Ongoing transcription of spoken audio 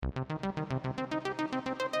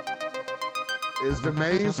Is the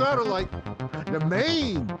main satellite. The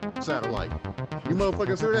main satellite. You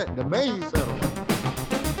motherfuckers hear that? The main satellite.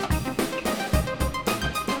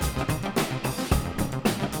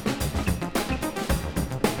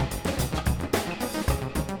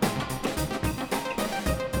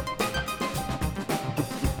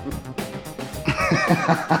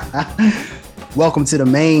 Welcome to the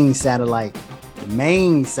main satellite. The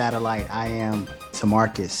main satellite. I am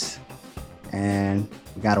Tamarcus, and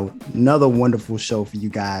we got another wonderful show for you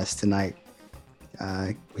guys tonight.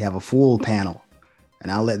 We have a full panel,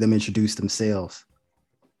 and I'll let them introduce themselves.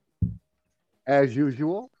 As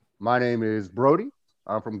usual, my name is Brody.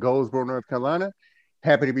 I'm from Goldsboro, North Carolina.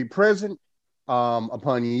 Happy to be present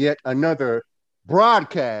upon yet another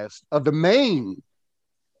broadcast of the main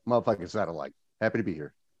motherfucking satellite. Happy to be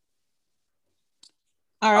here.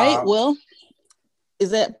 All right. Well,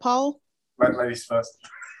 is that Paul? Ladies first.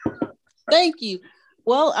 Thank you.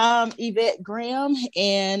 Well, I'm Yvette Graham,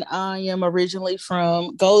 and I am originally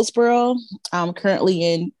from Goldsboro. I'm currently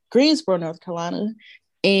in Greensboro, North Carolina,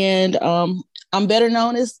 and I'm better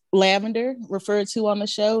known as Lavender, referred to on the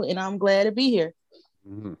show, and I'm glad to be here.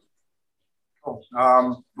 Mm-hmm. Cool.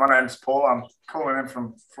 My name's Paul. I'm calling in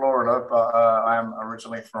from Florida, but I am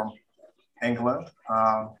originally from England.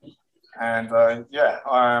 Yeah,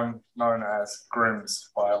 I am known as Grims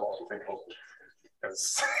by a lot of people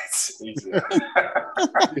because it's easier.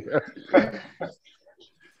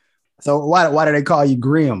 So why do they call you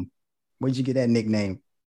Grim? Where'd you get that nickname?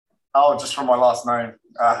 Oh, just from my last name.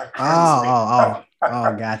 Gotcha.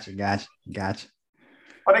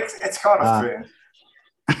 But it's kind of fitting.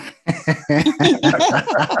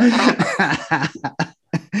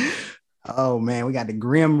 Oh man, we got the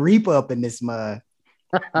Grim Reaper up in this mud.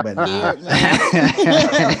 But I'm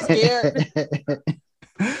scared.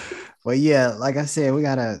 Well, yeah, like I said, we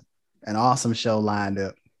got an awesome show lined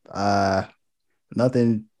up.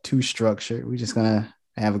 Nothing too structured. We're just gonna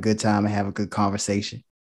have a good time and have a good conversation.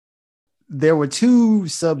 There were two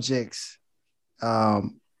subjects.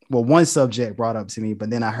 One subject brought up to me, but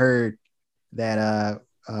then I heard that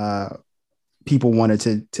people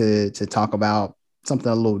wanted to talk about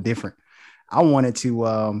something a little different. I wanted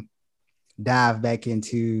to dive back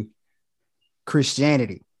into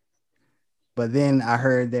Christianity, but then I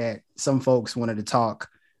heard that some folks wanted to talk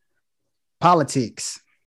politics.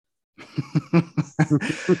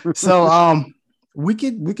 So we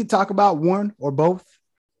could talk about one or both.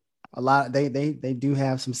 A lot they do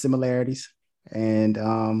have some similarities, and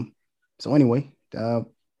so anyway,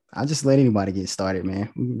 I'll just let anybody get started,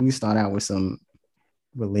 man. We start out with some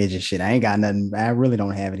religious shit. I ain't got nothing. I really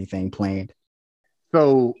don't have anything planned.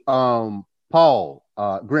 So, Paul,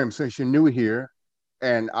 Grim, since you're new here,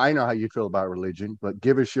 and I know how you feel about religion, but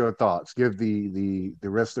give us your thoughts. Give the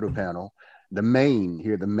rest of the panel, the main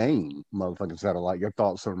motherfucking satellite, your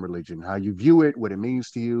thoughts on religion, how you view it, what it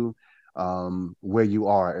means to you, where you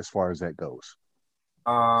are as far as that goes.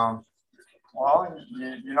 Well,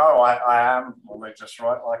 you know, I am religious,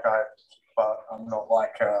 right? But I'm not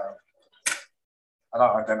I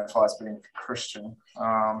don't identify as being Christian.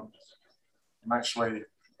 I'm actually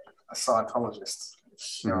a Scientologist,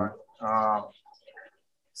 you know.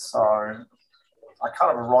 So I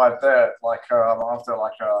kind of arrived there after a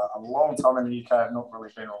long time in the UK. I've not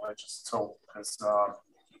really been religious at all because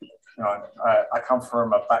you know, I come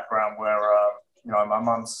from a background where you know, my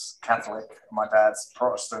mum's Catholic, my dad's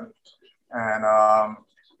Protestant, and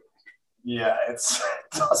it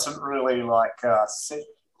doesn't really sit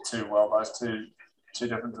too well. Those two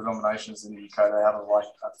different denominations in the UK, they have a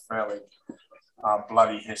fairly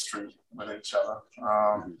bloody history with each other.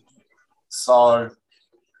 So,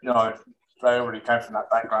 you know, they already came from that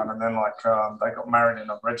background, and then they got married in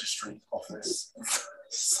a registry office.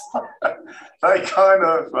 So they kind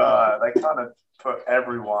of put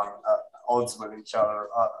everyone at odds with each other.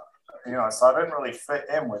 You know, so I didn't really fit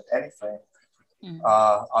in with anything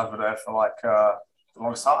over there for a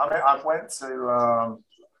long time. I mean, I went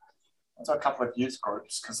to a couple of youth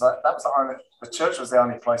groups because that was the church was the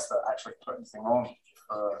only place that actually put anything on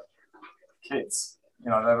for kids. You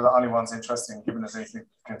know, they were the only ones interested in giving us anything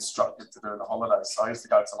constructive to do in the holidays. So I used to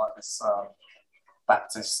go to this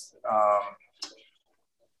Baptist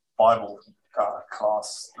Bible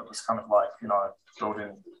class that was kind of you know,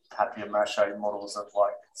 building papier-mâché models of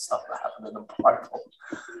stuff that happened in the Bible.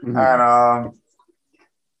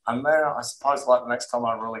 And then I suppose the next time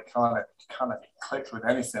I really kind of clicked with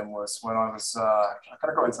anything was when I was I kind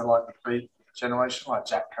of got into the Beat generation, like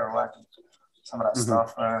Jack Kerouac and some of that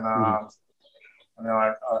stuff, and you know,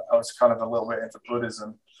 I was kind of a little bit into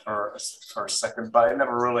Buddhism for a second, but it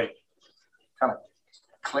never really kind of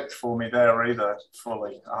clicked for me there either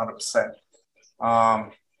fully, 100%.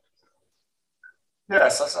 Yeah,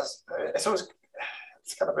 so it's always,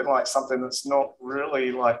 it's kind of been like something that's not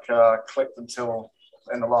really like clicked until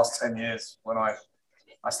in the last 10 years when I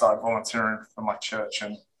started volunteering for my church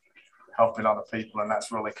and helping other people, and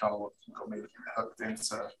that's really kind of what got me hooked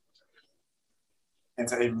into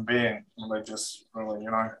even being religious, really, you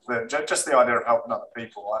know. Just the idea of helping other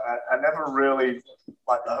people. I never really,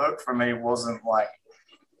 like, the hook for me wasn't like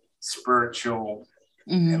spiritual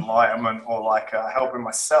enlightenment or like helping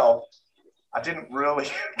myself. I didn't really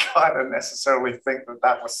kind of necessarily think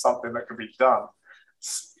that was something that could be done,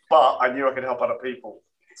 but I knew I could help other people.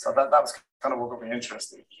 So that was kind of what got me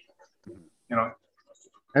interested, you know.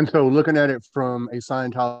 And so, looking at it from a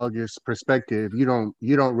Scientologist perspective, you don't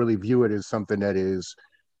really view it as something that is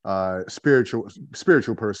spiritual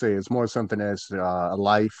per se. It's more something as a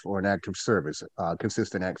life or an act of service,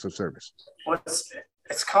 consistent acts of service. Well,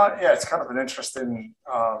 it's kind of an interesting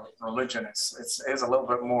religion. It is a little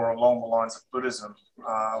bit more along the lines of Buddhism.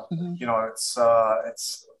 You know, it's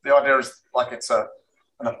the idea is like it's an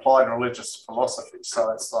applied religious philosophy.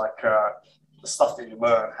 So it's like the stuff that you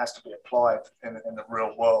learn has to be applied in the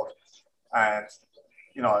real world. And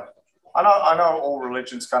you know, I know all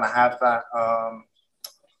religions kind of have that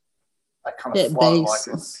kind of flow. Like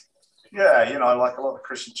it's, yeah, you know, like a lot of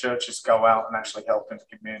Christian churches go out and actually help in the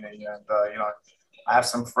community, and you know, I have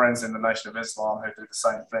some friends in the Nation of Islam who do the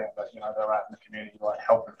same thing, but you know, they're out in the community like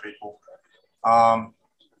helping people.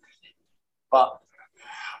 But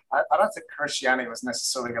I don't think Christianity was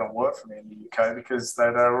necessarily going to work for me in the UK because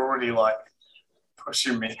they're already like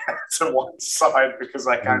pushing me to one side because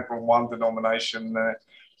I came from one denomination. They're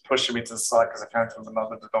pushing me to the side because I came from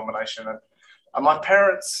another denomination. And my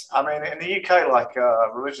parents, I mean, in the UK, like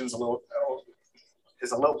religion's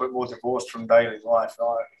is a little bit more divorced from daily life,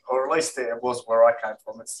 or at least it was where I came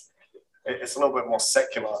from. It's a little bit more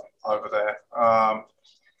secular over there.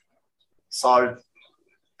 So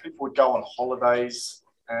people would go on holidays,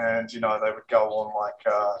 and you know, they would go on like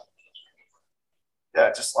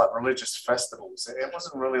just like religious festivals. It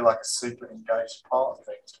wasn't really like a super engaged part of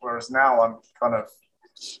things. Whereas now I'm kind of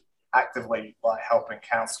actively like helping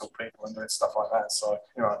counsel people and doing stuff like that. So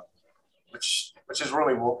you know, which is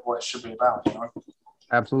really what it should be about, you know.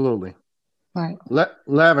 Absolutely. Right.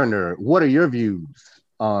 Lavender, what are your views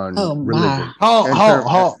on religion? Hold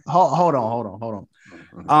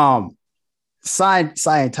on.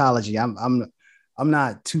 Scientology. I'm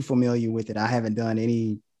not too familiar with it. I haven't done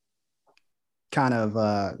any kind of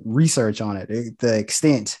research on it. The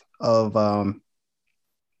extent of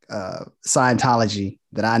Scientology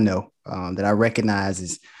that I know, that I recognize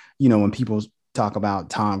is, you know, when people talk about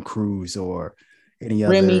Tom Cruise or any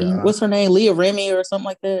Remy, other what's her name? Leah Remy or something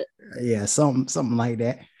like that. Yeah, something like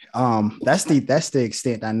that. That's the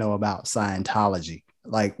extent I know about Scientology.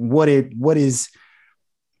 Like what is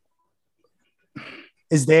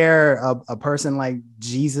there a person like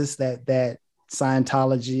Jesus that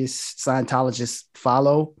Scientologists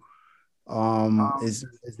follow? Is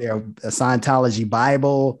there a Scientology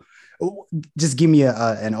Bible? Just give me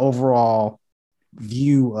an overall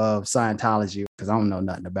view of Scientology because I don't know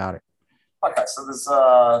nothing about it. Okay, so there's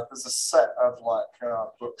a set of like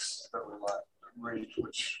books that we like read,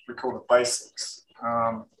 which we call the basics,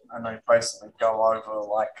 and they basically go over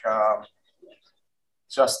like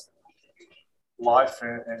just life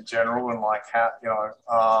in general and like how, you know,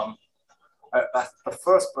 the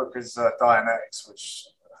first book is Dianetics, which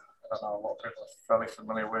I don't know, a lot of people are fairly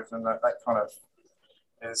familiar with, and that kind of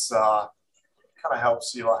is kind of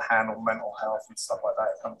helps you like handle mental health and stuff like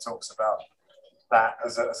that. It kind of talks about that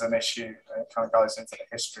as an issue, and it kind of goes into the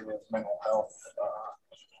history of mental health,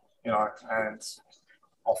 you know, and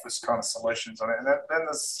offers kind of solutions on it. And then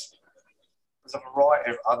there's a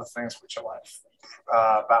variety of other things which are like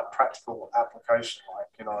about practical application, like,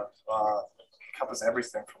 you know, covers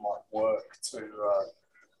everything from like work to,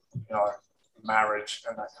 you know, marriage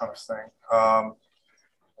and that kind of thing.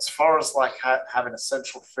 As far as like having a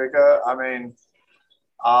central figure, I mean,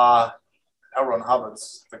 L. Ron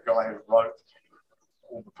Hubbard's the guy who wrote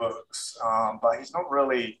all the books, but he's not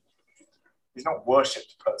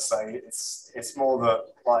worshipped per se. It's more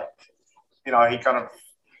that, like, you know, he kind of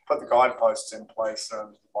put the guideposts in place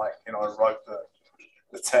and, like, you know, wrote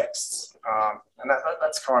the texts, and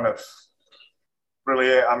that's kind of really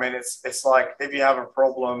it. I mean, it's like if you have a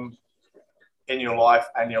problem in your life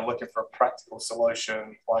and you're looking for a practical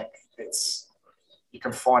solution, like you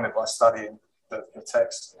can find it by studying the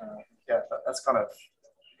text. That's kind of,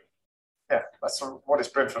 that's what it's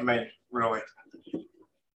been for me, really.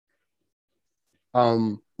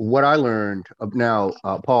 what I learned of now,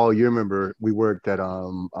 Paul, you remember we worked at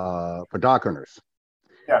for Dock Hunters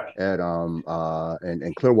Yeah. at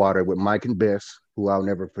and Clearwater with Mike and Bess, who I'll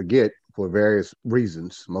never forget for various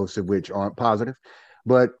reasons, most of which aren't positive.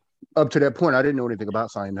 But up to that point, I didn't know anything about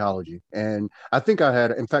Scientology, and I think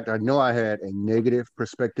in fact, I know I had a negative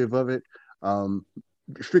perspective of it,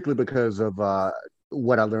 strictly because of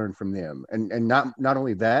what I learned from them, and not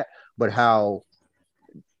only that, but how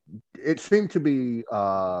it seemed to be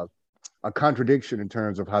a contradiction in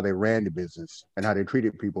terms of how they ran the business and how they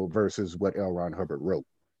treated people versus what L. Ron Hubbard wrote.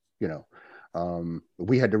 You know,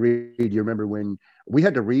 we had to read. You remember when we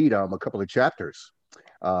had to read a couple of chapters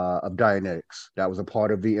of Dianetics? That was a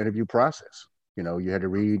part of the interview process. You know, you had to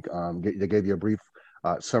read. They gave you a brief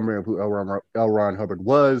summary of who L. Ron Hubbard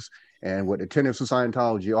was and what the tenets of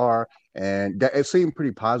Scientology are, and that it seemed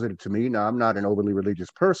pretty positive to me. Now, I'm not an overly religious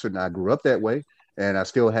person. I grew up that way, and I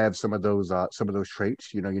still have some of those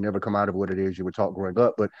traits. You know, you never come out of what it is you were taught growing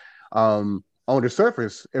up, but on the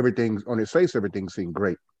surface, everything on its face, everything seemed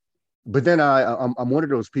great. But then I'm one of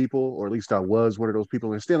those people, or at least I was one of those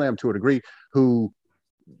people, and still am to a degree, who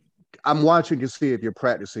I'm watching to see if you're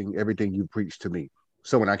practicing everything you preach to me.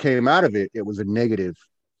 So when I came out of it, it was a negative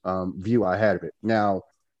view I had of it. Now,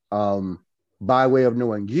 by way of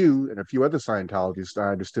knowing you and a few other Scientologists,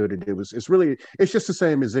 I understood it's just the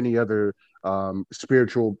same as any other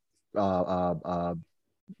spiritual.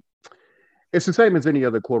 It's the same as any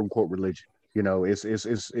other quote unquote religion. You know, it's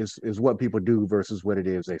what people do versus what it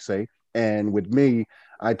is they say. And with me,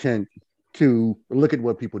 I tend to look at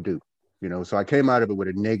what people do. You know, so I came out of it with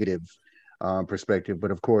a negative perspective,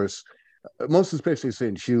 but of course, most especially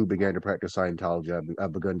since you began to practice Scientology,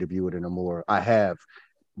 I've begun to view it I have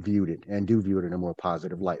viewed it and do view it in a more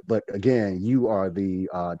positive light. But again, you are the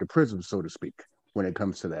prism, so to speak, when it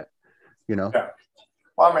comes to that. You know. Yeah.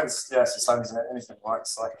 Well, I mean, it's the same as anything, right?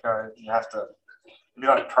 It's like you have to. If you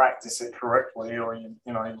don't practice it correctly, or you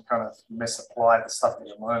kind of misapply the stuff that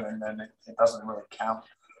you're learning, then it doesn't really count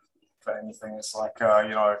for anything. It's like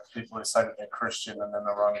people who say that they're Christian and then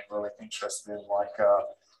they're only really interested in like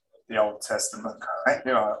the Old Testament, eye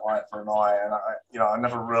for an eye, and I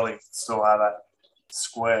never really saw how that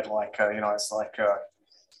squared. Like it's like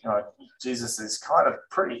Jesus is kind of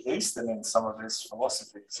pretty Eastern in some of his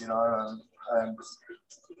philosophies, and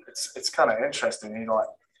it's kind of interesting. He like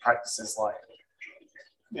practices like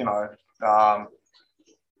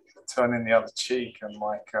turning the other cheek and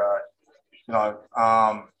like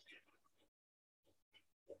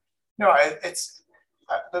it's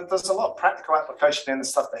there's a lot of practical application in the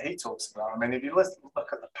stuff that he talks about. I mean, if you look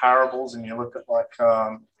at the parables and you look at like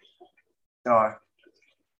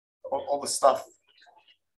all the stuff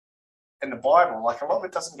in the Bible, like a lot of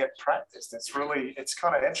it doesn't get practiced. It's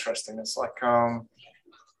kind of interesting. It's like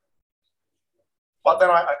but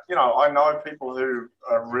then I know people who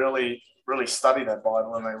really study their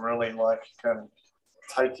Bible and they really like can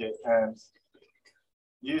take it and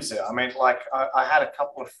use it. I mean, like I had a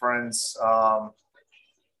couple of friends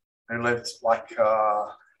who lived like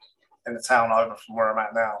in the town over from where I'm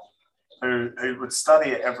at now, who would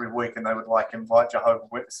study it every week, and they would like invite Jehovah's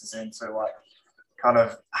Witnesses in to like kind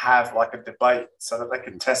of have like a debate so that they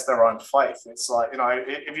could test their own faith. It's like,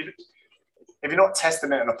 if you're not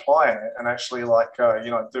testing it and applying it and actually like,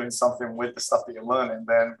 doing something with the stuff that you're learning,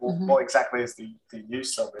 then what exactly is the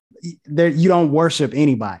use of it? You don't worship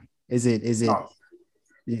anybody. Is it? No.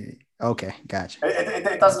 Yeah. Okay. Gotcha.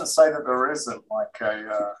 It doesn't say that there isn't like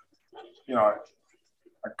a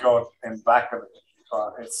God in back of it,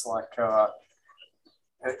 but it's like,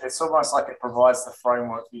 it's almost like it provides the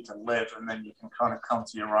framework for you to live, and then you can kind of come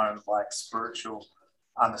to your own like spiritual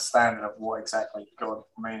understanding of what exactly God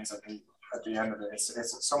means at the end of it.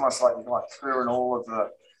 It's almost like you're like clearing all of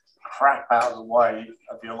the crap out of the way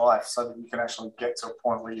of your life so that you can actually get to a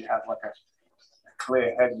point where you have like a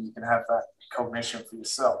clear head and you can have that cognition for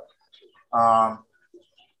yourself.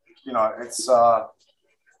 It's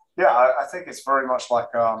I think it's very much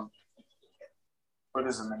like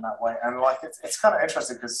Buddhism in that way, and like it's kind of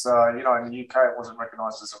interesting because in the UK it wasn't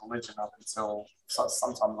recognized as a religion up until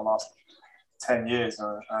sometime in the last 10 years,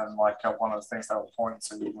 and like one of the things they were pointing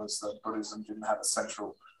to was that Buddhism didn't have a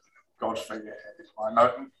central God figure.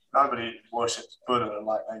 Like, nobody worshipped Buddha.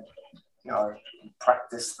 Like they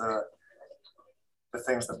practice the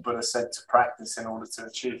things that Buddha said to practice in order to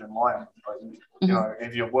achieve enlightenment. But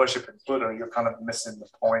if you're worshipping Buddha, you're kind of missing the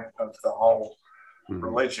point of the whole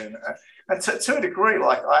religion. And to a degree,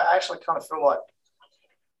 like I actually kind of feel like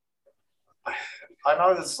I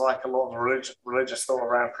know there's like a lot of religious thought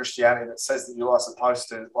around Christianity that says that you are supposed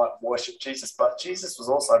to like worship Jesus, but Jesus was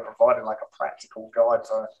also providing like a practical guide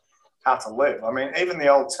for how to live. I mean, even the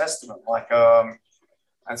Old Testament, like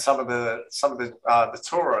and some of the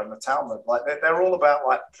Torah and the Talmud, like they're all about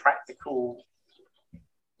like practical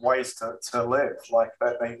ways to live. Like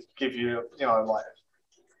they give you, you know,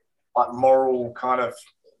 like moral kind of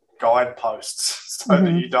guideposts so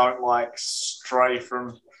that you don't like stray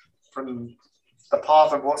from the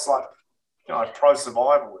path of what's like, you know, pro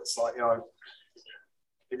survival. It's like, you know,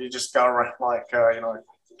 if you just go around like you know,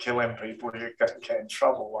 killing people, you get in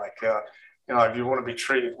trouble. Like you know, if you want to be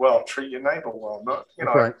treated well, treat your neighbor well. Not, you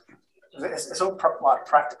know, right. It's all like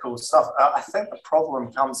practical stuff. I think the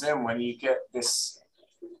problem comes in when you get this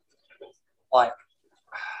like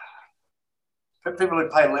people who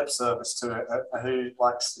pay lip service to it, who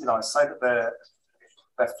like, you know, say that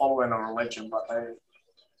they're following a religion, but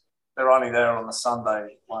they're only there on the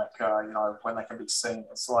Sunday, like you know, when they can be seen.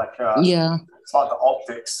 It's like it's like the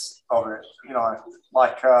optics of it, you know,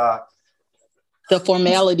 like the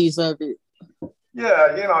formalities of it.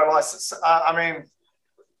 Yeah, you know, like I mean,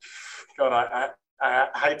 God, I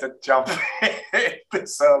hate to jump in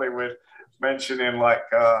this early with mentioning like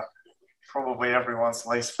probably everyone's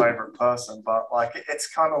least favorite person, but like it's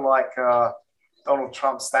kind of like Donald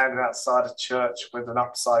Trump standing outside a church with an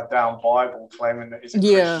upside down Bible claiming that he's a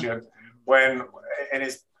Christian, when in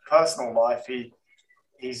his personal life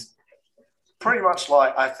he's pretty much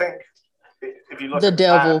like, I think if you look the at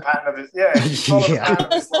devil. the pattern of his, if you follow the pattern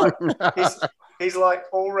of his life, he's like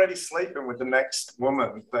already sleeping with the next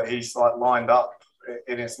woman that he's like lined up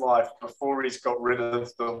in his life before he's got rid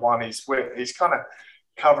of the one he's with. He's kind of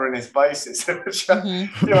covering his bases, which you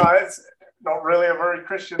know, it's not really a very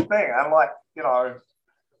Christian thing. And like, you know,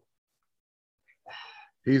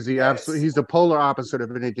 he's the polar opposite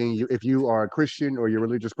of anything. If you are a Christian or you're a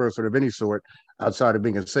religious person of any sort, outside of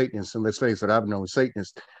being a Satanist, and let's face it, I've known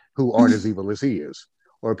Satanists who aren't as evil as he is,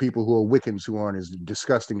 or people who are Wiccans who aren't as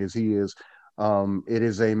disgusting as he is. It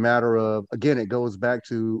is a matter of, again, it goes back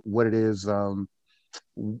to what it is,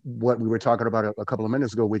 what we were talking about a couple of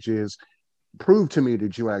minutes ago, which is, prove to me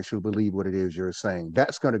that you actually believe what it is you're saying.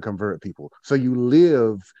 That's going to convert people. So you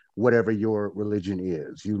live whatever your religion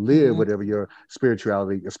is. You live whatever your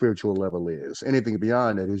spirituality, your spiritual level is. Anything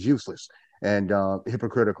beyond that is useless and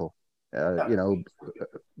hypocritical. You know,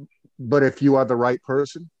 but if you are the right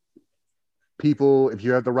person, people, if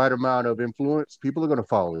you have the right amount of influence, people are going to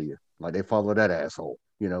follow you. Like they follow that asshole,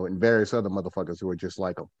 you know, and various other motherfuckers who are just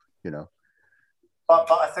like them, you know. But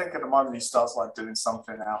I think at the moment he starts like doing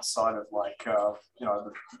something outside of like you know,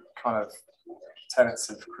 the kind of tenets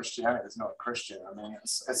of Christianity. Is not Christian. I mean,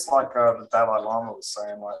 it's like the Dalai Lama was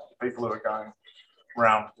saying, like people who are going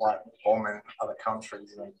around like bombing other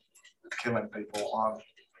countries and killing people aren't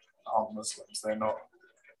Muslims. They're not.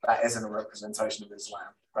 That isn't a representation of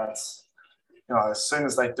Islam. That's, you know, as soon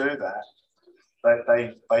as they do that,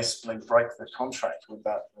 they basically break the contract with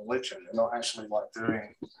that religion. They're not actually like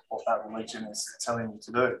doing what that religion is telling you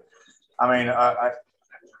to do. I mean, I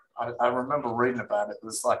remember reading about it. It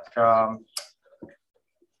was like the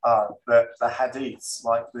hadiths,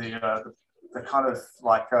 like the kind of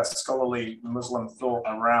like scholarly Muslim thought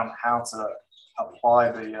around how to apply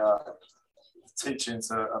the teachings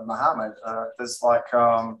of Muhammad. There's one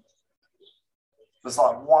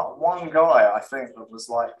guy, I think, that was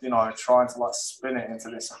like, you know, trying to like spin it into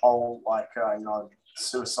this whole like you know,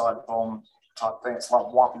 suicide bomb type thing. It's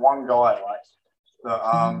like one guy like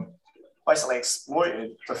that basically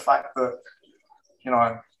exploited the fact that, you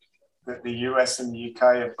know, that the US and the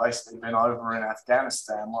UK have basically been over in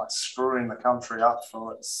Afghanistan, like screwing the country up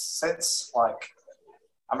for it since like,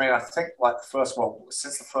 I mean, I think like since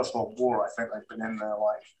the First World War, I think they've been in there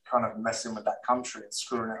like kind of messing with that country and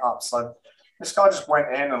screwing it up. So this guy just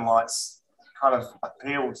went in and like kind of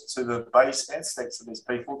appealed to the base instincts of these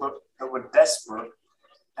people that were desperate,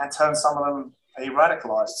 and turned some of them, he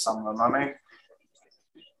radicalized some of them. I mean,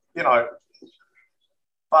 you know,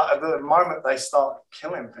 but at the moment they start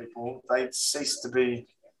killing people, they cease to be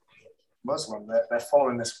Muslim. They're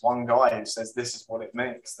following this one guy who says this is what it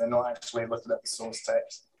means. They're not actually looking at the source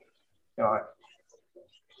text. You know,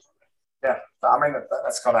 yeah. I mean,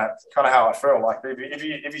 that's kind of how I feel. Like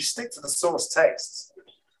if you stick to the source texts,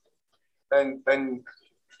 then you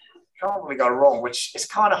can't really go wrong. Which is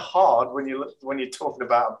kind of hard when you're talking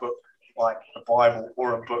about a book like the Bible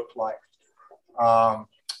or a book like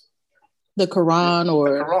the Quran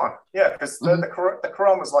or the Quran. Yeah, because the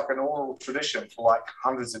Quran was like an oral tradition for like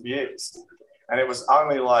hundreds of years, and it was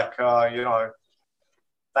only like you know,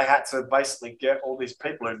 they had to basically get all these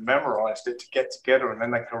people who memorized it to get together, and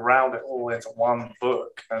then they corralled it all into one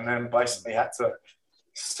book, and then basically had to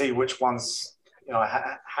see which ones you know,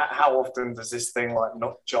 how often does this thing like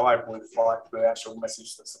not jive with like the actual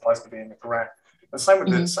message that's supposed to be in the Quran? And same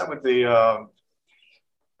with the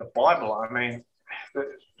Bible. I mean,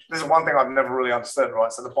 this is one thing I've never really understood,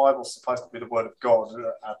 right? So the Bible's supposed to be the word of God,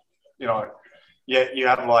 you know. Yet you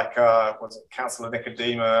have like was it Council of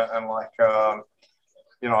Nicodemus and like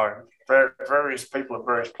you know, various people at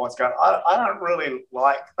various points going, I don't really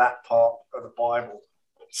like that part of the Bible,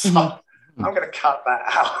 so I'm going to cut that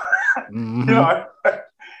out. You know,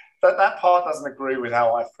 that part doesn't agree with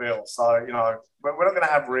how I feel. So, you know, we're not going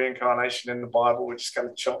to have reincarnation in the Bible. We're just going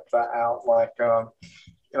to chop that out. Like,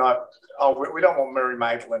 you know, we don't want Mary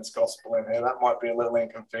Magdalene's gospel in here. That might be a little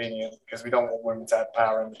inconvenient because we don't want women to have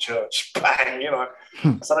power in the church. Bang, you know.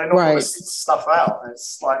 So they knock all this stuff out.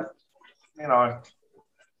 It's like, you know,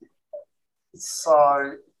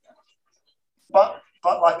 so, but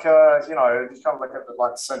like, you know, you kind of look at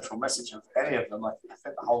the central message of any of them. Like, I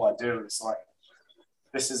think the whole idea is like,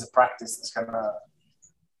 this is a practice that's going to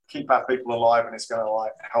keep our people alive and it's going to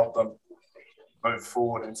like help them move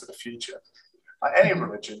forward into the future. Like any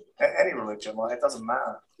religion, like it doesn't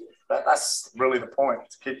matter. That's really the point,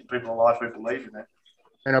 to keep people alive who believe in it.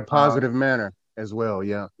 In a positive manner as well,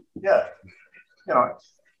 yeah. Yeah, you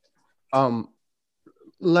know.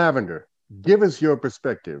 Lavender, give us your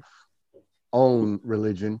perspective on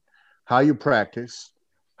religion, how you practice,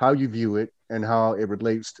 how you view it, and how it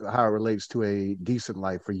relates to a decent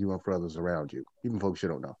life for you and for others around you, even folks you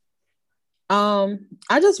don't know.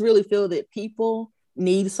 I just really feel that people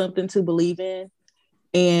need something to believe in,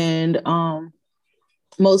 and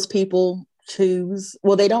most people choose.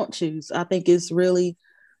 Well, they don't choose. I think it's really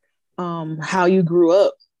how you grew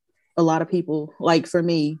up. A lot of people, like for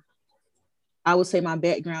me, I would say my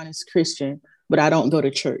background is Christian, but I don't go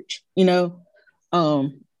to church. You know,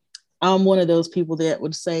 I'm one of those people that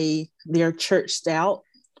would say they're churched out.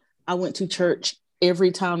 I went to church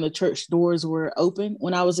every time the church doors were open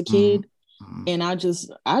when I was a kid. And I just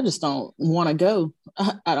don't want to go.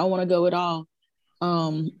 I don't want to go at all.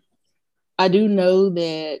 I do know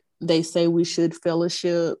that they say we should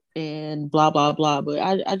fellowship and blah, blah, blah, but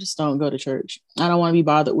I just don't go to church. I don't want to be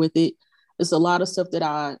bothered with it. There's a lot of stuff that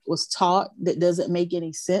I was taught that doesn't make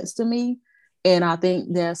any sense to me. And I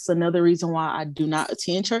think that's another reason why I do not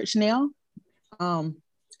attend church now. So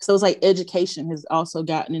it's like education has also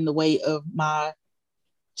gotten in the way of my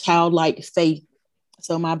childlike faith.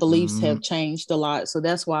 So my beliefs have changed a lot. So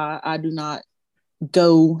that's why I do not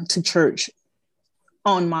go to church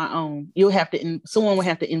on my own. Someone will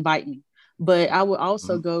have to invite me. But I would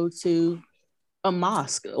also go to a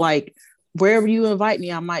mosque. Like wherever you invite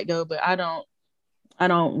me, I might go, but I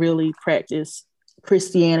don't really practice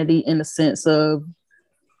Christianity in the sense of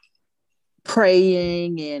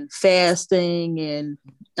praying and fasting, and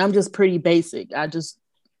I'm just pretty basic. I just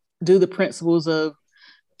do the principles of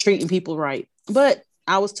treating people right. But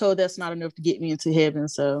I was told that's not enough to get me into heaven.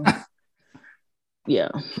 So, yeah.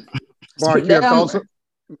 Mark, you have thoughts?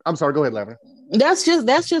 I'm sorry. Go ahead, Lavender. That's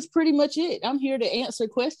just pretty much it. I'm here to answer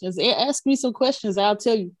questions. Ask me some questions. I'll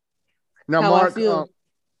tell you. Now, how Mark. I feel.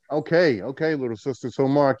 Okay, little sister. So,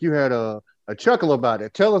 Mark, you had a chuckle about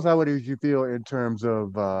it. Tell us how it is you feel in terms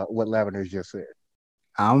of what Lavender just said.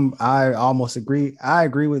 I almost agree. I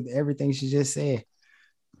agree with everything she just said.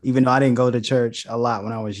 Even though I didn't go to church a lot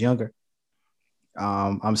when I was younger,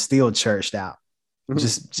 I'm still churched out.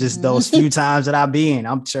 Just those few times that I've been,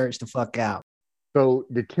 I'm churched the fuck out. So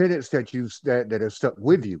the tenets that have stuck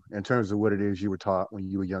with you in terms of what it is you were taught when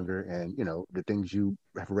you were younger, and you know the things you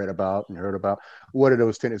have read about and heard about, what are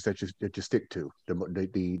those tenets that you stick to?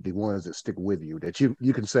 The ones that stick with you, that you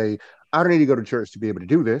can say, I don't need to go to church to be able to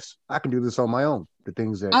do this. I can do this on my own. The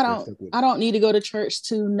things that I don't need to go to church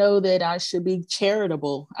to know that I should be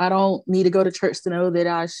charitable. I don't need to go to church to know that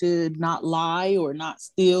I should not lie or not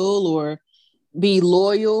steal or be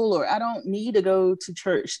loyal, or I don't need to go to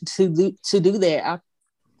church to do that.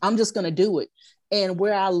 I'm just going to do it. And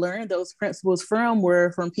where I learned those principles from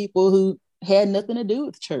were from people who had nothing to do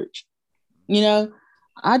with church. You know,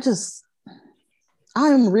 I'm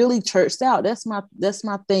really churched out. That's my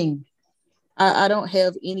thing. I don't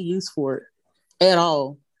have any use for it at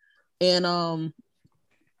all. And a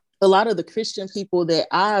lot of the Christian people that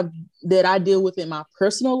I deal with in my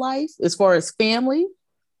personal life, as far as family,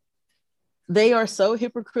 they are so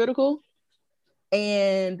hypocritical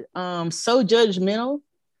and so judgmental,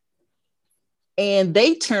 and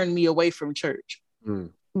they turn me away from church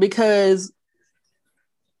because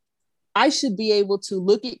I should be able to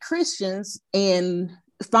look at Christians and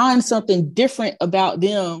find something different about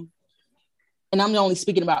them. And I'm only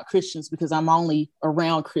speaking about Christians because I'm only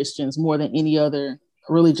around Christians more than any other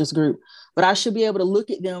religious group, but I should be able to look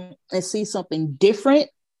at them and see something different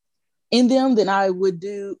in them than I would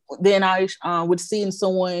see in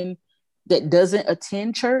someone that doesn't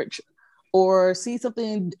attend church, or see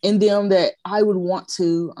something in them that I would want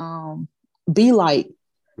to be like.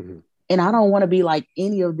 Mm-hmm. And I don't want to be like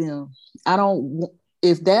any of them.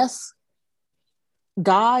 If that's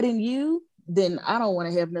God in you, then I don't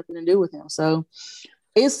want to have nothing to do with him. So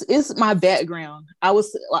it's my background. I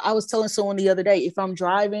was telling someone the other day, if I'm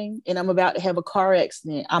driving and I'm about to have a car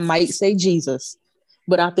accident, I might say Jesus,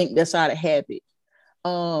 but I think that's out of habit.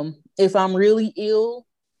 If I'm really ill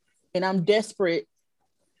and I'm desperate,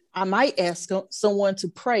 I might ask someone to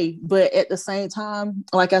pray. But at the same time,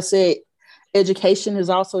 like I said, education has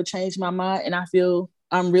also changed my mind, and I feel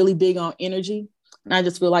I'm really big on energy. And I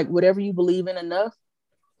just feel like whatever you believe in enough,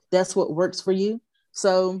 that's what works for you.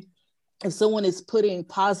 So if someone is putting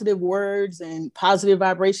positive words and positive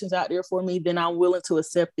vibrations out there for me, then I'm willing to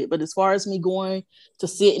accept it. But as far as me going to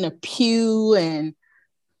sit in a pew, and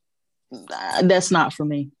that's not for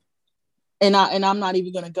me. And I'm not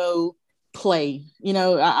even going to go play.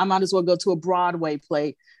 I might as well go to a Broadway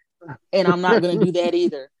play, and I'm not going to do that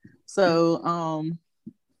either. So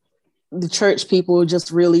the church people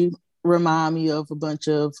just really remind me of a bunch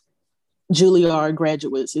of Juilliard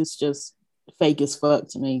graduates. It's just fake as fuck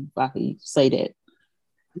to me, if I can say that.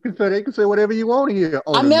 They can say whatever you want here.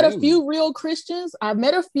 I met a few real Christians,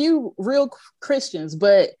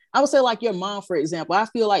 but I would say like your mom, for example. I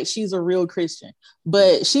feel like she's a real Christian,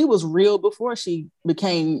 but she was real before she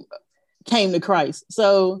came to Christ.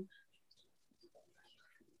 So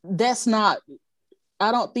that's not,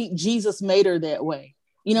 I don't think Jesus made her that way.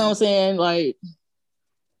 You know what I'm saying? Like,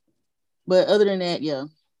 but other than that, yeah.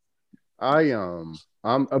 I'm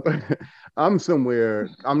somewhere.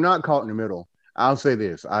 I'm not caught in the middle. I'll say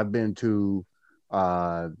this. I've been to,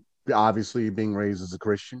 obviously being raised as a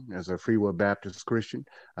Christian, as a Free Will Baptist Christian.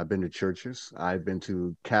 I've been to churches. I've been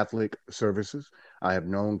to Catholic services. I have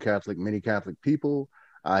known many Catholic people.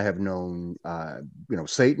 I have known,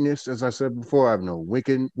 Satanists, as I said before. I've known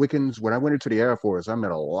Wiccans. When I went into the Air Force, I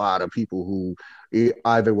met a lot of people who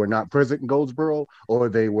either were not present in Goldsboro or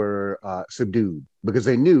they were subdued because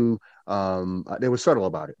they knew they were subtle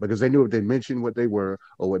about it, because they knew if they mentioned what they were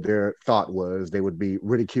or what their thought was, they would be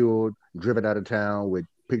ridiculed, driven out of town with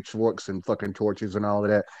pitchforks and fucking torches and all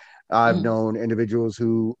of that. I've known individuals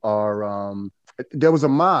who are, there was a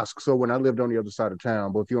mosque. So when I lived on the other side of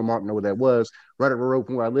town, but if you and Mark know what that was, right up the road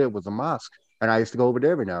from where I lived was a mosque. And I used to go over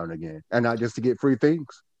there every now and again, and not just to get free things.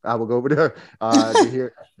 I would go over there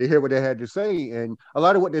to hear what they had to say. And a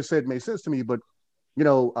lot of what they said made sense to me. But,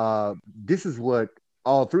 this is what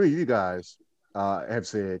all three of you guys have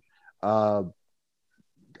said.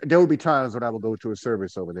 There would be times when I would go to a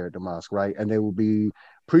service over there at the mosque, right? And they will be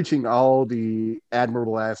preaching all the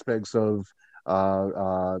admirable aspects of,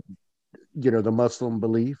 the Muslim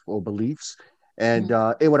belief or beliefs. And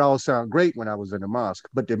it would all sound great when I was in the mosque.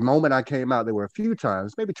 But the moment I came out, there were a few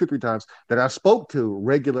times, maybe 2 or 3 times, that I spoke to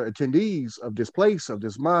regular attendees of this place, of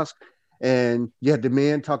this mosque. And you had the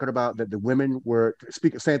men talking about that the women were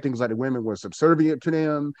saying things like the women were subservient to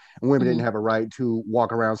them, and women didn't have a right to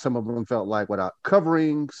walk around. Some of them felt like without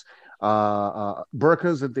coverings,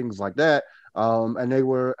 burqas and things like that. And they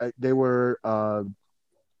were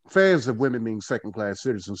fans of women being second-class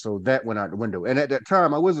citizens. So that went out the window. And at that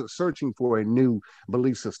time, I wasn't searching for a new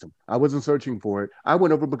belief system. I wasn't searching for it. I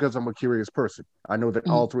went over because I'm a curious person. I know that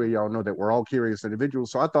all three of y'all know that we're all curious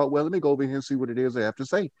individuals. So I thought, well, let me go over here and see what it is they have to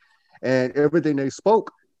say. And everything they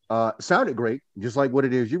spoke sounded great, just like what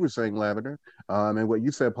it is you were saying, Lavender, and what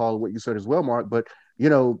you said, Paul, and what you said as well, Mark. But,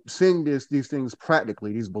 seeing these things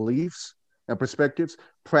practically, these beliefs and perspectives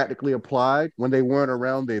practically applied when they weren't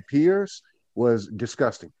around their peers was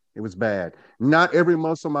disgusting. It was bad. Not every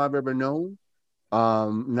Muslim I've ever known,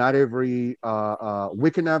 not every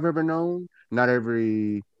Wiccan I've ever known, not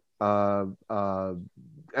every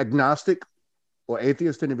agnostic or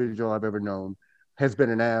atheist individual I've ever known has been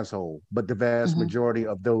an asshole, but the vast majority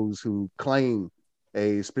of those who claim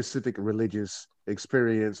a specific religious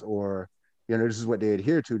experience or, this is what they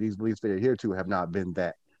adhere to, these beliefs they adhere to, have not been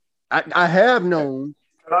that. I have known.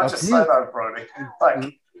 Can I just say though, Brody,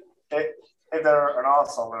 like, if they're an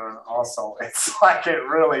arsehole, they're an arsehole. It's like it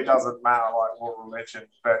really doesn't matter like what religion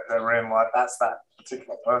that they're in. Like that's that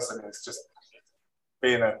particular person is just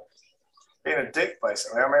being a dick,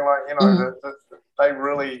 basically. I mean, like they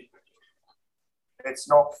really. It's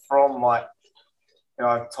not from like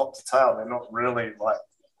top to tail. They're not really like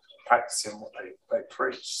practicing what they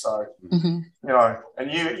preach. So and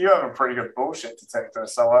you have a pretty good bullshit detector.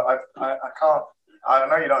 So I can't. I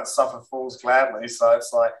know you don't suffer fools gladly. So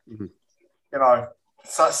it's like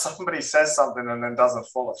so somebody says something and then doesn't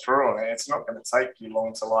follow through on it, it's not going to take you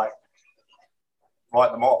long to like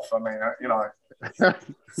write them off. I mean, you know.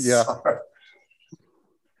 Yeah. So,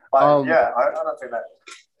 but yeah, I don't think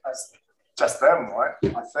that's just them, right?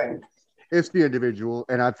 I think it's the individual,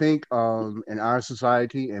 and I think in our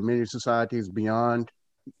society and many societies beyond,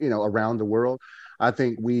 around the world, I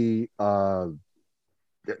think we far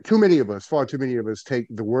too many of us take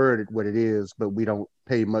the word what it is, but we don't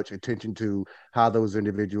pay much attention to how those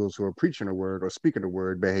individuals who are preaching a word or speaking a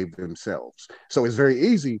word behave themselves. So it's very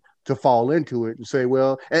easy to fall into it and say,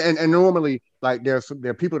 well, and normally, like there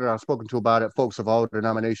are people that I've spoken to about it, folks of all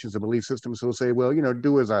denominations and belief systems who will say, well,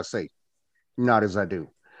 do as I say, not as I do.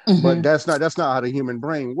 Mm-hmm. But that's not how the human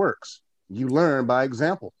brain works. You learn by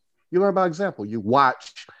example. You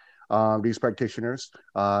watch these practitioners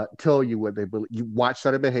tell you what they believe. You watch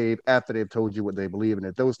how they behave after they've told you what they believe, and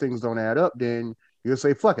if those things don't add up, then you'll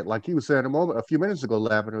say fuck it. Like you were saying a few minutes ago,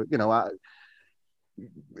 Lavender.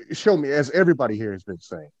 Show me, as everybody here has been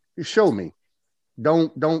saying. Show me.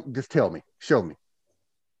 Don't just tell me. Show me.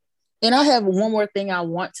 And I have one more thing I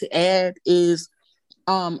want to add is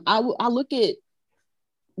I look at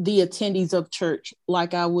the attendees of church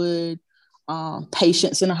like I would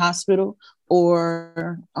patients in a hospital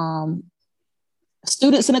or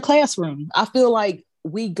students in a classroom. I feel like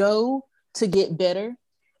we go to get better.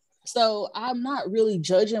 So I'm not really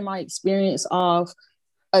judging my experience of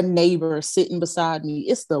a neighbor sitting beside me.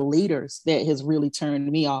 It's the leaders that has really turned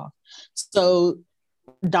me off. So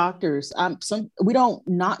doctors, we don't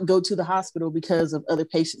not go to the hospital because of other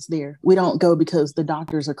patients there. We don't go because the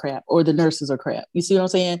doctors are crap or the nurses are crap. You see what I'm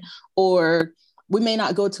saying? Or we may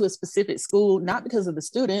not go to a specific school, not because of the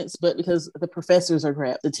students, but because the professors are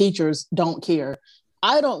crap. The teachers don't care.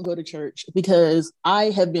 I don't go to church because I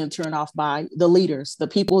have been turned off by the leaders, the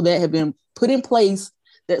people that have been put in place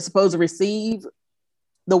that's supposed to receive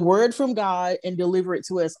the word from God and deliver it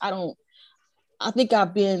to us. I think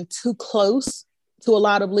I've been too close to a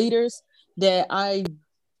lot of leaders that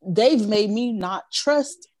they've made me not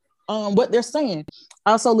trust what they're saying.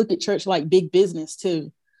 I also look at church like big business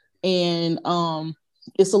too. And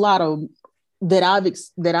it's a lot of that I've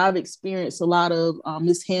experienced a lot of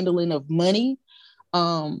mishandling of money,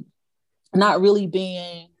 not really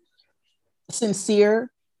being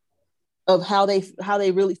sincere of how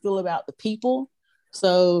they really feel about the people.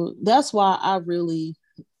 So that's why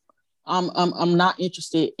I'm not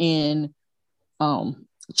interested in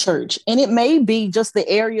church. And it may be just the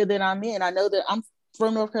area that I'm in. I know that I'm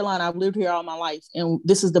from North Carolina. I've lived here all my life, and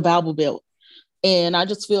this is the Bible Belt. And I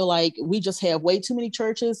just feel like we just have way too many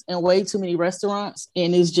churches and way too many restaurants,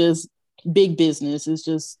 and it's just big business.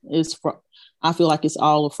 I feel like it's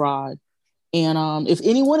all a fraud. And if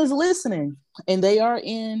anyone is listening and they are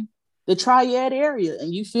in the Triad area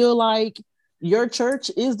and you feel like your church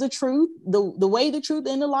is the truth, the way, the truth,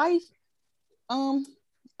 and the life,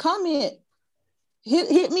 comment,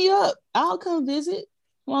 hit me up. I'll come visit as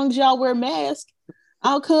long as y'all wear masks.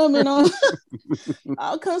 I'll come and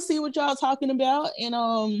I'll come see what y'all talking about. And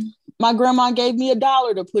my grandma gave me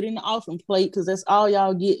 $1 to put in the offering plate because that's all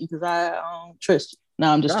y'all getting because I trust you.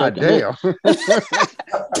 No, I'm just joking. Damn.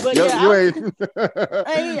 But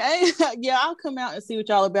yeah, I'll come out and see what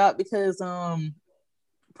y'all about because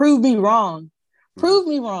prove me wrong. Prove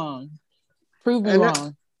me wrong. Prove me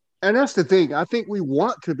wrong. And that's the thing. I think we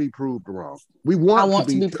want to be proved wrong. I want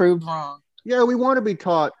to be proved wrong. Yeah, we want to be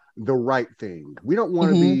taught the right thing. We don't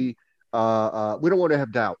want to be we don't want to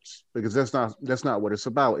have doubts because that's not what it's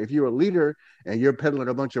about. If you're a leader and you're peddling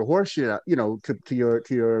a bunch of horse shit, to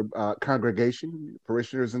your congregation,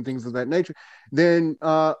 parishioners, and things of that nature, then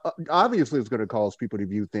obviously it's going to cause people to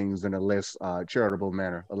view things in a less charitable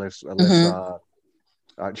manner, a less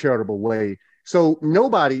charitable way. So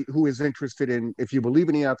nobody who is interested in, if you believe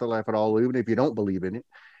in the afterlife at all, or even if you don't believe in it,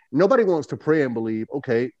 nobody wants to pray and believe,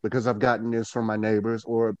 okay, because I've gotten this from my neighbors,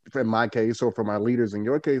 or in my case, or from my leaders in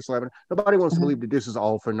your case, nobody wants to believe that this is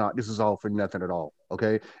all for nothing at all,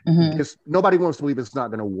 okay? Nobody wants to believe it's not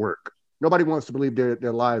going to work. Nobody wants to believe their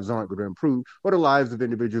lives aren't going to improve, or the lives of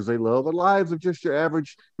individuals they love, or lives of just your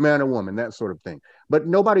average man or woman, that sort of thing. But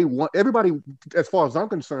everybody, as far as I'm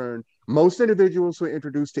concerned, most individuals who are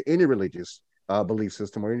introduced to any religious belief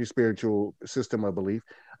system or any spiritual system of belief,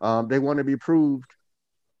 they want to be proved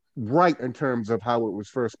right in terms of how it was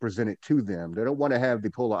first presented to them. They don't want to have the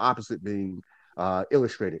polar opposite being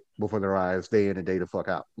illustrated before their eyes day in and day the fuck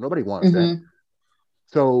out. Nobody wants that.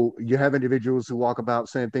 So you have individuals who walk about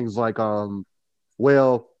saying things like,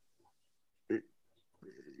 well,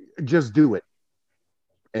 just do it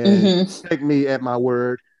and take me at my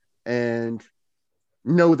word. And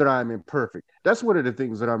know that I'm imperfect. That's one of the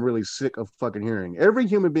things that I'm really sick of fucking hearing. Every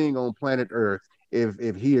human being on planet Earth,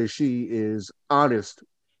 if he or she is honest,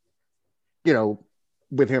 you know,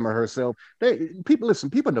 with him or herself,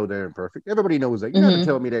 people know they're imperfect. Everybody knows that. You don't have to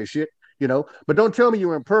tell me that shit, but don't tell me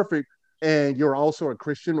you're imperfect and you're also a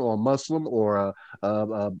Christian or a Muslim or a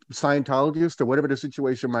Scientologist or whatever the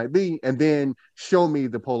situation might be, and then show me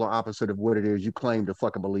the polar opposite of what it is you claim to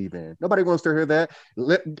fucking believe in. Nobody wants to hear that.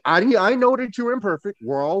 I know that you're imperfect.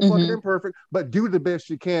 We're all fucking imperfect, but do the best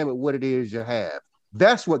you can with what it is you have.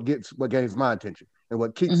 That's what gains my attention and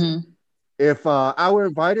what keeps it. If I were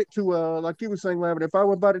invited to, like you were saying, Lavender, if I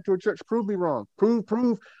were invited to a church, prove me wrong.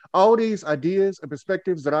 Prove all these ideas and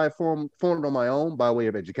perspectives that I formed on my own by way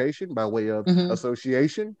of education, by way of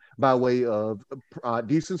association, by way of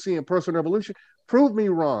decency and personal evolution. Prove me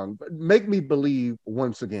wrong. Make me believe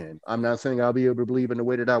once again. I'm not saying I'll be able to believe in the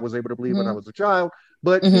way that I was able to believe when I was a child,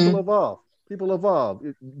 but people evolve. People evolve.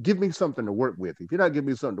 Give me something to work with. If you're not giving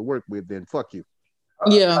me something to work with, then fuck you.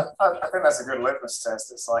 Yeah, I think that's a good litmus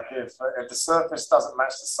test. It's like if the surface doesn't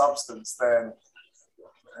match the substance, then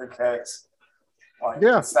who cares?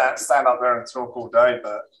 Like, stand up there and talk all day,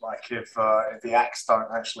 but like if the acts don't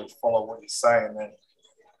actually follow what you're saying, then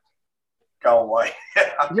go away.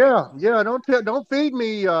 Don't feed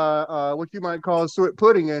me what you might call suet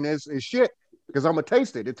pudding and it's shit, because I'm gonna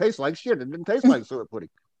taste it. It tastes like shit. It didn't taste like suet pudding,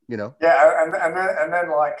 Yeah, and then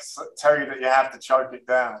like tell you that you have to choke it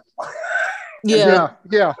down. Yeah.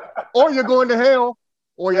 Or you're going to hell,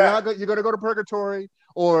 or you're going to go to purgatory,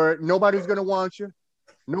 or nobody's going to want you.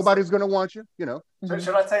 Nobody's going to want you. So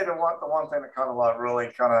should I tell you the one thing that kind of like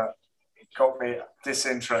really kind of got me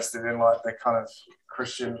disinterested in like the kind of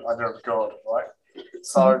Christian idea of God, right?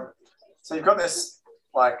 So you've got this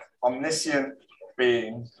like omniscient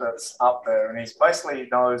being that's up there, and he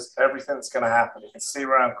knows everything that's going to happen. He can see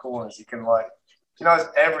around corners. He knows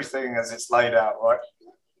everything as it's laid out, right?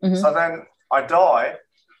 So then I die,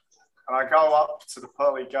 and I go up to the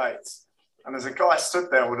pearly gates, and there's a guy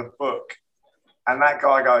stood there with a book, and that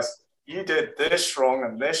guy goes, "You did this wrong,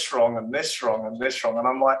 and this wrong, and this wrong, and this wrong," and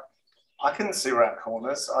I'm like, I couldn't see around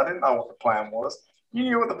corners. I didn't know what the plan was. You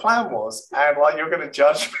knew what the plan was, and like you're going to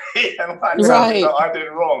judge me and like tell me that I did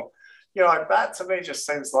wrong. That to me just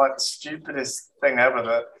seems like the stupidest thing ever.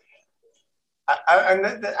 That.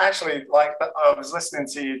 Actually, like I was listening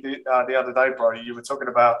to you the other day, bro. You were talking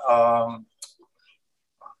about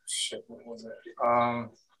what was it?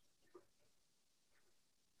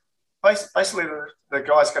 Basically, the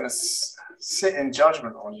guy's going to sit in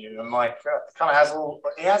judgment on you, and like kind of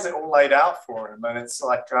has it all laid out for him, and it's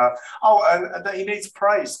like and he needs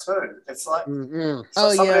praise too. It's like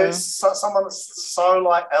someone that's so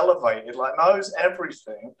like elevated, like knows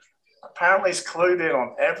everything. Apparently is clued in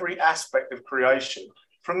on every aspect of creation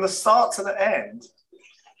from the start to the end,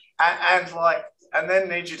 and then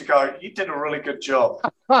needs you to go, you did a really good job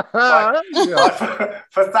for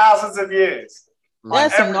thousands of years.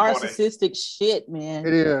 That's some narcissistic shit, man.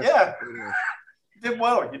 It is. Yeah. You did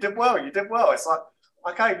well. It's like,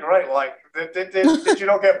 okay, great. Like, did you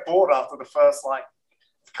not get bored after the first like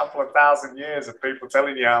couple of thousand years of people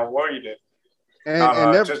telling you how well you did?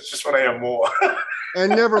 Just want to hear more. And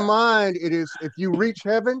never mind, it is if you reach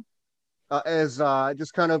heaven, as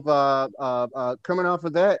just kind of coming off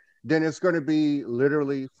of that, then it's going to be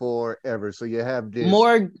literally forever. So you have this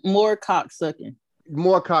more cocksucking,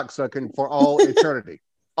 for all eternity,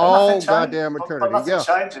 all goddamn eternity. But nothing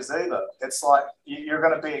changes either. It's like you're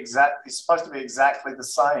going to be you're supposed to be exactly the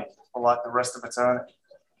same for like the rest of eternity.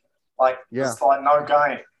 Like there's like no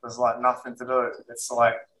gain. There's like nothing to do. It's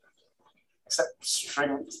like except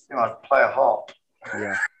string, play a harp.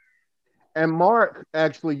 Yeah. And Mark,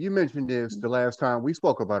 actually, you mentioned this the last time we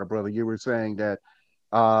spoke about it, brother. You were saying that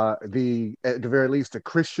at the very least, the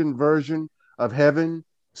Christian version of heaven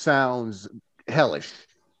sounds hellish.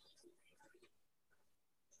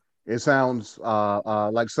 It sounds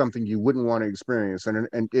like something you wouldn't want to experience, and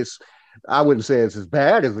it's. I wouldn't say it's as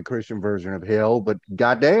bad as the Christian version of hell, but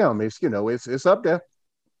goddamn, it's up there.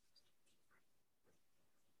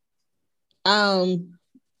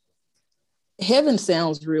 Heaven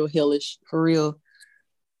sounds real hellish, for real.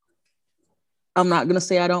 I'm not gonna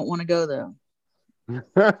say I don't want to go there.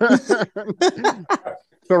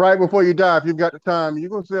 So right before you die, if you've got the time, you're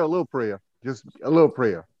gonna say a little prayer, just a little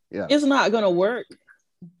prayer. Yeah, it's not gonna work.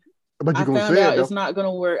 But I found out it's not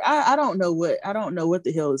gonna work. I don't know what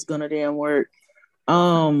the hell is gonna damn work.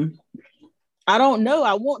 I don't know.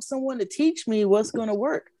 I want someone to teach me what's gonna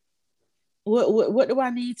work. What do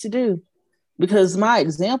I need to do? Because my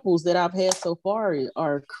examples that I've had so far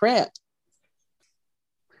are crap.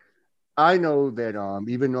 I know that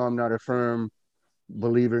even though I'm not a firm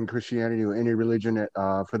believer in Christianity or any religion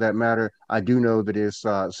for that matter. I do know that it's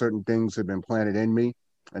certain things have been planted in me,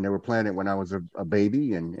 and they were planted when I was a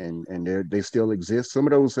baby, and they still exist. Some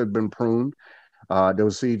of those have been pruned.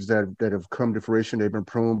 Those seeds that have come to fruition, they've been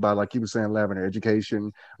pruned by, like you were saying, Lavender,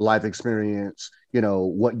 education, life experience,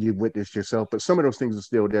 what you've witnessed yourself. But some of those things are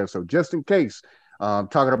still there. So just in case,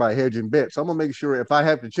 talking about hedging bets, I'm gonna make sure if I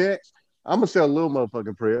have the chance, I'm gonna say a little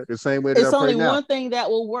motherfucking prayer the same way that It's I pray only now. one thing that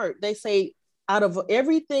will work. They say out of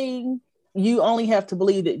everything, you only have to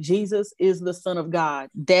believe that Jesus is the Son of God.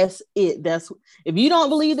 That's it. If you don't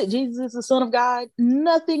believe that Jesus is the Son of God,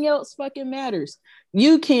 nothing else fucking matters.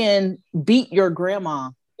 You can beat your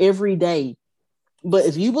grandma every day, but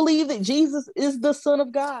if you believe that Jesus is the Son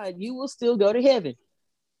of God, you will still go to heaven.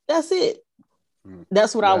 That's it.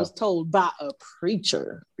 That's what I was told by a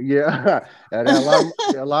preacher. Yeah, and a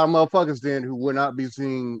lot of motherfuckers then who will not be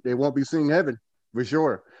seeing, they won't be seeing heaven for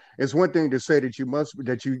sure. It's one thing to say that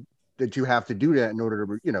you have to do that in order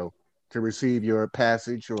to to receive your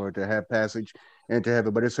passage or to have passage into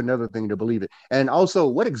heaven, but it's another thing to believe it. And also,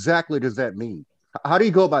 what exactly does that mean? How do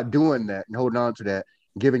you go about doing that and holding on to that,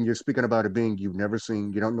 given you're speaking about a being you've never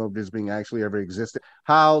seen, you don't know if this being actually ever existed?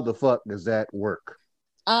 How the fuck does that work?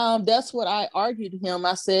 That's what I argued to him.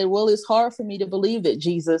 I said, well, it's hard for me to believe that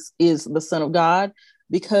Jesus is the Son of God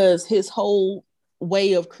because his whole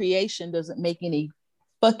way of creation doesn't make any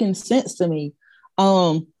fucking sense to me.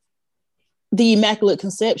 The Immaculate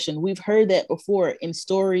Conception, we've heard that before in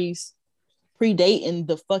stories predating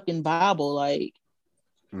the fucking Bible. Like,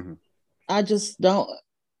 I just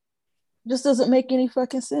doesn't make any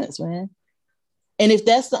fucking sense, man. And if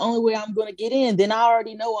that's the only way I'm going to get in, then I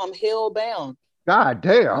already know I'm hell bound. God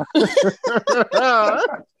damn.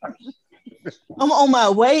 I'm on my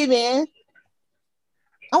way, man.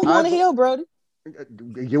 I'm going to hell, Brody.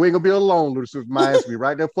 You ain't gonna be alone, little sister. My ass be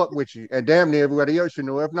right there fuck with you. And damn near everybody else you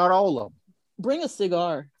know, if not all of them. Bring a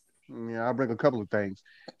cigar. Yeah, I'll bring a couple of things.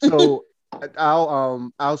 So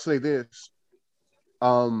I'll say this.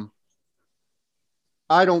 I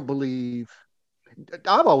don't believe,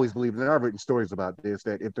 I've always believed, and I've written stories about this,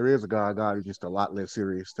 that if there is a God, God is just a lot less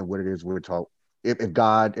serious than what it is we're taught. If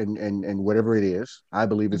God and whatever it is, I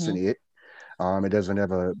believe it's an it. It doesn't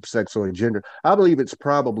have a sex or a gender. I believe it's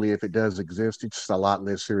probably, if it does exist, it's just a lot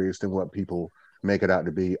less serious than what people make it out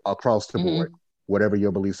to be across the board. Whatever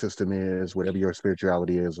your belief system is, whatever your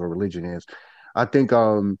spirituality is or religion is. I think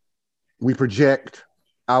we project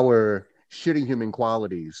our shitty human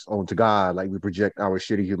qualities onto God, like we project our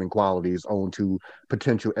shitty human qualities onto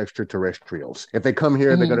potential extraterrestrials. If they come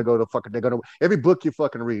here, they're gonna go to fucking. They're gonna every book you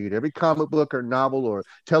fucking read, every comic book or novel or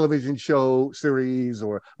television show, series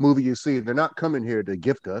or movie you see, they're not coming here to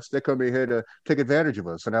gift us. They're coming here to take advantage of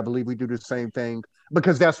us. And I believe we do the same thing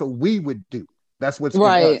because that's what we would do. That's what's in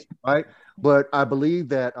us, right? But I believe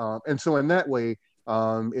that, and so in that way,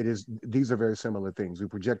 these are very similar things. We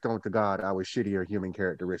project onto God our shittier human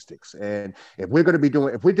characteristics, and if we're going to be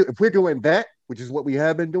doing, if we're doing that, which is what we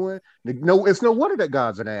have been doing, it's no wonder that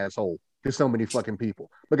God's an asshole to so many fucking people,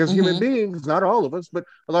 because human beings, not all of us, but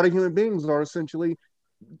a lot of human beings are essentially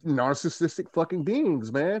narcissistic fucking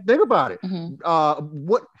beings, man. Think about it.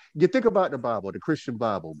 What you think about the Bible, the Christian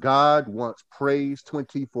Bible, God wants praise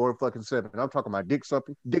 24/7. I'm talking about dick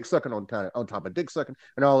sucking on top of dick sucking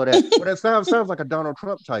and all of that. But that sounds like a Donald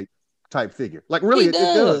Trump type figure. Like really, it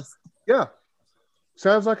does. Yeah.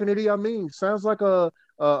 Sounds like an Idi Amin. Sounds like a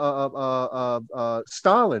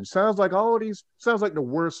Stalin. Sounds like all of these. Sounds like the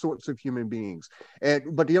worst sorts of human beings.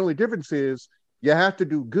 But the only difference is you have to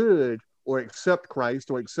do good or accept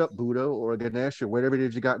Christ or accept Buddha or Ganesh or whatever it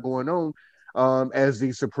is you got going on as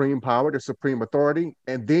the supreme power, the supreme authority,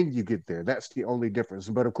 and then you get there. That's the only difference.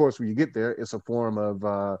 But of course, when you get there, it's a form of,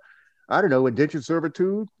 I don't know, indentured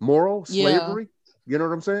servitude, moral slavery. You know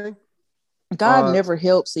what I'm saying? God never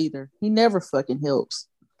helps either. He never fucking helps.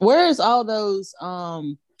 Where is all those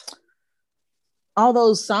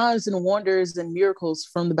signs and wonders and miracles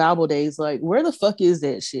from the Bible days? Like, where the fuck is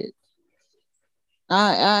that shit?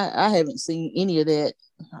 I haven't seen any of that.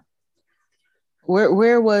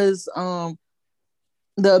 Where was the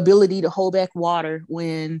ability to hold back water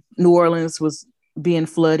when New Orleans was being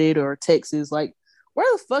flooded, or Texas? Like, where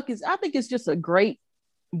the fuck is? I think it's just a great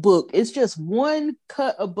book. It's just one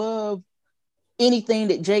cut above anything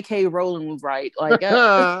that J.K. Rowling would write. Like,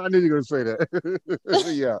 I knew you were gonna say that.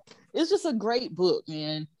 Yeah, it's just a great book,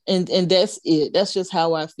 man, and that's it. That's just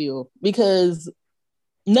how I feel, because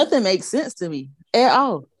nothing makes sense to me at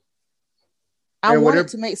all. I want it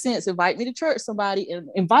to make sense. Invite me to church, somebody, and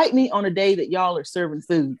invite me on a day that y'all are serving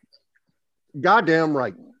food. Goddamn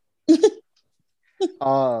right.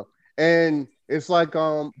 And It's like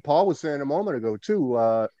Paul was saying a moment ago too.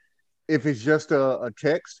 If it's just a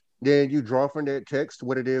text, then you draw from that text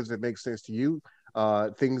what it is that makes sense to you.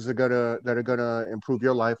 Things that are gonna improve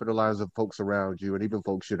your life and the lives of folks around you, and even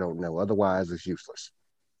folks you don't know. Otherwise, it's useless.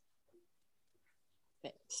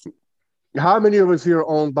 Thanks. How many of us here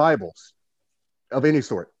own Bibles of any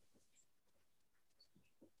sort?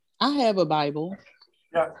 I have a Bible.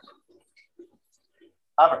 Yeah.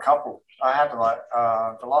 I have a couple. I had like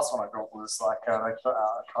the last one I got was like they put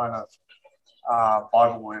out a kind of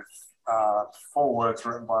Bible with forewords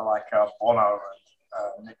written by like Bono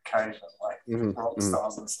and Nick Cave and like rock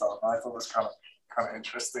stars and stuff. And I thought it was kind of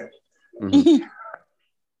interesting. Mm-hmm.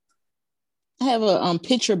 I have a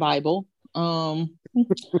picture Bible. I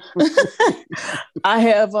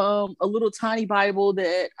have a little tiny Bible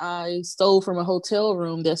that I stole from a hotel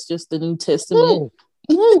room. That's just the New Testament.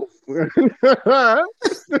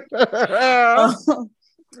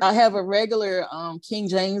 I have a regular King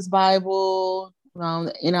James Bible,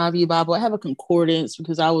 the NIV Bible. I have a concordance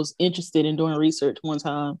because I was interested in doing research one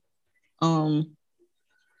time.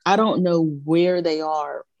 I don't know where they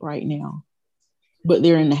are right now, but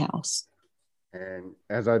they're in the house. And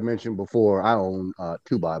as I mentioned before, I own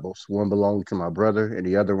two Bibles. One belonged to my brother, and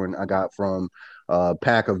the other one I got from a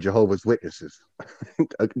pack of Jehovah's Witnesses.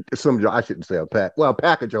 I shouldn't say a pack. Well, a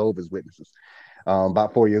pack of Jehovah's Witnesses.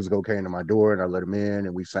 About 4 years ago, came to my door, and I let them in,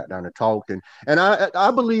 and we sat down and talked. And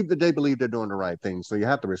I believe that they believe they're doing the right thing. So you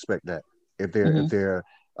have to respect that if they're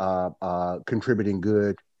contributing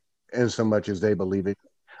good in so much as they believe it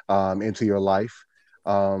into your life.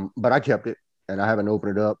 But I kept it. And I haven't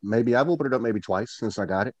opened it up. Maybe I've opened it up maybe twice since I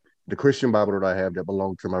got it. The Christian Bible that I have that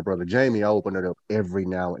belonged to my brother Jamie, I open it up every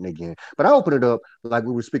now and again. But I open it up like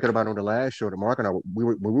we were speaking about on the last show. Mark and I,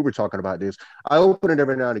 when we were talking about this, I open it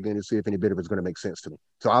every now and again to see if any bit of it's going to make sense to me.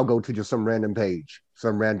 So I'll go to just some random page,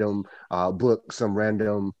 some random book, some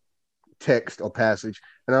random text or passage,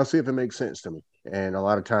 and I'll see if it makes sense to me. And a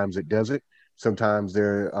lot of times it doesn't. Sometimes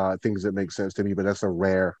there are things that make sense to me, but that's a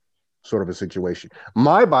rare sort of a situation.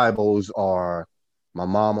 My Bibles are my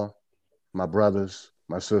mama, my brothers,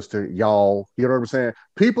 my sister, y'all. You know what I'm saying?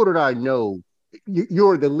 People that I know.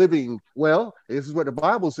 You're the living. Well, this is what the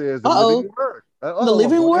Bible says. The living word. The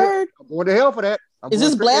living word. I'm going to hell for that. Is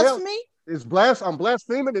this blasphemy? It's I'm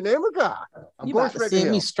blaspheming the name of God. You about to send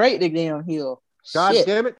me straight to downhill. God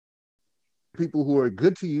damn it. People who are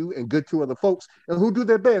good to you and good to other folks and who do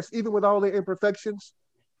their best, even with all their imperfections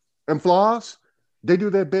and flaws. They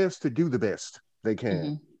do their best to do the best they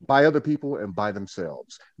can by other people and by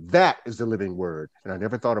themselves. That is the living word. And I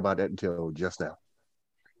never thought about that until just now.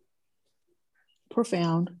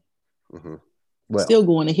 Profound. Well, still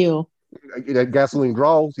going to hell. That gasoline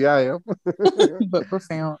draws. Yeah, I am. But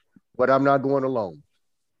profound. But I'm not going alone.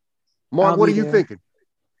 Mark, what are you thinking?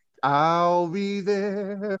 I'll be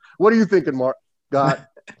there. What are you thinking, Mark? God.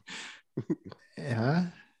 Yeah.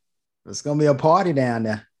 It's going to be a party down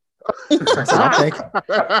there. That's what I'm thinking.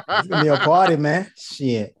 It's gonna be a party, man.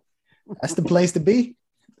 Shit, that's the place to be.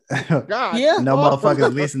 God. Yeah. No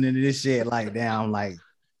motherfuckers listening to this shit like damn, like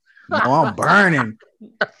no, I'm burning.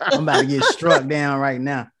 I'm about to get struck down right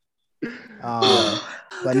now.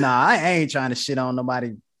 But nah, I ain't trying to shit on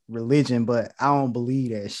nobody religion, but I don't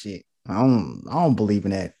believe that shit. I don't believe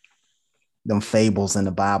in that. Them fables in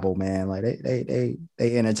the Bible, man. Like they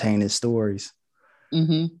entertaining stories.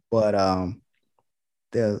 But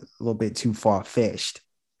they're a little bit too far-fetched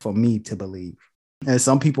for me to believe. And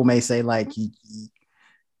some people may say, like, you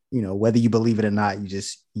know, whether you believe it or not, you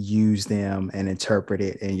just use them and interpret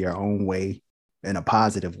it in your own way, in a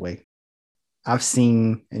positive way. I've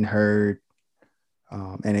seen and heard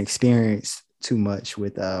and experienced too much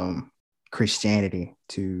with Christianity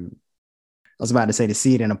I was about to say to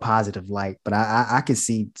see it in a positive light, but I could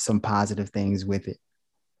see some positive things with it.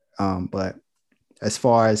 But as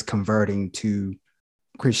far as converting to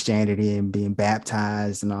Christianity and being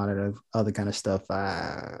baptized and all that other kind of stuff,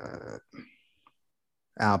 I'll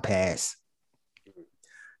pass.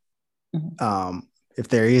 If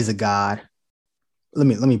there is a God, let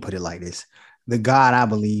me put it like this: the God I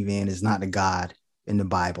believe in is not the God in the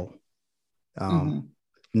Bible.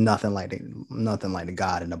 Nothing like the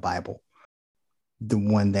God in the Bible. The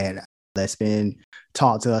one that's been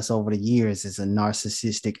taught to us over the years is a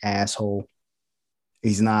narcissistic asshole.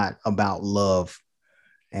 He's not about love.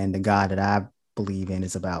 And the God that I believe in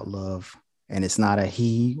is about love. And it's not a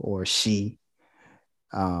he or she.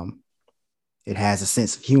 It has a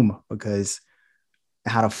sense of humor, because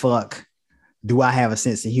how the fuck do I have a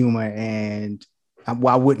sense of humor, and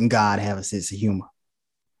why wouldn't God have a sense of humor?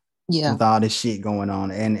 Yeah. With all this shit going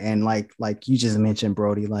on. And like you just mentioned,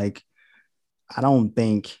 Brody, like I don't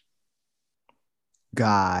think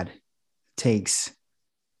God takes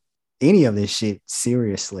any of this shit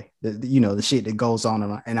seriously. The shit that goes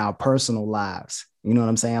on in our personal lives. You know what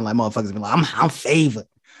I'm saying? Like motherfuckers be like, I'm favored.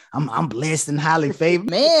 I'm blessed and highly favored.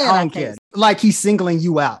 Man, I don't care. Like he's singling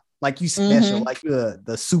you out. Like you special. Mm-hmm. Like you're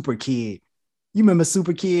the super kid. You remember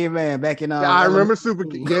Super Kid, man? Back in Yeah, I remember Super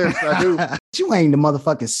Kid. Yes, I do. You ain't the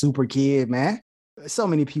motherfucking Super Kid, man. So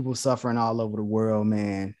many people suffering all over the world,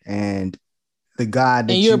 man. And the God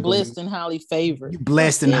that you're blessed and highly favored. You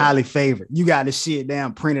blessed and highly favored. You got the shit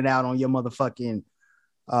down printed out on your motherfucking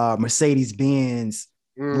Mercedes-Benz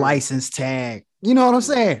license tag. You know what I'm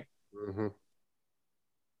saying? Mm-hmm.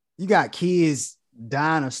 You got kids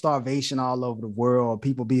dying of starvation all over the world,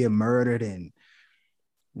 people being murdered, and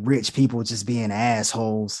rich people just being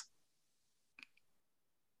assholes.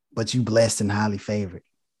 But you blessed and highly favored.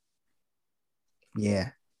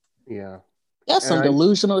 Yeah. Yeah. That's some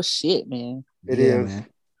delusional shit, man. It is. Man.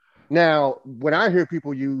 Now, when I hear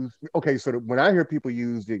people use, when I hear people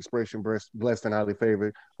use the expression blessed and highly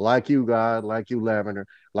favored, like you, God, like you, Lavender,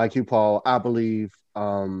 like you, Paul, I believe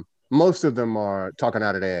most of them are talking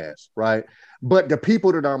out of their ass, right? But the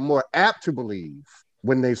people that are more apt to believe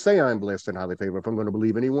when they say I'm blessed and highly favored, if I'm going to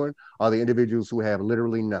believe anyone, are the individuals who have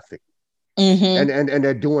literally nothing. Mm-hmm. And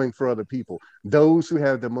they're doing for other people. Those who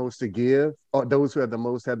have the most to give, or those who have the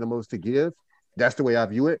most to give. That's the way I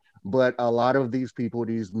view it. But a lot of these people,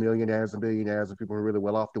 these millionaires and billionaires and people who are really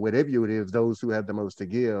well off, the way they view it is those who have the most to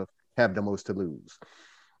give have the most to lose.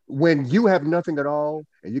 When you have nothing at all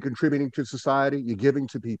and you're contributing to society, you're giving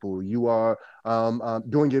to people, you are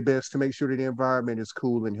doing your best to make sure that the environment is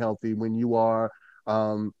cool and healthy. When you are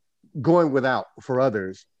going without for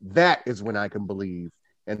others, that is when I can believe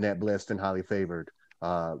in that blessed and highly favored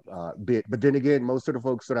bit. But then again, most of the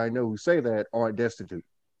folks that I know who say that aren't destitute.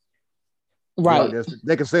 Right.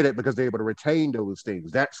 They can say that because they're able to retain those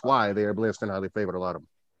things. That's why they're blessed and highly favored, a lot of them.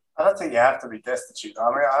 I don't think you have to be destitute.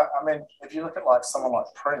 I mean, if you look at like someone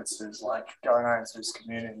like Prince, who's like going out into his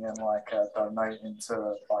community and like donating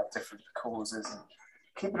to like different causes and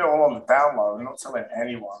keeping it all on the down low and not telling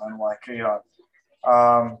anyone, and like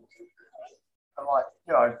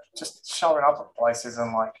just showing up at places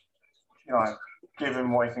and like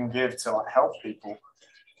giving what he can give to like help people.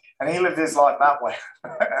 And he lived his life that way.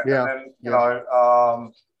 Yeah. And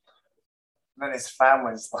then, then his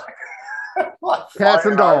family's like cats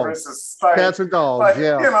and dogs. Cats and dogs, like,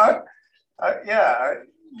 yeah.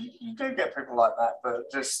 You do get people like that,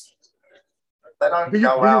 but just they don't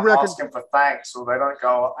go out asking for thanks, or they don't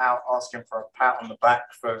go out asking for a pat on the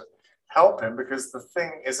back for helping, because the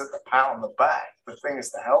thing isn't the pat on the back. The thing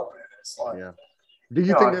is to help it. It's like, yeah. Do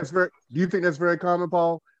you think that's very common,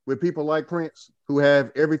 Paul? With people like Prince who have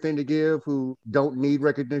everything to give, who don't need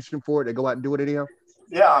recognition for it, they go out and do it anyhow?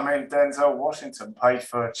 Yeah, I mean, Denzel Washington paid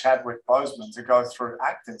for Chadwick Boseman to go through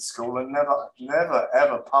acting school and never,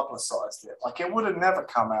 ever publicized it. Like, it would have never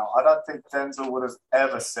come out. I don't think Denzel would have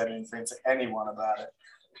ever said anything to anyone about it.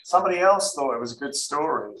 Somebody else thought it was a good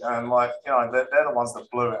story, and they're the ones that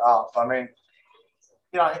blew it up. I mean,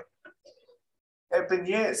 it had been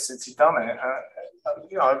years since he'd done it.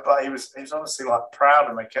 But he was obviously like proud,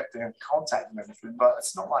 and they kept in contact and everything. But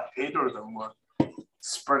it's not like either of them were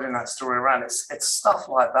spreading that story around. It's stuff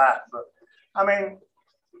like that. But I mean,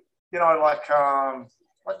 like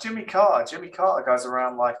Jimmy Carter. Jimmy Carter goes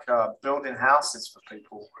around like building houses for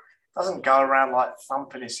people. Doesn't go around like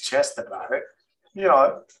thumping his chest about it.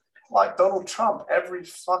 Like Donald Trump, every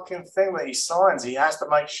fucking thing that he signs, he has to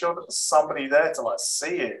make sure that there's somebody there to like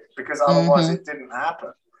see it, because otherwise it didn't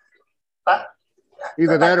happen.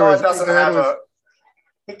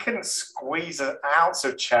 He couldn't squeeze an ounce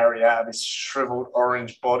of cherry out of his shriveled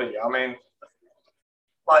orange body. I mean,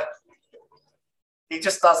 like, he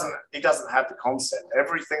just doesn't have the concept.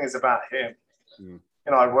 Everything is about him.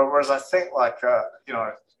 Whereas I think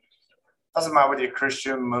doesn't matter whether you're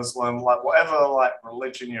Christian, Muslim, like whatever like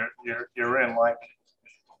religion you're in, like,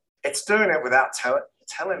 it's doing it without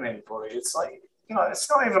telling anybody. It's like, it's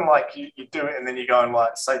not even like you do it and then you go and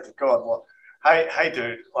like say to God, well, hey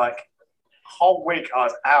dude, like, whole week I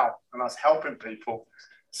was out and I was helping people,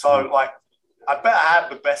 so like I better have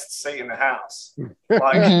the best seat in the house.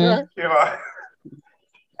 Like,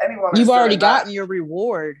 anyone. You've already gotten your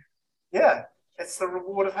reward. Yeah, it's the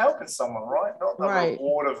reward of helping someone, right? Not the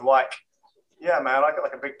reward of like, yeah, man, I got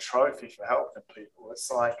like a big trophy for helping people.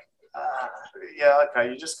 It's like,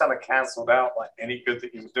 you just kind of cancelled out like any good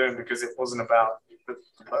that you were doing, because it wasn't about the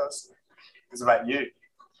person. It was about you.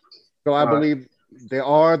 So I believe there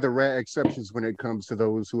are the rare exceptions when it comes to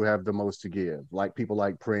those who have the most to give, like people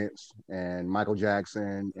like Prince and Michael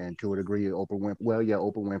Jackson, and to a degree Oprah Winfrey. Well, yeah,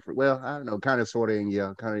 Oprah Winfrey. Well, I don't know, kind of, sort of, and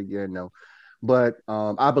yeah, kind of, yeah, no. But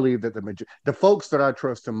I believe that the folks that I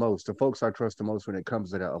trust the most, when it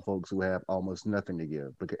comes to that, are folks who have almost nothing to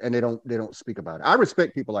give, and they don't speak about it. I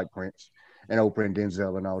respect people like Prince and Oprah and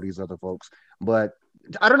Denzel and all these other folks, but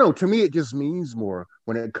I don't know. To me, it just means more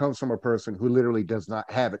when it comes from a person who literally does not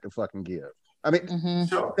have it to fucking give. I mean,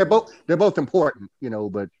 Sure. they're both important,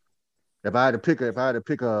 but if I had to pick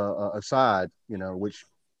a side, which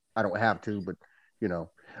I don't have to, but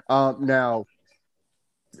now,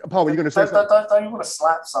 Paul, were you going to say something? Don't you want to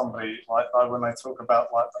slap somebody like when they talk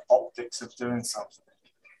about like the optics of doing something?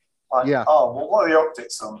 Like, Yeah. Oh, well, what are the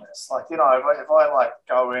optics on this? Like, if I like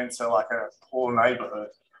go into like a poor neighborhood,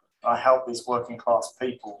 and I help these working class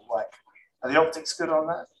people, like, are the optics good on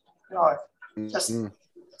that? Just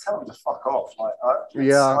tell them to fuck off. Like,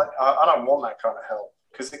 I don't want that kind of help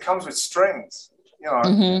because it comes with strings.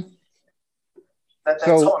 Mm-hmm. They're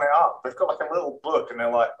totting it up. They've got like a little book, and they're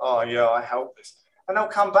like, "Oh yeah, I help this," and they'll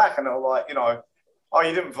come back and they'll like, "Oh,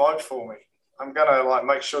 you didn't vote for me. I'm gonna like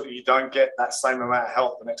make sure that you don't get that same amount of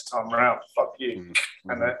help the next time around. Fuck you."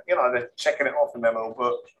 Mm-hmm. And they're checking it off in their little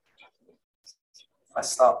book.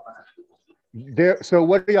 That's up, man. So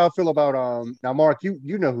what do y'all feel about now, Mark? You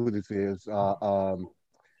know who this is?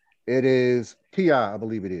 It is T.I., I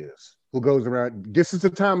believe it is, who goes around. This is the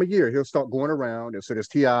time of year he'll start going around. So there's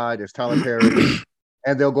T.I., there's Tyler Perry,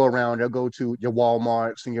 and they'll go around. They'll go to your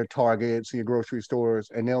Walmarts and your Targets and your grocery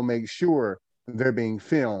stores, and they'll make sure they're being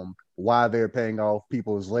filmed while they're paying off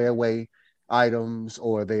people's layaway items,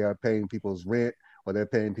 or they are paying people's rent, or they're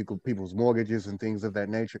paying people's mortgages and things of that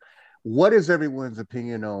nature. What is everyone's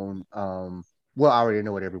opinion on? Well, I already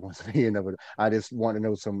know what everyone's opinion of it. I just want to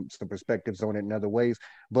know some perspectives on it in other ways.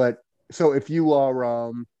 But so if you are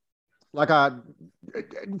for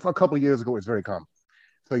a couple of years ago, it's very common.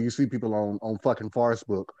 So you see people on fucking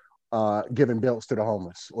Facebook giving belts to the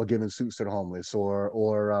homeless, or giving suits to the homeless,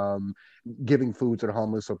 or giving food to the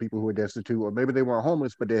homeless, or people who are destitute, or maybe they weren't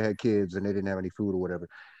homeless but they had kids and they didn't have any food or whatever.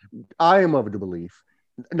 I am of the belief.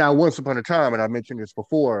 Now, once upon a time, and I mentioned this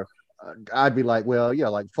before, I'd be like, well, yeah,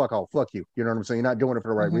 like fuck off, fuck you. You know what I'm saying? You're not doing it for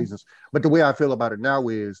the right reasons. But the way I feel about it now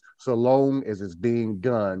is, so long as it's being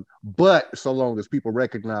done, but so long as people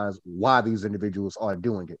recognize why these individuals are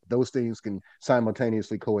doing it, those things can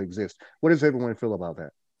simultaneously coexist. What does everyone feel about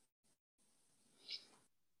that?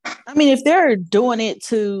 I mean, if they're doing it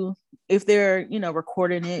if they're,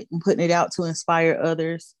 recording it and putting it out to inspire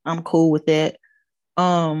others, I'm cool with that.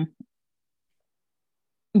 But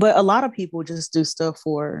a lot of people just do stuff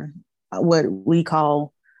for what we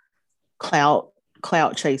call clout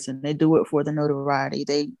chasing. They do it for the notoriety.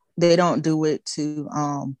 They don't do it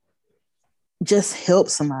to just help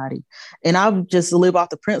somebody. And I just live off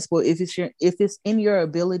the principle: if it's in your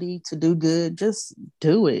ability to do good, just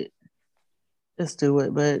do it. Just do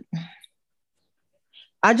it. But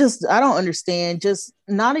I don't understand. Just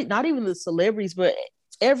not even the celebrities, but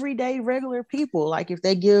everyday regular people. Like if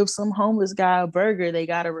they give some homeless guy a burger, they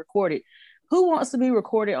got to record it. Who wants to be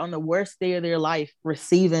recorded on the worst day of their life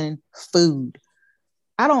receiving food?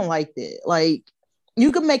 I don't like that. Like,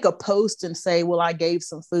 you can make a post and say, well, I gave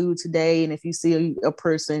some food today, and if you see a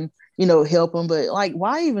person, help them. But like,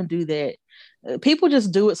 why even do that? People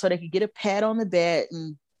just do it so they can get a pat on the back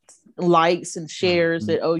and likes and shares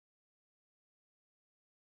that, oh,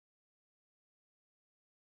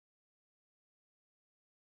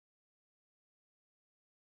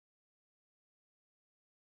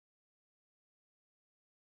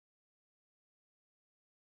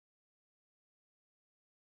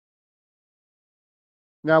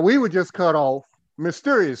 Now, we were just cut off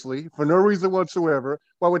mysteriously for no reason whatsoever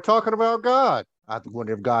while we're talking about God. I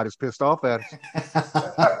wonder if God is pissed off at us.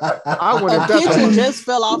 I wonder if that's picture just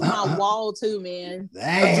fell off my wall too, man.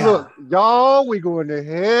 Damn. Look, y'all, we going to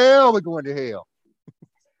hell. We're going to hell.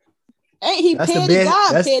 Ain't he petty?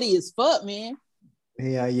 God petty as fuck, man.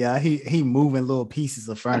 Yeah. He moving little pieces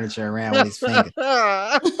of furniture around with his finger.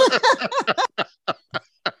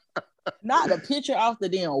 Not a picture off the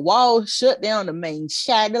damn wall, shut down the main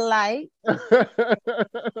shadow light.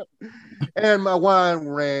 And my wine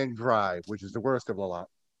ran dry, which is the worst of the lot.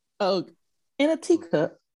 Oh, in a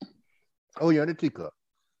teacup. Oh, yeah, in a teacup.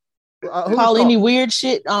 Call any weird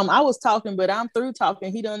shit. I was talking, but I'm through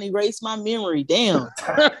talking. He done erased my memory. Damn.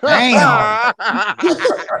 Damn.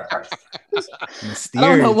 Mysterious. I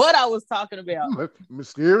don't know what I was talking about.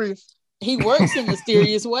 Mysterious. He works in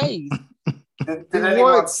mysterious ways.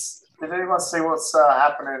 Did anyone see what's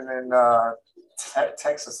happening in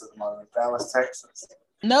Texas at the moment, Dallas, Texas?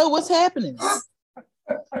 No, what's happening?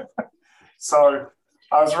 So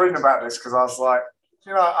I was reading about this because I was like,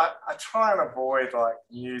 I try and avoid like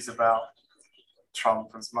news about Trump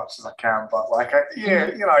as much as I can, but like,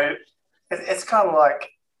 it's kind of like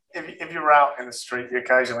if you're out in the street, you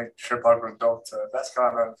occasionally trip over a dog turd. That's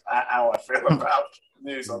kind of how I feel about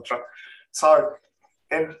news on Trump. So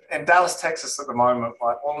in Dallas, Texas at the moment,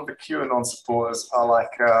 like all of the QAnon supporters are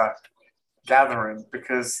like gathering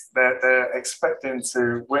because they're expecting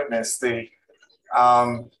to witness the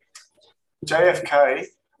JFK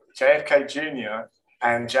Jr.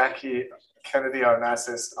 and Jackie Kennedy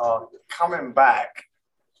Onassis are coming back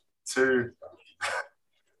to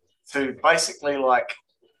basically like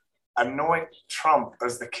anoint Trump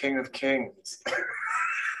as the King of Kings.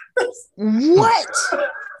 What?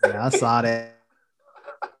 Yeah, I saw that.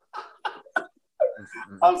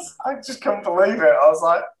 I just couldn't believe it. I was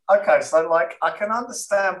like, okay, so like I can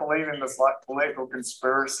understand believing there's like political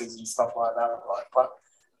conspiracies and stuff like that, right? But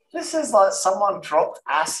this is like someone dropped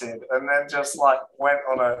acid and then just like went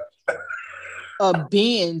on a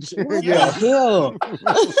binge. What Yeah. the hell?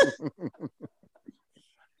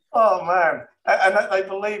 Oh man, and they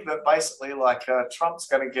believe that basically like Trump's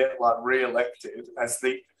going to get like re-elected as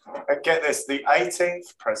the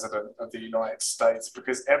 18th president of the United States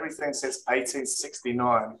because everything since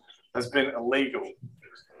 1869 has been illegal.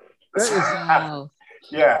 Wow.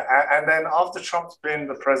 Yeah, and then after Trump's been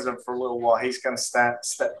the president for a little while, he's going to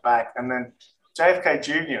step back, and then JFK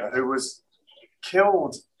Jr., who was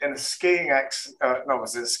killed in a skiing accident. No,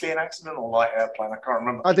 was it a skiing accident or light airplane? I can't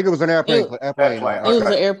remember. I think it was an airplane. Airplane. It was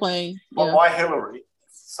an airplane. Yeah. By Hillary.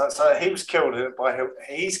 So he was killed by Hillary.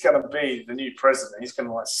 He's going to be the new president. He's going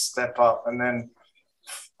to like step up, and then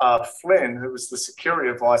Flynn, who was the security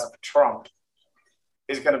advisor for Trump,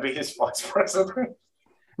 is going to be his vice president.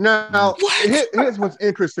 Now, here's what's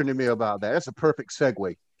interesting to me about that. That's a perfect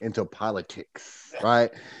segue into politics, right?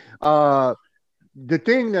 The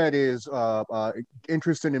thing that is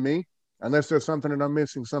interesting to me, unless there's something that I'm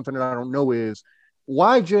missing, something that I don't know, is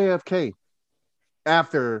why JFK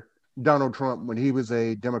after Donald Trump, when he was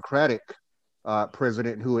a Democratic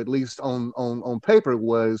president who at least on paper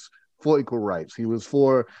was for equal rights. He was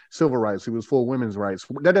for civil rights. He was for women's rights.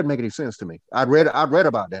 That doesn't make any sense to me. I'd read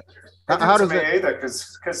about that. How does it either?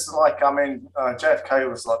 Because like I mean, JFK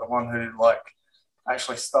was like the one who like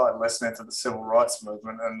actually started listening to the civil rights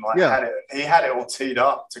movement and like he had it all teed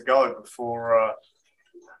up to go before. I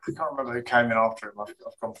can't remember who came in after him. I've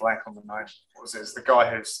gone blank on the name. What was it? It's the guy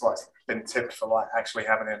who's like been tipped for like actually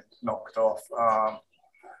having him knocked off.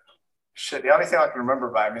 Shit, the only thing I can remember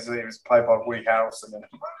about him is that he was played by Woody Harrelson in it.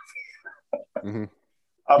 Mm-hmm.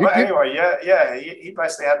 But anyway, he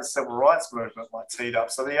basically had the civil rights movement like teed up.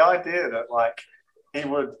 So the idea that like he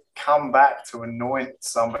would come back to anoint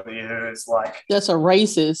somebody who is like that's a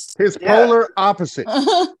racist. His polar opposite.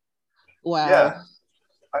 Wow. Yeah,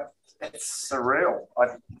 it's surreal.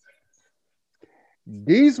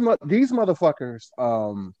 These motherfuckers.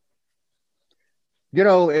 You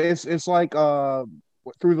know, it's like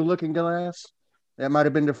Through the Looking Glass. That might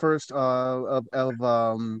have been the first of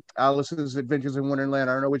Alice's Adventures in Wonderland.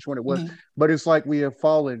 I don't know which one it was, but it's like we have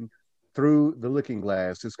fallen through the looking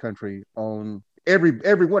glass, this country, on every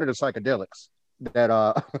one of the psychedelics that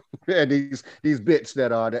and these bits that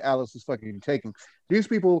that Alice is fucking taking. These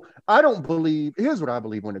people, I don't believe. Here's what I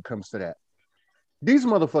believe when it comes to that. These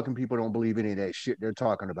motherfucking people don't believe any of that shit they're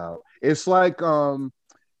talking about. It's like well,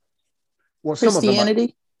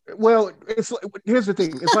 Christianity. Well, it's here's the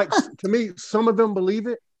thing. It's like to me, some of them believe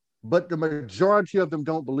it, but the majority of them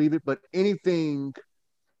don't believe it. But any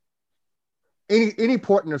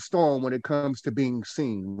port in the storm when it comes to being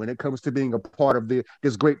seen, when it comes to being a part of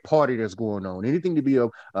this great party that's going on, anything to be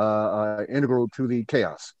integral to the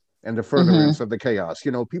chaos and the furtherance of the chaos.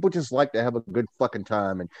 You know, people just like to have a good fucking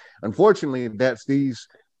time, and unfortunately, that's the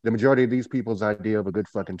majority of these people's idea of a good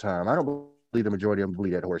fucking time. I don't believe the majority of them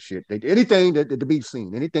believe that horse shit. Anything to be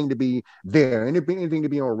seen, anything to be there, anything to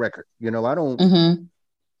be on record. You know, I don't.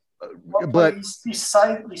 But you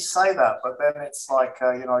say that, but then it's like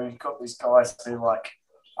you know, you've got these guys who like,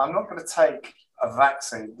 I'm not going to take a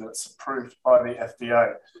vaccine that's approved by the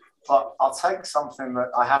FDA, but I'll take something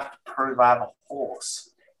that I have to prove I have a horse.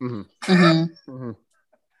 And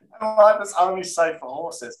like, that's only safe for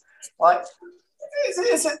horses. Like,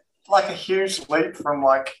 is it like a huge leap from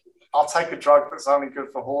like, I'll take a drug that's only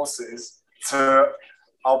good for horses to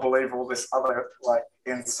I'll believe all this other like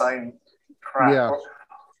insane crap? Yeah.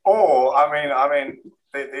 Or I mean,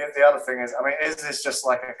 the other thing is, I mean, is this just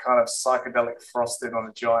like a kind of psychedelic frosting on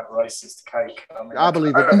a giant racist cake? I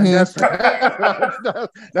believe it.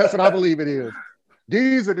 That's what I believe it is.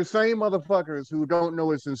 These are the same motherfuckers who don't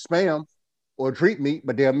know it's in Spam or treat meat,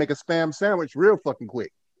 but they'll make a Spam sandwich real fucking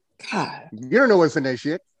quick. God. You don't know what's in that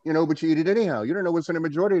shit. you know, but you eat it anyhow. You don't know what's in the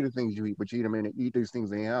majority of the things you eat, but you eat them and eat these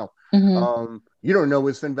things anyhow. You don't know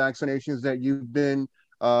what's in vaccinations that you've been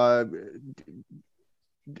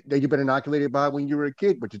inoculated by when you were a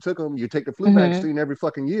kid, but you took them. You take the flu vaccine every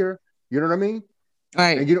fucking year. You know what I mean?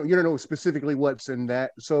 Right. And you don't know specifically what's in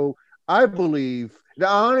that. So I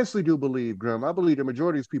honestly do believe, Grim. I believe the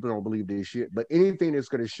majority of these people don't believe this shit. But anything that's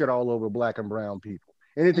going to shit all over black and brown people,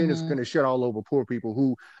 anything that's going to shit all over poor people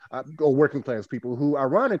who or working class people who,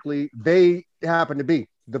 ironically, they happen to be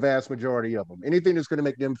the vast majority of them. Anything that's going to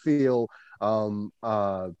make them feel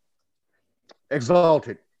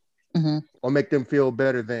exalted or make them feel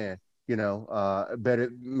better than,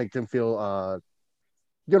 make them feel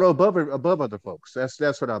above other folks.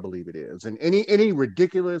 That's what I believe it is. And any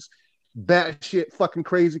ridiculous, batshit, fucking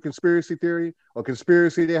crazy conspiracy theory or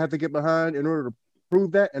conspiracy they have to get behind in order to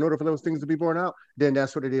prove that, in order for those things to be borne out, then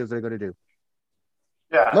that's what it is they're going to do.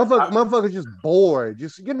 Yeah, motherfuckers just bored.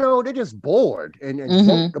 They're just bored and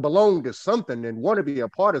want to belong to something and want to be a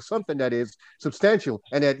part of something that is substantial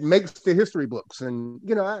and that makes the history books. And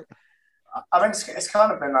I think it's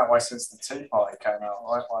kind of been that way since the Tea Party came out,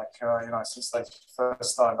 right? Since they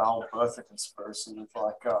first started the whole birther conspiracy with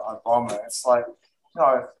Obama. It's like,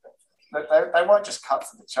 they won't just cut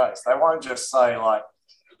to the chase. They won't just say like,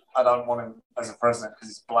 I don't want him as a president because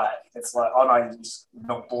he's black. It's like, oh no, he's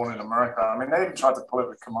not born in America. I mean, they even tried to pull it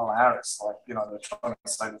with Kamala Harris. Like, they're trying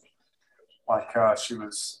to say that, she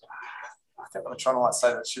was, I think they were trying to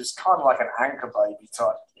say that she was kind of like an anchor baby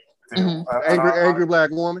type deal. Angry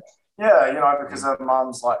black woman. Yeah, because her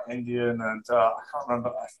mum's like Indian, and I can't remember.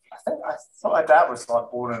 I thought her dad was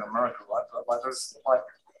like born in America, right? But like, there's like,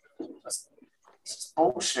 it's just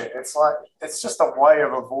bullshit. It's like, it's just a way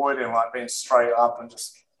of avoiding like being straight up and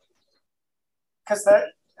just. Because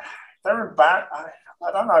they're embarrassed.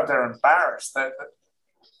 I don't know if they're embarrassed.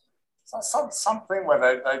 It's like something where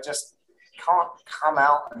they just can't come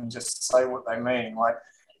out and just say what they mean. Like,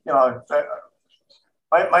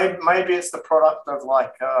 maybe it's the product of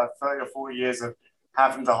like 30 or 40 years of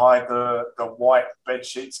having to hide the white bed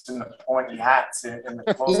sheets and the pointy hats in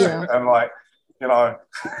the closet. And like,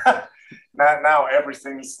 now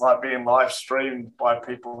everything's like being live streamed by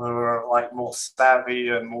people who are like more savvy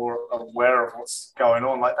and more aware of what's going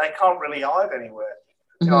on. Like, they can't really hide anywhere.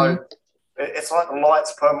 It's like the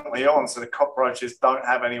lights permanently on, so the cockroaches don't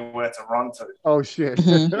have anywhere to run to. Oh shit!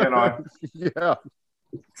 Yeah.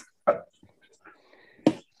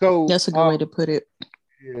 So that's a good way to put it.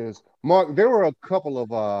 Yes, Mark. There were a couple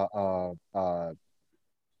of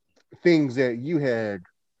things that you had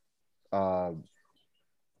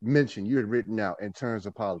mentioned, you had written out in terms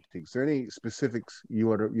of politics. Is there any specifics you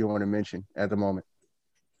want to mention at the moment?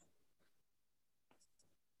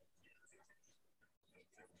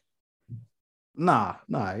 Nah.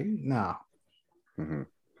 Mm-hmm.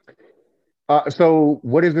 So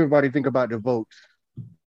what does everybody think about the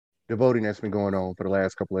voting that's been going on for the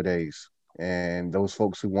last couple of days, and those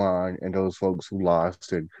folks who won and those folks who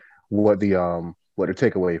lost, and what the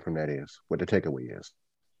takeaway from that is? What the takeaway is?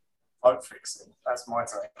 Vote fixing. That's my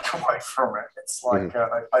takeaway from it. It's like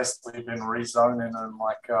they've basically been rezoning and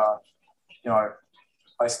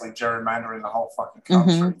basically gerrymandering the whole fucking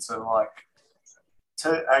country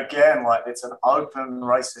to again, like, it's an open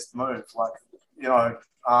racist move. Like,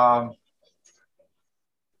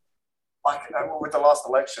 with the last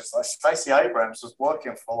elections, like Stacey Abrams was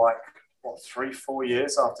working for 3-4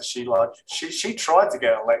 years after she tried to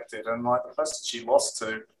get elected, and like the person she lost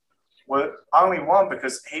to only won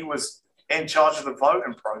because he was in charge of the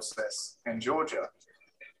voting process in Georgia,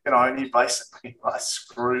 and he basically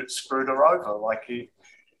screwed her over. Like, he,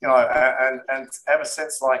 and ever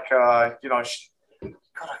since, God,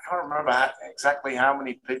 I can't remember exactly how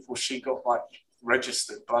many people she got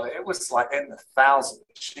registered, but it was in the thousands.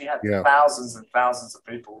 She had thousands and thousands of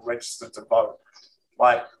people registered to vote.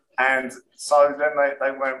 And so then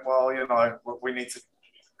they went, well, we need to,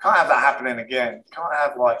 can't have that happening again. Can't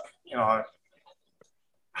have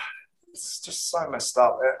it's just so messed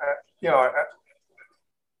up.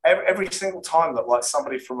 Every single time that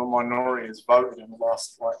somebody from a minority has voted in the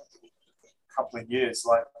last couple of years,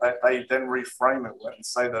 they then reframe it and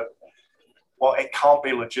say that, well, it can't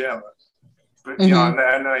be legitimate. But, and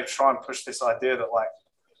then they try and push this idea that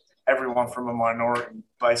everyone from a minority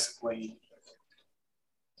basically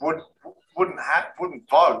wouldn't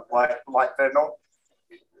vote. Like they're not,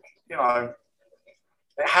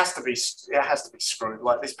 it has to be screwed.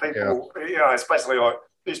 Like, these people, it's basically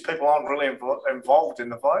these people aren't really involved in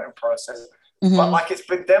the voting process. But it's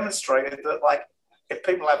been demonstrated that if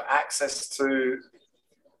people have access to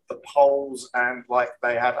the polls and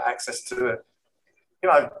they have access to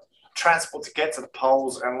transport to get to the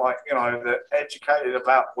polls, and like, you know, they're educated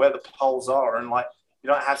about where the polls are, and like, you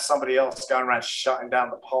don't have somebody else going around shutting down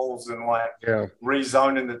the polls and like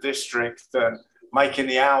rezoning the district and making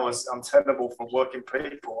the hours untenable for working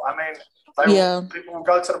people. I mean, people will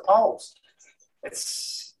go to the polls.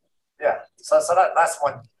 It's So that's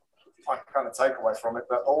my kind of takeaway from it.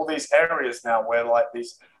 That all these areas now where like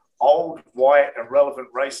these old, white, irrelevant,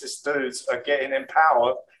 racist dudes are getting in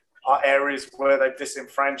power are areas where they've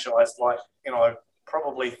disenfranchised, like, you know,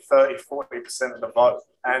 probably 30-40% of the vote.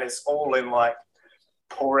 And it's all in like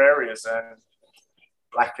poor areas and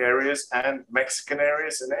black areas and Mexican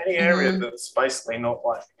areas and any area that's basically not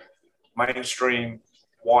like mainstream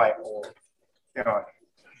white or, you know.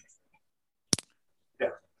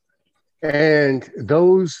 And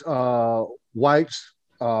those whites,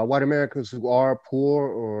 white Americans who are poor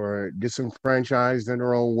or disenfranchised in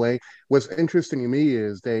their own way, what's interesting to me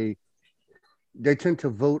is they tend to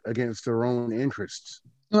vote against their own interests.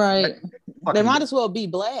 Right. They might as well be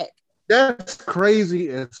black. That's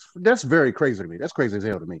crazy. That's very crazy to me. That's crazy as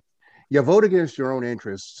hell to me. You vote against your own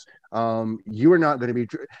interests. You are not going to be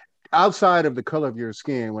outside of the color of your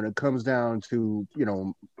skin when it comes down to, you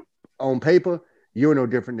know, on paper. You're no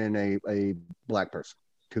different than a black person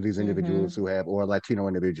to these individuals who have, or a Latino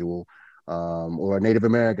individual, or a Native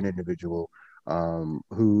American individual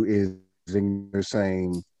who is in your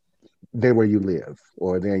same, they're where you live,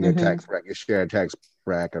 or they're in your tax bracket, your shared tax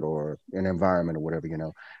bracket, or an environment, or whatever, you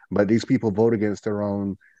know. But these people vote against their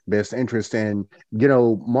own best interest. And, you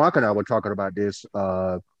know, Mark and I were talking about this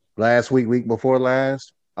last week before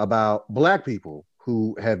last, about black people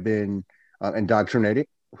who have been indoctrinated,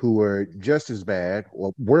 who are just as bad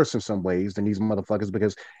or worse in some ways than these motherfuckers,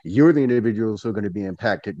 because you're the individuals who are going to be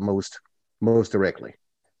impacted most directly,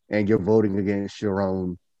 and you're voting against your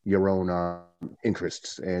own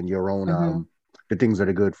interests and your own the things that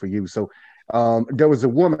are good for you. So there was a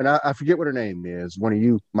woman, I forget what her name is. One of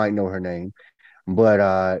you might know her name,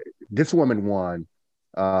 but this woman won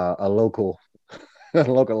a local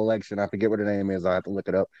election. I forget what her name is. I have to look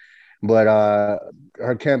it up. But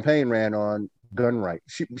her campaign ran on gun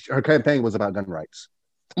rights. Her campaign was about gun rights,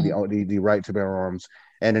 the right to bear arms.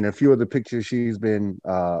 And in a few of the pictures she's been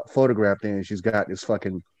photographed in, she's got this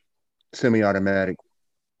fucking semi-automatic.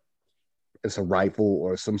 It's a rifle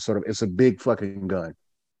or some sort of. It's a big fucking gun,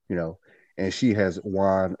 you know. And she has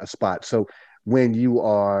won a spot. So when you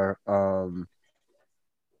are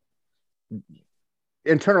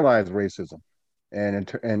internalized racism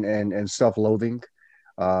and self-loathing,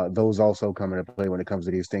 those also come into play when it comes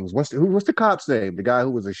to these things. What's the cop's name? The guy who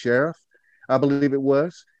was a sheriff, I believe it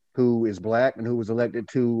was, who is black and who was elected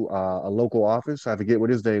to a local office. I forget what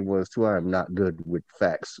his name was too. I'm not good with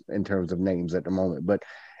facts in terms of names at the moment, but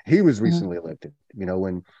he was recently elected. You know,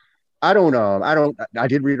 when I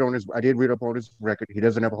did read up on his record. He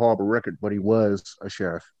doesn't have a horrible record, but he was a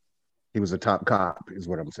sheriff. He was a top cop, is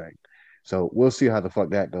what I'm saying. So we'll see how the fuck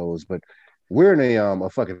that goes. But we're in a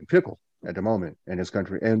fucking pickle at the moment in this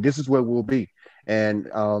country, and this is where we'll be. And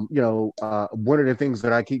you know, one of the things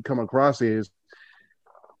that I keep coming across is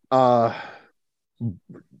the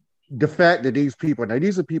fact that these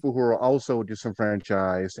are people who are also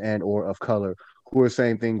disenfranchised and or of color, who are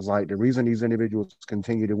saying things like the reason these individuals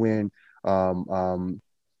continue to win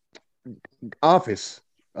office,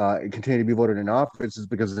 continue to be voted in office, is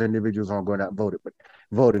because the individuals aren't going out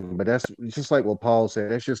voting. But that's just like what Paul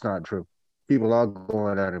said. That's just not true. People are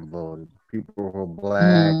going out and voting. People who are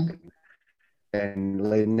black and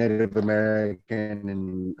Native American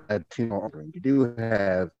and Latino. You do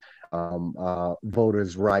have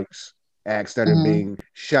voters' rights acts that are being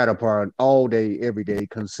shot upon all day, every day,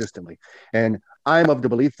 consistently. And I'm of the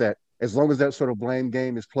belief that as long as that sort of blame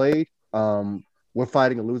game is played, we're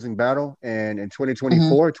fighting a losing battle. And in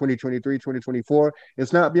 2024, 2023, 2024,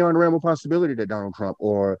 it's not beyond the realm of possibility that Donald Trump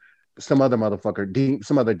or some other motherfucker,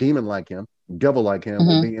 some other demon like him, devil like him,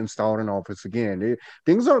 will be installed in office again.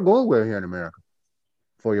 Things aren't going well here in America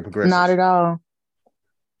for your progressives. Not at all.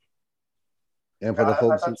 And for the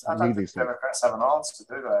folks who need these things. Democrats have an answer,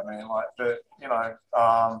 do they? I mean, like,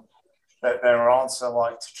 their answer,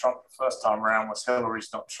 like, to Trump the first time around was Hillary's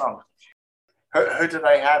not Trump. Who do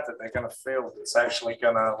they have that they're going to feel that's actually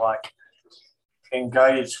going to, like,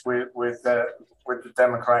 engage with the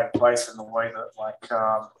Democratic base in the way that, like,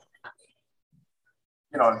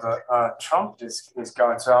 Trump is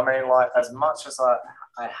going to? I mean, like, as much as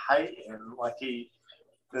I hate him, like,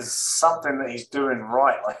 there's something that he's doing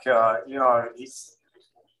right. Like, he's,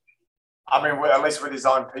 I mean, at least with his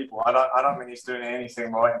own people. I don't think he's doing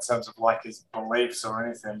anything right in terms of, like, his beliefs or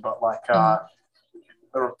anything, but, like,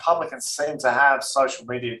 the Republicans seem to have social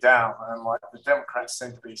media down, and like the Democrats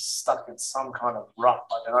seem to be stuck in some kind of rut.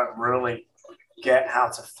 Like they don't really get how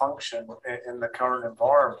to function in the current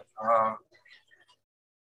environment.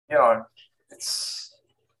 You know, it's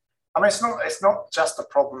not just a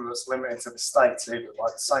problem that's limited to the States either.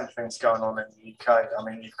 Like the same thing's going on in the UK. I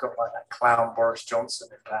mean, you've got like that clown Boris Johnson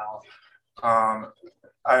in power,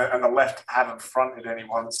 and the left haven't fronted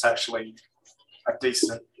anyone that's actually a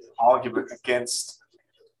decent argument against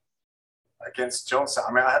Johnson.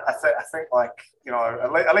 I mean, I think like, you know,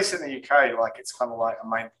 at least in the UK, like it's kind of like a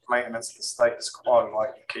maintenance of the status quo. Like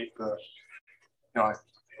you keep the, you know,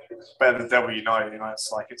 better the devil you know.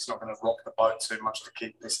 It's like it's not going to rock the boat too much to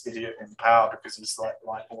keep this idiot in power because he's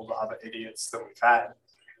like all the other idiots that we've had.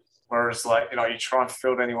 Whereas like, you know, you try and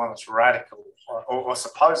field anyone that's radical or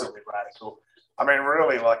supposedly radical. I mean,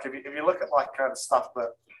 really, like if you look at like the stuff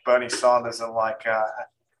that Bernie Sanders and like,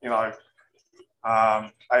 you know,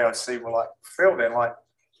 AOC were like fielding, like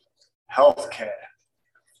healthcare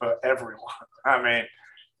for everyone. I mean,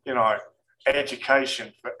 you know,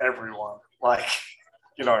 education for everyone. Like,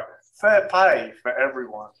 you know, fair pay for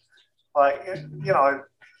everyone. Like, you know,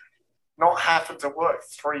 not having to work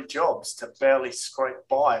 3 jobs to barely scrape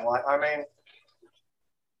by. Like, I mean,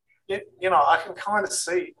 you know, I can kind of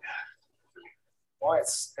see why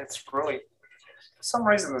it's really, for some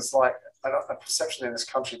reason, there's like a perception in this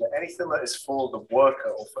country that anything that is for the worker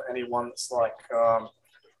or for anyone that's like,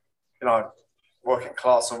 you know, working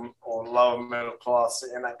class or lower middle class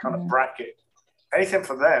in that kind of bracket, anything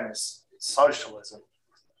for them is socialism.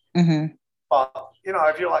 Mm-hmm. But, you know,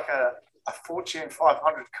 if you're like a Fortune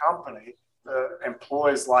 500 company that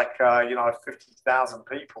employs like, you know, 50,000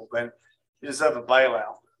 people, then you deserve a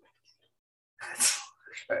bailout.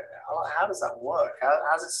 How does that work?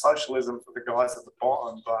 How's it socialism for the guys at the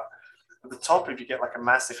bottom? But at the top, if you get like a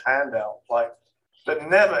massive handout, like that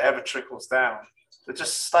never ever trickles down, it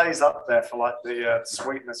just stays up there for like the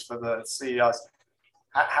sweetness for the CEOs.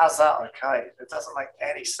 How's that okay? It doesn't make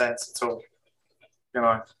any sense at all, you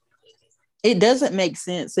know. It doesn't make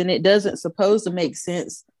sense, and it doesn't supposed to make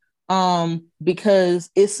sense because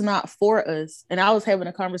it's not for us. And I was having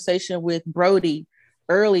a conversation with Brody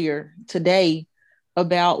earlier today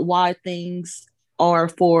about why things are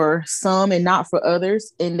for some and not for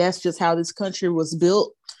others. And that's just how this country was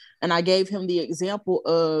built. And I gave him the example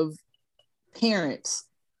of parents.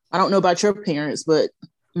 I don't know about your parents, but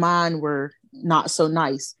mine were not so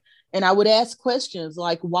nice. And I would ask questions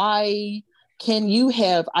like, why can you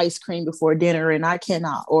have ice cream before dinner and I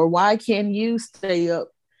cannot? Or why can you stay up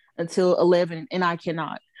until 11 and I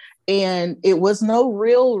cannot? And it was no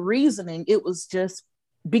real reasoning. It was just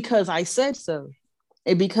because I said so.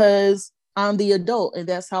 And because I'm the adult, and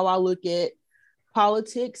that's how I look at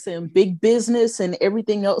politics and big business and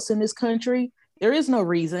everything else in this country. There is no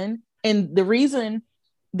reason. And the reason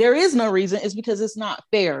there is no reason is because it's not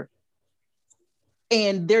fair.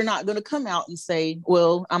 And they're not going to come out and say,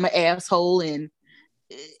 well, I'm an asshole and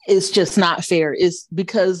it's just not fair. It's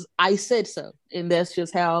because I said so. And that's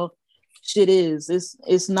just how shit is.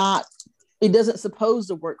 It's not, it doesn't supposed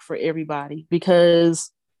to work for everybody because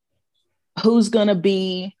who's going to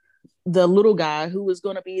be the little guy? Who is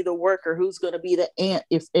going to be the worker? Who's going to be the ant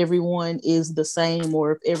if everyone is the same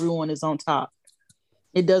or if everyone is on top?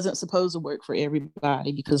 It doesn't supposed to work for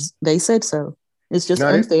everybody because they said so. It's just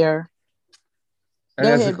unfair.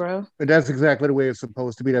 Go ahead, bro. That's exactly the way it's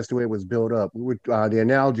supposed to be. That's the way it was built up. The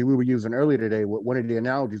analogy we were using earlier today, one of the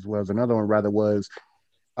analogies was, another one rather was,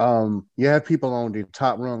 you have people on the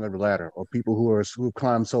top rung of the ladder, or people who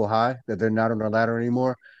climb so high that they're not on the ladder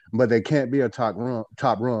anymore, but they can't be a top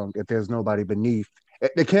rung if there's nobody beneath.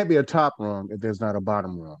 They can't be a top rung if there's not a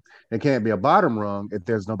bottom rung. They can't be a bottom rung if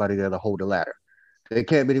there's nobody there to hold the ladder. They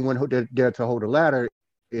can't be anyone there to hold the ladder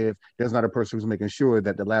if there's not a person who's making sure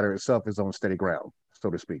that the ladder itself is on steady ground, so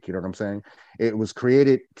to speak. You know what I'm saying? It was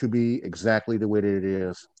created to be exactly the way that it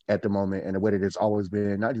is at the moment, and the way that it's always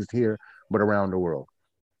been, not just here, but around the world.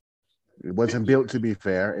 It wasn't built to be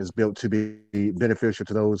fair. It's built to be beneficial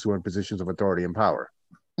to those who are in positions of authority and power.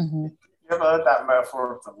 Mm-hmm. You ever heard that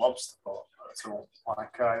metaphor of the lobster pot at all?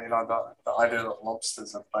 Like, you know, the idea that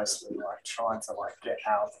lobsters are basically like trying to like get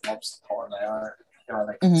out of the lobster pot, and they are, you know,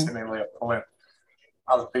 they continually are pulling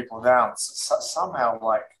other people down. So somehow,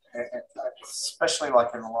 like, especially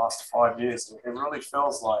like in the last 5 years, it really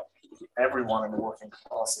feels like everyone in the working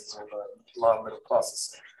classes or the lower middle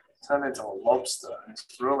classes turned into a lobster, and it's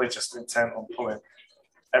really just intent on pulling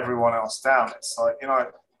everyone else down. It's like, you know,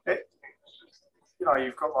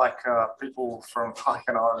 you've got like people from like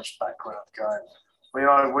an Irish background going, we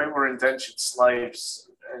were indentured slaves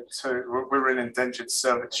too. We were in indentured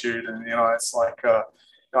servitude, and it's like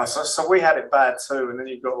so we had it bad too. And then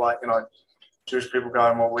you've got like Jewish people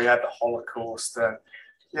going, well, we had the Holocaust, and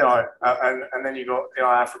and then you got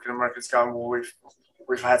African Americans going, well,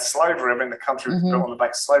 we've had slavery. I mean, the country was built on the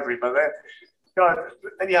back of slavery, but then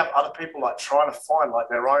then you have other people like trying to find like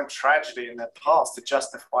their own tragedy in their past to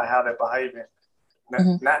justify how they're behaving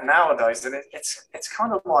nowadays, and it's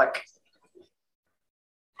kind of like,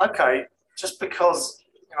 okay, just because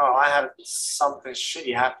I had something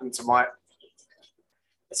shitty happen to my,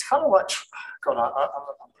 it's kind of like, God, I'm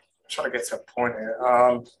trying to get to a point here,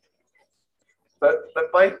 but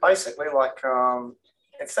basically like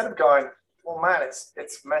instead of going, well, man, it's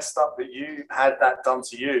messed up that you had that done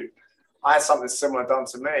to you, I had something similar done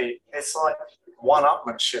to me. It's like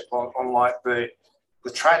one-upmanship on like the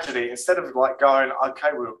tragedy. Instead of like going, okay,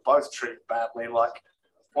 we were both treated badly. Like,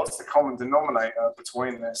 what's the common denominator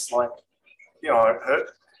between this? Like,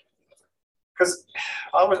 because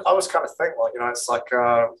I was kind of thinking like, it's like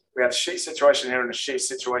we had a shit situation here and a shit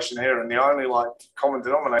situation here, and the only like common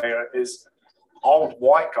denominator is old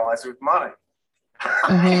white guys with money.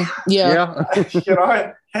 Yeah.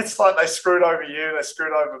 It's like they screwed over you, they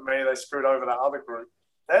screwed over me, they screwed over that other group.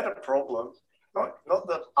 They're the problem, not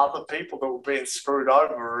the other people that were being screwed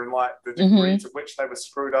over and like the degree to which they were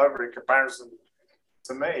screwed over in comparison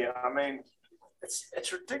to me. I mean,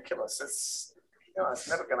 it's ridiculous. It's it's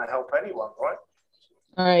never going to help anyone, right?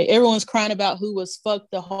 All right, everyone's crying about who was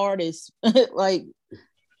fucked the hardest, like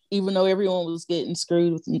even though everyone was getting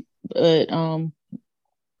screwed with, but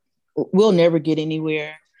we'll never get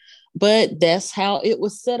anywhere. But that's how it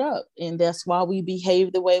was set up, and that's why we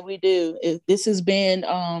behave the way we do. This has been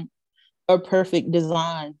a perfect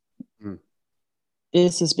design.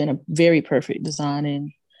 This has been a very perfect design,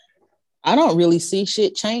 and I don't really see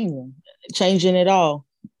shit changing at all,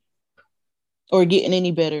 or getting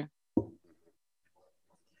any better,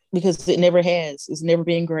 because it never has. It's never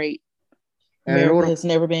been great. America has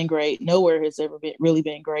never been great. Nowhere has ever really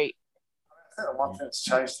been great. I think the one thing that's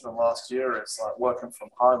changed in the last year is like working from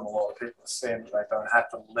home. A lot of people are seeing that they don't have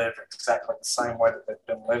to live exactly the same way that they've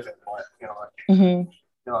been living. Like you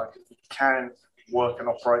can work and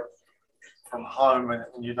operate from home, and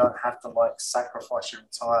you don't have to like sacrifice your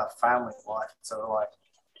entire family life to like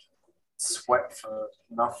sweat for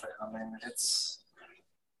nothing. I mean, it's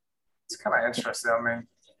kind of interesting. I mean,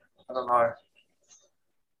 I don't know.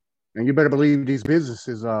 And you better believe these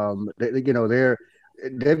businesses, they've been on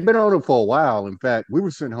it for a while. In fact, we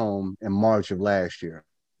were sent home in March of last year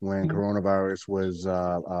when coronavirus was,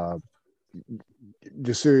 the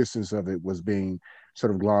seriousness of it was being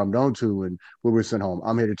sort of glommed onto, and we were sent home.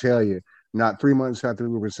 I'm here to tell you, not 3 months after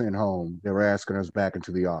we were sent home, they were asking us back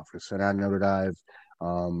into the office. And I know that I've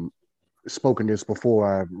spoken this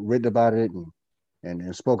before. I've written about it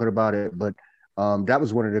and spoken about it, but that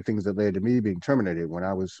was one of the things that led to me being terminated. When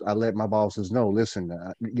I let my bosses know, listen,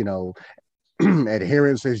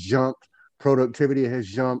 adherence has jumped, productivity has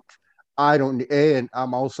jumped. And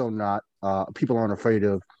I'm also not, people aren't afraid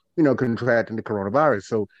of, contracting the coronavirus.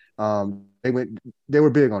 So they were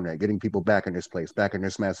big on that, getting people back in this place, back in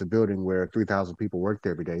this massive building where 3,000 people worked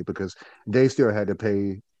every day, because they still had to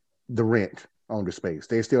pay the rent on the space.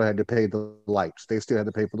 They still had to pay the lights. They still had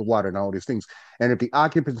to pay for the water and all these things. And if the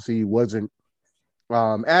occupancy wasn't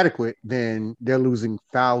adequate, then they're losing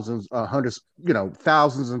thousands, hundreds,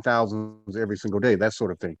 thousands and thousands every single day, that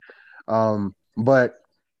sort of thing. But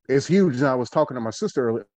it's huge. And I was talking to my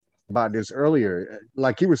sister about this earlier.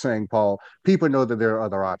 Like you were saying, Paul, people know that there are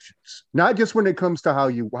other options, not just when it comes to how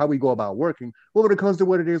we go about working, but when it comes to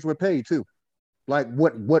what it is we're paid to, like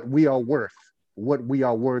what we are worth, what we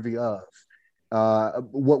are worthy of,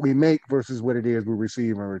 what we make versus what it is we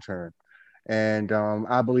receive in return. And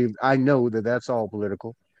I know that that's all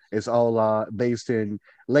political. It's all based in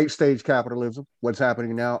late stage capitalism. What's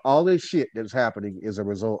happening now, all this shit that's happening is a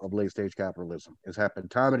result of late stage capitalism. It's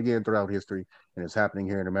happened time and again throughout history, and it's happening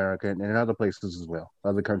here in America and in other places as well,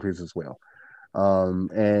 other countries as well.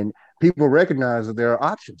 And people recognize that there are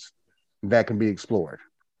options that can be explored.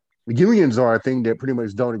 Unions are a thing that pretty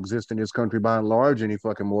much don't exist in this country by and large any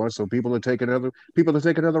fucking more. So people are taking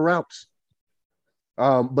other routes.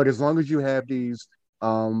 But as long as you have these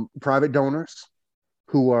private donors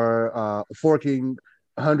who are forking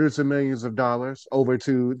hundreds of millions of dollars over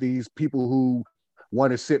to these people who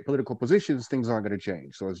want to sit political positions, things aren't going to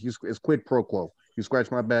change. So it's quid pro quo. You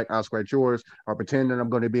scratch my back, I'll scratch yours. I'll pretend that I'm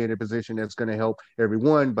going to be in a position that's going to help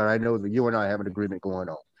everyone, but I know that you and I have an agreement going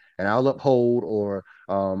on. And I'll uphold or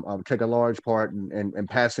take a large part in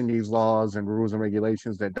passing these laws and rules and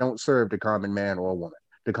regulations that don't serve the common man or woman,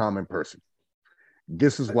 the common person.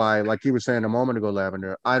 This is why, like you were saying a moment ago,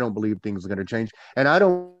 Lavender, I don't believe things are going to change. And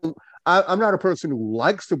I'm not a person who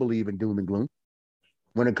likes to believe in doom and gloom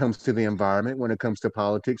when it comes to the environment, when it comes to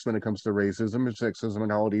politics, when it comes to racism and sexism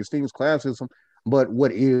and all these things, classism. But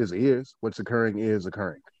what is, what's occurring is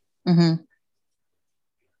occurring. Mm-hmm.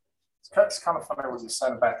 It's kind of funny what you're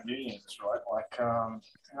saying about unions, right? Like,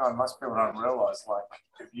 most people don't realize, like,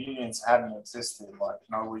 if unions hadn't existed, like,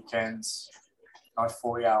 no weekends, no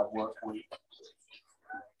 40-hour work week,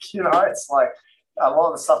 it's like a lot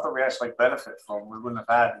of the stuff that we actually benefit from, we wouldn't have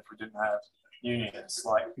had if we didn't have unions.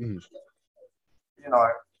 Like,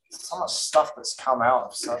 so much stuff that's come out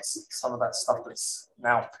of some of that stuff that's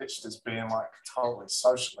now pitched as being like totally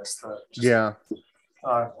socialist that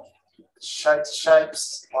just,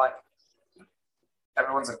 shapes like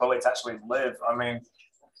everyone's ability to actually live. I mean,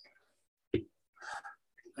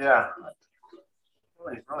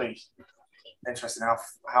 really interesting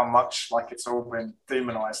how much like it's all been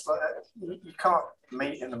demonized. You can't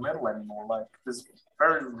meet in the middle anymore. Like, there's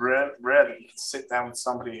very rare that you can sit down with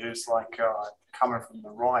somebody who's like coming from the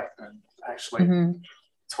right and actually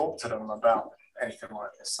talk to them about anything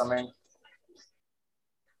like this. I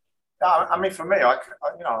mean, for me, I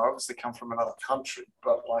obviously come from another country,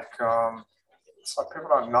 but like, it's like people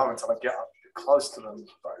don't know until I get up close to them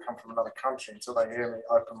that I come from another country, until they hear me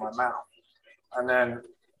open my mouth. And then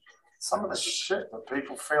some of the shit that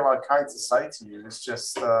people feel okay to say to you is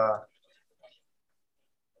just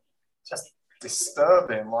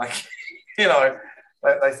disturbing. Like,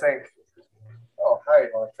 they think, oh, hey,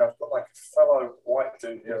 like, I've got like a fellow white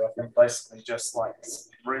dude here. I can basically just like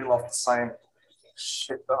reel off the same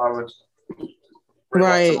shit that I would reel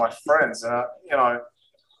off to my friends,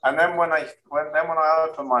 And then when I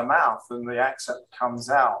open my mouth and the accent comes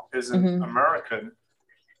out isn't American,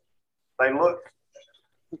 they look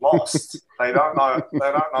lost. They don't know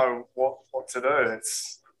what to do.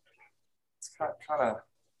 It's kind of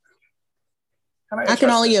I can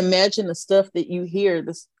only imagine the stuff that you hear.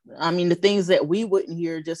 The things that we wouldn't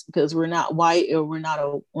hear just because we're not white, or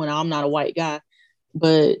I'm not a white guy.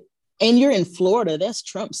 And you're in Florida, that's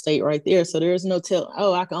Trump state right there. So there's no tell.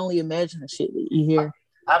 Oh, I can only imagine the shit that you hear.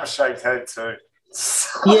 I have a shaved head too.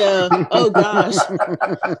 Yeah. Oh gosh.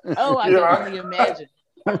 Oh, I can only imagine.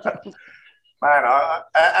 Man,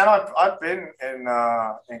 I've been in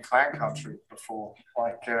clan country before.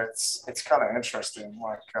 Like, it's kind of interesting.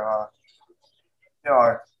 Like, I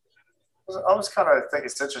was kind of think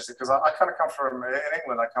it's interesting because I kind of come from in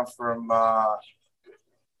England. I come from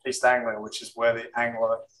East Anglia, which is where the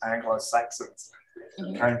Anglo-Saxons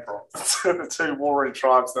came from. The two warring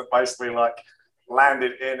tribes that basically like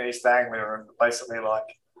landed in East Anglia and basically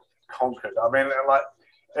like conquered. I mean, like,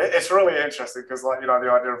 it's really interesting because, like, the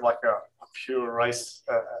idea of like a pure race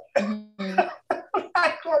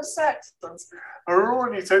Anglo-Saxons are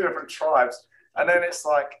already two different tribes, and then it's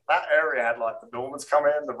like that area had like the Normans come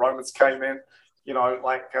in, the Romans came in, and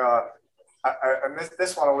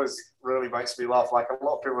this one always really makes me laugh. Like, a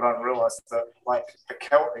lot of people don't realize that like the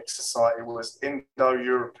Celtic society was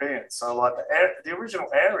Indo-European, so like the original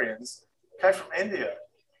Aryans came from India.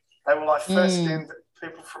 They were like first in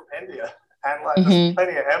people from India, and like there's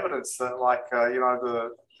plenty of evidence that like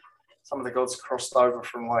some of the gods crossed over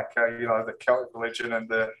from like the Celtic religion and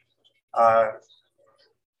the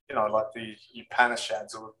like the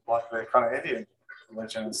Upanishads, or like the kind of Indian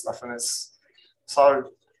religion and stuff. And it's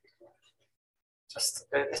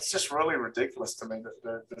just really ridiculous to me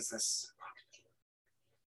that there's this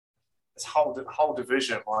whole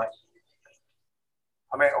division. Like,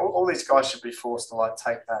 I mean, all these guys should be forced to like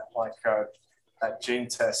take that like that gene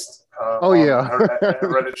test.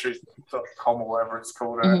 Hereditary.com or whatever it's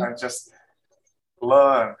called, and just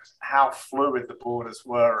learn how fluid the borders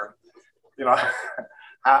were, and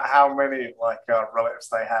how many like relatives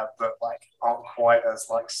they have that like aren't quite as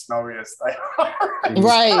like snowy as they are.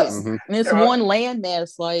 Right. And it's one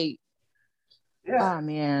landmass, like, oh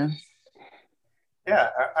man. Yeah,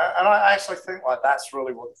 and I actually think like that's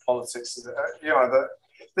really what politics is.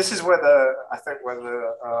 This is where the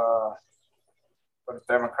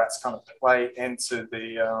Democrats kind of play into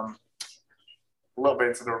a little bit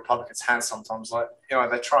into the Republicans' hands sometimes. Like,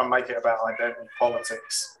 they try and make it about identity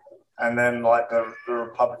politics, and then like the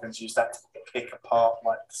Republicans use that to pick apart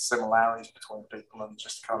like the similarities between people and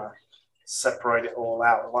just kind of separate it all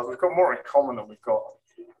out. Like, we've got more in common than we've got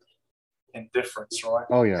in difference, right?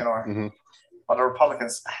 Oh yeah. But the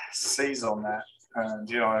Republicans seize on that, and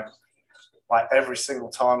like every single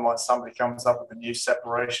time like somebody comes up with a new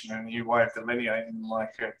separation and a new way of delineating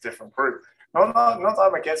like a different group. Not that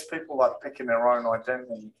I'm against people like picking their own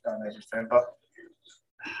identity and everything, but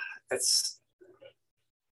it's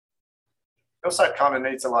also kind of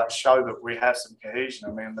need to like show that we have some cohesion.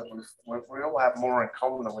 I mean, that we all have more in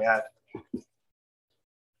common than we have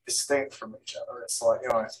distinct from each other. It's like, you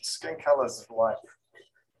know, skin colors like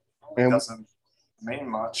it doesn't mean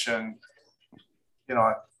much, and you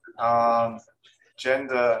know,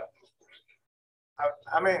 gender.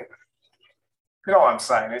 I mean, you know what I'm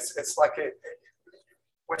saying? It's like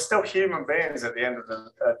we're still human beings at the end of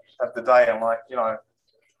the day, and like, you know,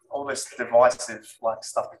 all this divisive like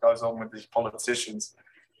stuff that goes on with these politicians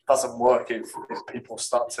doesn't work if people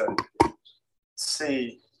start to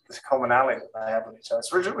see this commonality that they have with each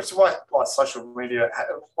other. Which is why like social media,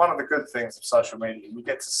 one of the good things of social media, you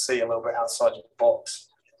get to see a little bit outside your box.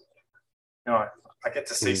 You know, I get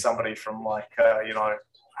to see somebody from like you know,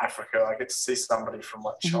 Africa. I get to see somebody from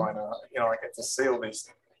like China. You know, I get to see all these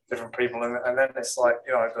different people, and then it's like,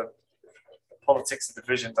 you know, the politics and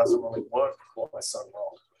division doesn't really work quite so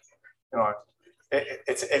well. You know,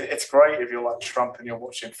 it's great if you're like Trump and you're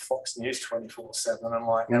watching Fox News 24/7 and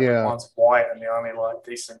like everyone's white and the only like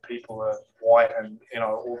decent people are white, and you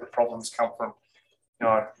know, all the problems come from, you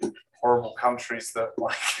know, horrible countries that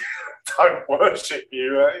like don't worship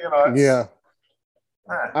you. You know,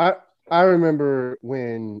 I remember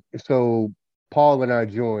when Paul and I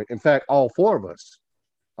joined. In fact, all four of us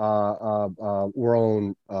were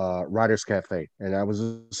on Writers Cafe, and that was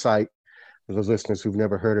a site for those listeners who've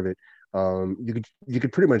never heard of it. You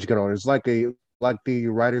could pretty much get on. It's like the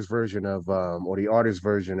writer's version of or the artist's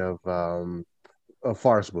version of a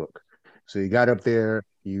farce book. So you got up there,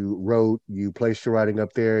 you wrote, you placed your writing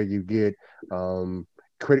up there, you get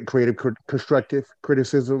creative constructive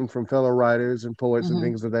criticism from fellow writers and poets and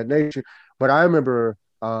things of that nature. But I remember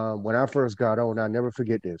when I first got on, I'll never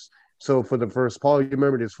forget this. So for the first, Paul, you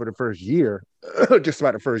remember this, for the first year, just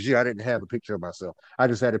about the first year, I didn't have a picture of myself. I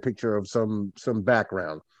just had a picture of some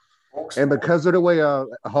background. And because of the way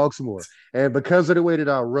Hawksmoor, and because of the way that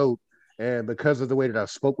I wrote, and because of the way that I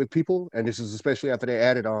spoke with people, and this is especially after they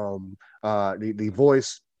added the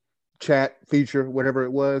voice chat feature, whatever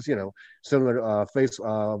it was, you know, similar to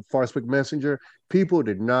Facebook Messenger, people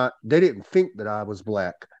didn't think that I was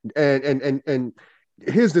Black. And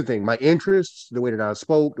here's the thing: my interests, the way that I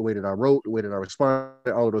spoke, the way that I wrote, the way that I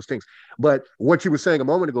responded, all of those things. But what you were saying a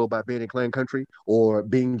moment ago about being in clan country or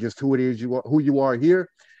being just who you are here,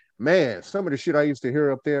 man, some of the shit I used to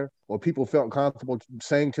hear up there, or people felt comfortable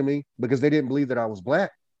saying to me because they didn't believe that I was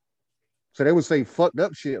Black. So they would say fucked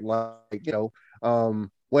up shit like, you know,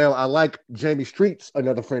 well, I like Jamie Street's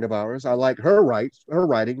another friend of ours. I like her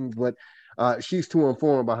writing, but she's too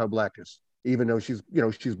informed about her Blackness. Even though she's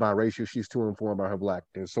biracial, she's too informed about her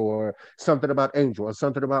Blackness, or something about Angel, or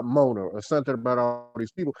something about Mona, or something about all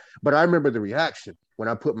these people. But I remember the reaction when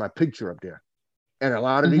I put my picture up there. And a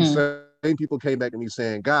lot of these same people came back to me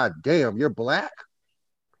saying, God damn, you're Black?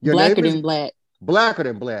 Blacker than Black. Blacker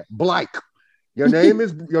than Black. Black. Your name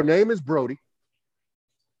is Brody.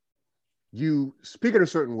 You speak in a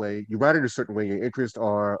certain way, you write in a certain way, your interests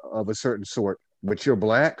are of a certain sort, but you're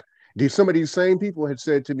Black. Some of these same people had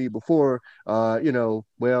said to me before, you know,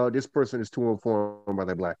 well, this person is too informed by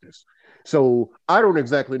their Blackness. So I don't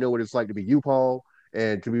exactly know what it's like to be you, Paul,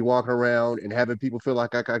 and to be walking around and having people feel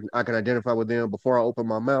like I can identify with them before I open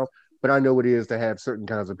my mouth. But I know what it is to have certain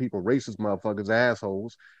kinds of people, racist motherfuckers,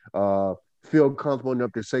 assholes, feel comfortable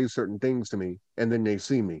enough to say certain things to me, and then they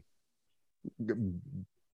see me.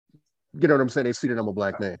 You know what I'm saying? They see that I'm a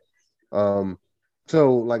Black man.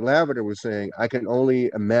 So like Lavender was saying, I can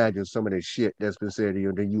only imagine some of the shit that's been said to you.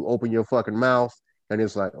 And then you open your fucking mouth and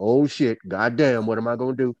it's like, oh shit, goddamn, what am I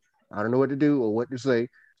going to do? I don't know what to do or what to say.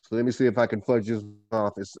 So let me see if I can fudge this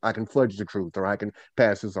off. I can fudge the truth, or I can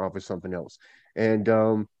pass this off as something else.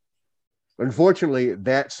 And unfortunately,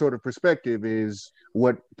 that sort of perspective is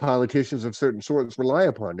what politicians of certain sorts rely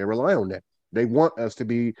upon. They rely on that. They want us to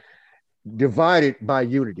be divided by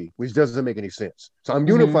unity, which doesn't make any sense. So I'm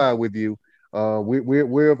unified with you.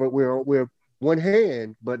 We're one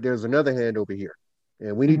hand, but there's another hand over here,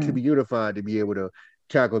 and we need to be unified to be able to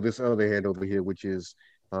tackle this other hand over here, which is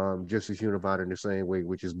just as unified in the same way,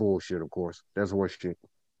 which is bullshit. Of course, that's horse shit.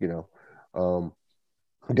 You know,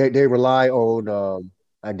 they rely on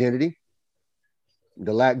identity,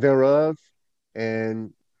 the lack thereof,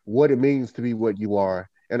 and what it means to be what you are,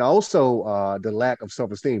 and also the lack of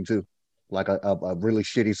self-esteem too, like a really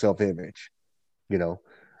shitty self-image. You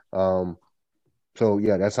know. So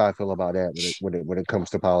yeah, that's how I feel about that when it comes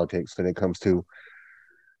to politics, when it comes to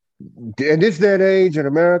in this day and age in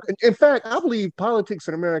America. In fact, I believe politics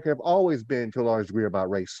in America have always been to a large degree about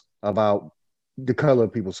race, about the color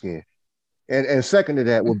of people's skin, and second to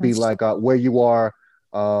that would be like where you are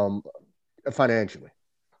financially.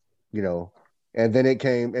 You know, And then it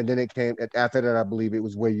came, after that, I believe it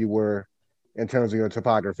was where you were in terms of your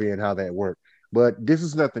topography and how that worked. But this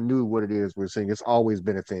is nothing new. What it is we're seeing, it's always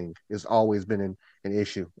been a thing. It's always been an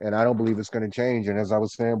issue, and I don't believe it's going to change. And as I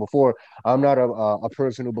was saying before, I'm not a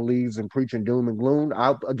person who believes in preaching doom and gloom.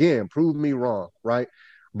 Again, prove me wrong, right?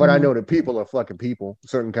 But I know that people are fucking people.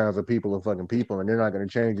 Certain kinds of people are fucking people, and they're not going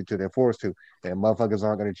to change until they're forced to. And motherfuckers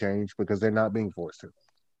aren't going to change because they're not being forced to.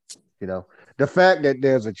 You know, the fact that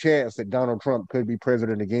there's a chance that Donald Trump could be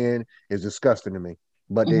president again is disgusting to me.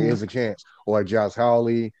 But there is a chance, or a Josh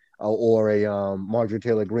Hawley, or a Marjorie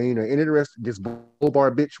Taylor Greene, or any of the rest, this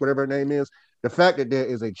Bobar bitch, whatever her name is. The fact that there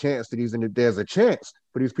is a chance that there's a chance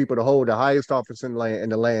for these people to hold the highest office in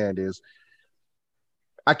the land is,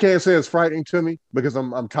 I can't say it's frightening to me because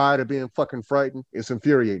I'm tired of being fucking frightened. It's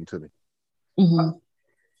infuriating to me. Mm-hmm.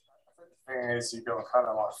 The thing is, you've got to kind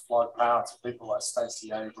of like flood power to people like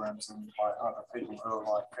Stacey Abrams and like other people who are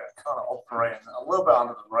like kind of operating a little bit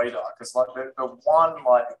under the radar, because like the one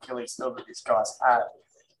like Achilles heel that these guys have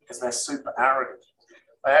is they're super arrogant.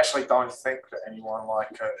 They actually don't think that anyone like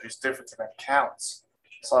who's different to them counts.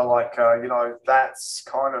 So like you know, that's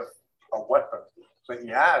kind of a weapon that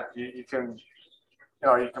you have. You can, you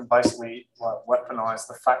know, you can basically like weaponize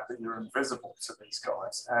the fact that you're invisible to these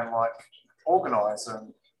guys and like organize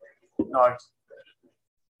and, you know,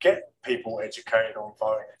 get people educated on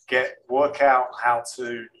voting, work out how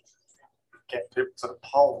to get people to the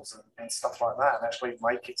polls and stuff like that, and actually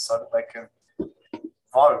make it so that they can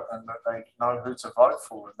vote and that they know who to vote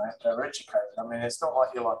for and that they're educated. I mean, it's not like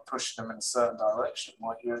you're like pushing them in a certain direction.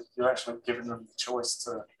 Like you're actually giving them the choice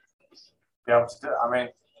to be able to do it. I mean,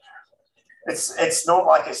 it's not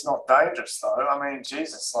like it's not dangerous though. I mean,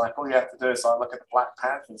 Jesus, like all you have to do is like look at the Black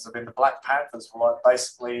Panthers. I mean, the Black Panthers were like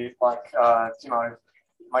basically like you know,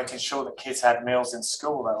 making sure that kids had meals in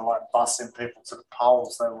school. They were like busing people to the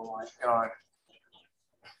polls. They were like, you know,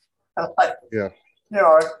 like, Yeah, you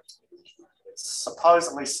know,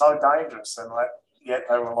 supposedly so dangerous, and like yet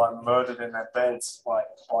they were like murdered in their beds like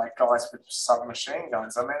by guys with submachine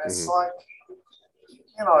guns. I mean, it's like,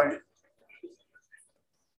 you know.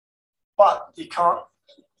 But you can't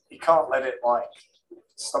let it like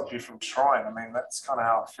stop you from trying. I mean, that's kind of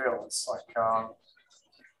how I feel. It's like you know,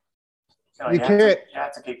 you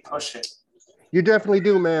have to keep pushing. You definitely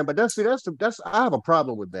do, man. But that's I have a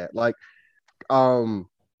problem with that. Like,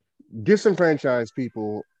 disenfranchised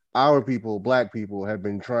people, our people, Black people, have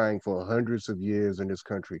been trying for hundreds of years in this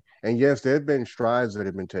country. And yes, there have been strides that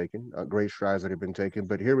have been taken, great strides that have been taken.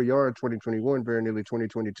 But here we are in 2021, very nearly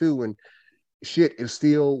 2022, and shit is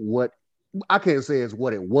still what I can't say is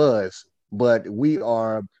what it was, but we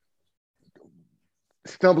are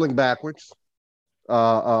stumbling backwards,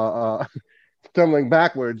 stumbling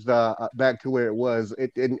backwards back to where it was.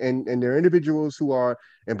 And there are individuals who are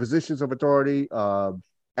in positions of authority,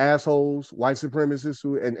 assholes, white supremacists,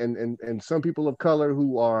 who and some people of color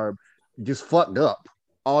who are just fucked up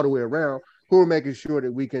all the way around, who are making sure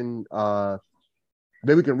that we can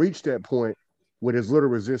reach that point with as little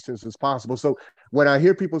resistance as possible. So when I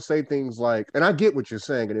hear people say things like, and I get what you're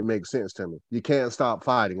saying, and it makes sense to me, you can't stop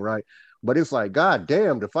fighting, right? But it's like, God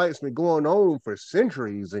damn, the fight's been going on for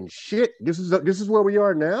centuries and shit. This is where we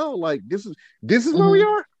are now. Like this is where we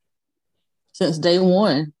are since day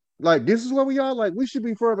one. Like this is where we are. Like we should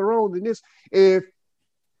be further on than this. If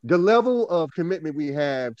the level of commitment we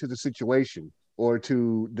have to the situation or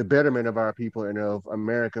to the betterment of our people and of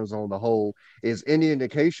Americans on the whole is any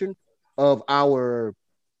indication of our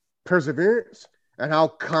perseverance and how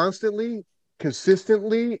constantly,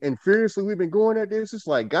 consistently, and furiously we've been going at this, it's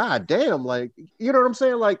like, God damn, like, you know what I'm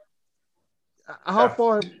saying? Like, how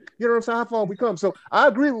far, you know what I'm saying? How far we come. So I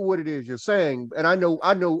agree with what it is you're saying. And I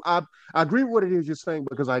agree with what it is you're saying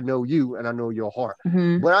because I know you and I know your heart.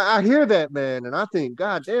 But I hear that, man, and I think,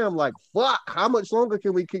 God damn, like, fuck, how much longer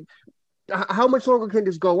can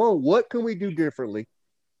this go on? What can we do differently?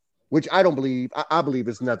 Which I don't believe. I believe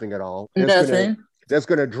it's nothing at all. That's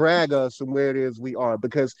going to drag us from where it is we are.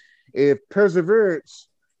 Because if perseverance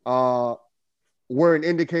were an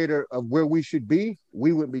indicator of where we should be,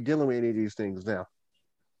 we wouldn't be dealing with any of these things now.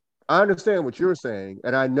 I understand what you're saying,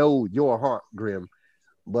 and I know your heart, Grim,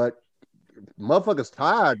 but motherfuckers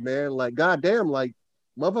tired, man. Like, goddamn, like,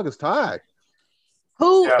 motherfuckers tired.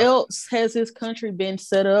 Who else has this country been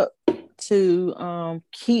set up to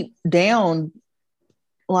keep down?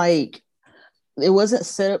 Like, it wasn't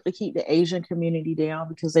set up to keep the Asian community down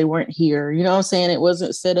because they weren't here. You know what I'm saying? It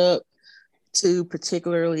wasn't set up to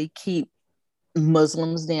particularly keep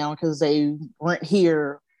Muslims down because they weren't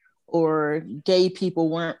here, or gay people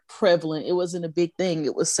weren't prevalent. It wasn't a big thing.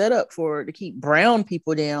 It was set up to keep brown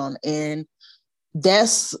people down. And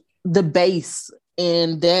that's the base,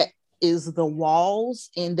 and that is the walls,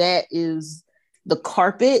 and that is the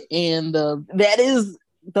carpet, and that is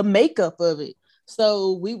the makeup of it.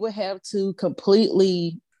 So we would have to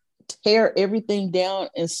completely tear everything down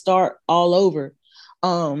and start all over.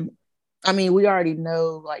 I mean, we already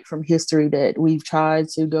know, like, from history that we've tried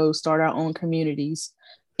to go start our own communities.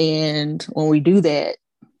 And when we do that,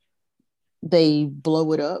 they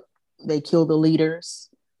blow it up. They kill the leaders.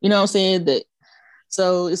 You know what I'm saying?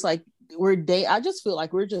 So it's like I just feel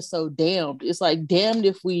like we're just so damned. It's like, damned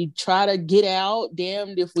if we try to get out,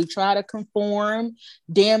 damned if we try to conform,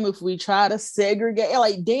 damn if we try to segregate.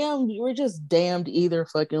 Like, damn, we're just damned either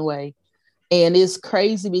fucking way. And it's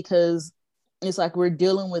crazy because it's like we're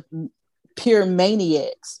dealing with pure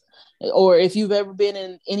maniacs. Or if you've ever been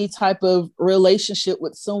in any type of relationship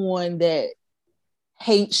with someone that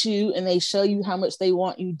hates you and they show you how much they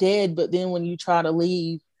want you dead, but then when you try to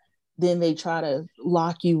leave, then they try to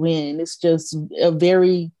lock you in. It's just a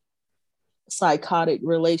very psychotic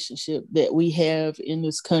relationship that we have in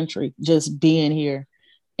this country, just being here.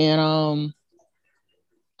 And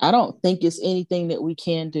I don't think it's anything that we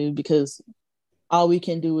can do, because all we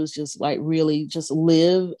can do is just like really just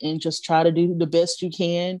live and just try to do the best you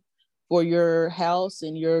can for your house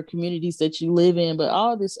and your communities that you live in. But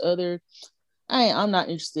all this other, I'm not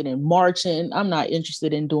interested in marching. I'm not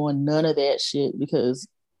interested in doing none of that shit, because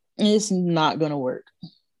it's not going to work.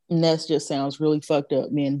 And that just sounds really fucked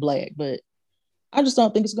up, being Black, but I just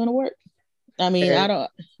don't think it's going to work. I mean,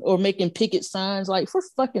 or making picket signs, like, for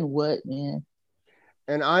fucking what, man?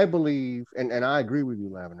 And I believe, and I agree with you,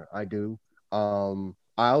 Lavender. I do. I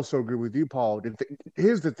also agree with you, Paul.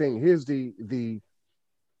 Here's the thing. Here's the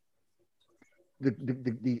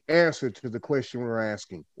answer to the question we're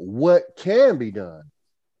asking. What can be done?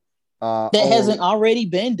 That hasn't already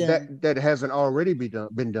been done. That hasn't already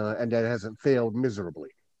been done, and that hasn't failed miserably.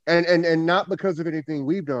 And not because of anything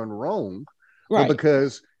we've done wrong, right, but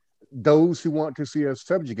because those who want to see us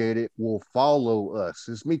subjugated will follow us.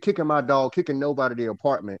 It's me kicking my dog, kicking nobody to the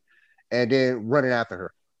apartment, and then running after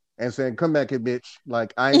her and saying, "Come back here, bitch.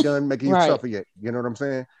 Like, I ain't done making you right. suffer yet." You know what I'm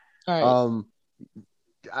saying? Right.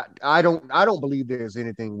 I don't believe there's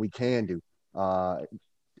anything we can do.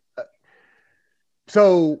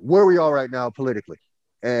 So where we are right now politically,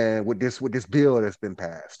 and with this bill that's been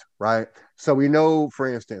passed, right? So we know, for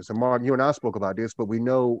instance, and Martin, you and I spoke about this, but we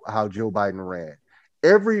know how Joe Biden ran.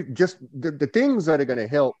 The things that are going to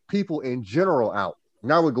help people in general out.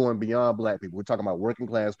 Now we're going beyond Black people. We're talking about working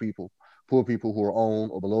class people, poor people who are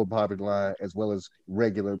on or below the poverty line, as well as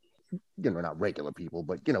regular, not regular people,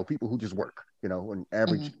 but people who just work, and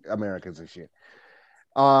average Americans and shit.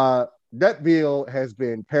 That bill has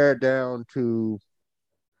been pared down to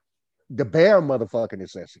the bare motherfucking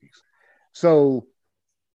necessities. So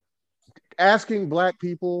asking Black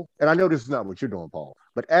people, and I know this is not what you're doing, Paul,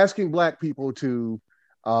 but asking Black people to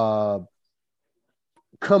come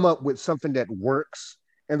up with something that works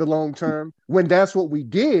in the long term, when that's what we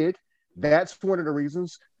did, that's one of the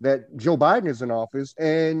reasons that Joe Biden is in office,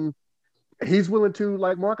 and he's willing to,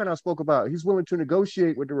 like Mark and I spoke about, he's willing to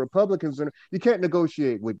negotiate with the Republicans, and you can't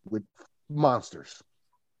negotiate with monsters.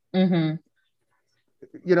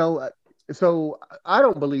 So I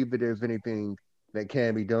don't believe that there's anything that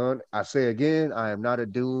can be done. I say again, I am not a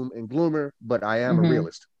doom and gloomer, but I am a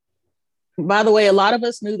realist. By the way, a lot of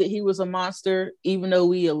us knew that he was a monster, even though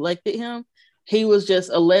we elected him. He was just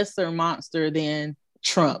a lesser monster than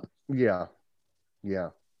Trump. Yeah.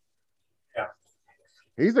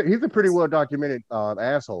 He's a pretty well documented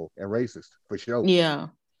asshole and racist, for sure. Yeah.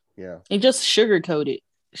 He just sugarcoated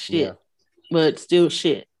shit, but still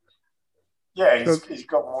shit. Yeah, he's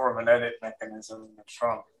got more of an edit mechanism than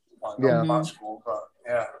Trump. Like, not much more, but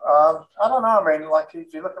yeah. I don't know. I mean, like,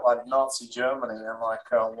 if you look at like Nazi Germany and like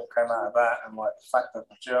what came out of that, and like the fact that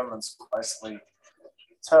the Germans basically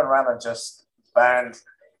turned around and just banned,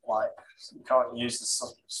 like, you can't use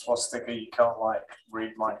the swastika, you can't like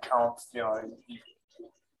read Mein Kampf, you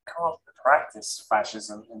can't practice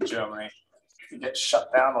fascism in Germany. You get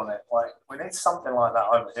shut down on it. Like, we need something like that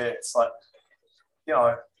over here. It's like,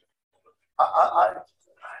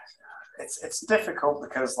 it's difficult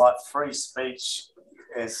because like free speech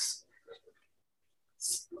is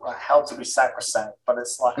held to be sacrosanct, but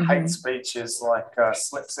it's like hate speech is like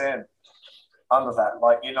slips in under that.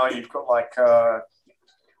 Like, you've got like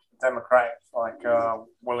democratic like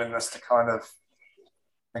willingness to kind of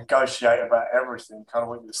negotiate about everything, kind of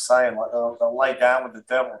what you're saying. Like they'll lay down with the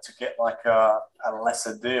devil to get like a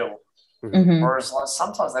lesser deal. Whereas like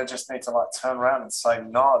sometimes they just need to like turn around and say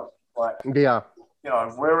no. Like,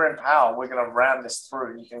 if we're in power, we're going to ram this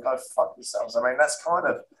through. You can go fuck yourselves. I mean, that's kind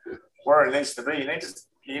of where it needs to be. You need to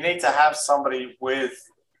you need to have somebody with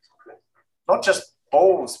not just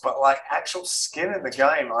balls, but like actual skin in the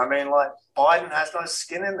game. I mean, like Biden has no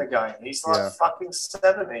skin in the game. He's like fucking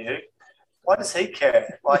 70. Why does he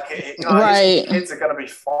care? Like, you know, his kids are going to be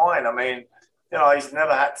fine. I mean, you know, he's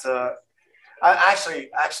never had to. Actually,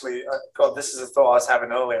 God, this is a thought I was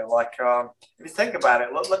having earlier. Like, if you think about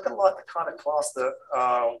it, look at like the kind of class that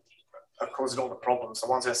are causing all the problems. The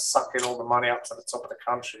ones that are sucking all the money up to the top of the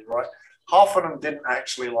country, right? Half of them didn't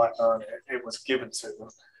actually like earn it; it was given to them.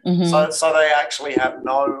 Mm-hmm. So they actually have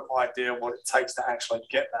no idea what it takes to actually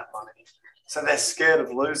get that money. So they're scared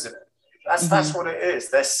of losing it. That's what it is.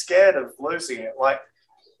 They're scared of losing it. Like,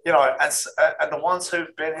 you know, and the ones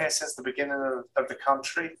who've been here since the beginning of the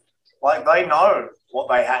country, like they know what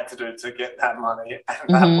they had to do to get that money,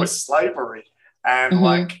 and that was slavery. And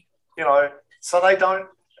like, you know, so they can't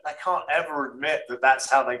ever admit that that's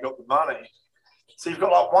how they got the money. So you've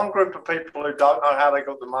got like one group of people who don't know how they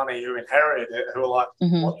got the money, who inherited it, who are like,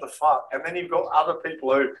 what the fuck? And then you've got other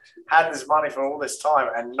people who had this money for all this time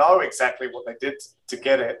and know exactly what they did to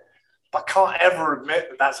get it, but can't ever admit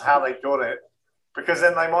that that's how they got it, because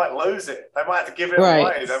then they might lose it. They might have to give it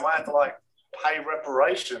away. They might have to like pay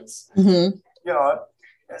reparations. You know,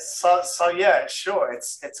 so yeah, sure,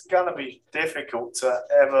 it's gonna be difficult to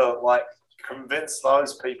ever like convince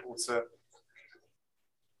those people to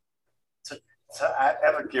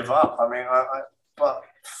ever give up. I mean, but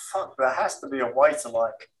fuck, there has to be a way to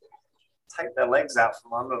like take their legs out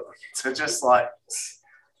from under them, to just like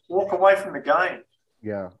walk away from the game.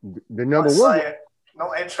 Yeah, the number one. Say,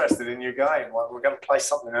 not interested in your game. Like, we're going to play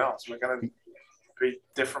something else. We're going to be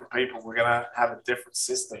different people. We're going to have a different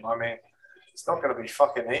system. I mean, it's not going to be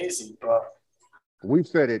fucking easy, but we've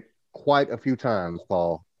said it quite a few times,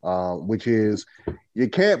 Paul. Which is, you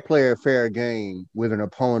can't play a fair game with an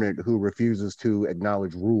opponent who refuses to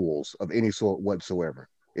acknowledge rules of any sort whatsoever.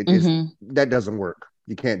 That doesn't work.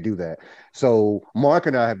 You can't do that. So Mark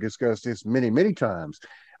and I have discussed this many, many times.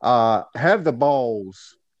 Have the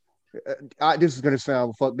balls. This is going to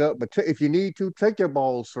sound fucked up, but if you need to, take your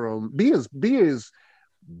balls from, be as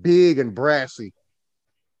big and brassy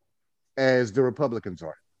as the Republicans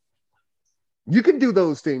are. You can do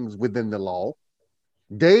those things within the law.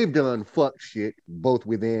 They've done fuck shit both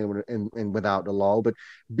within and without the law, but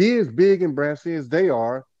be as big and brassy as they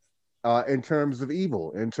are in terms of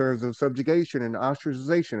evil, in terms of subjugation and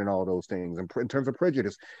ostracization and all those things, and in terms of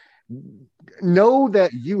prejudice. Know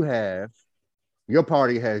that your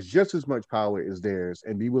party has just as much power as theirs,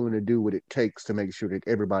 and be willing to do what it takes to make sure that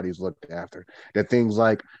everybody's looked after. That things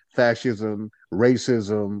like fascism,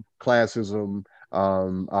 racism, classism,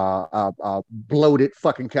 bloated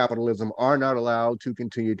fucking capitalism are not allowed to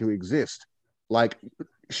continue to exist. Like,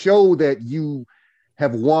 show that you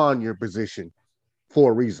have won your position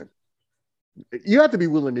for a reason. You have to be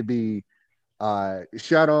willing to be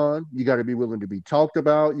shot on. You got to be willing to be talked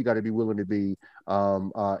about. You got to be willing to be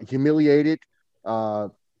humiliated.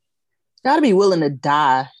 Got to be willing to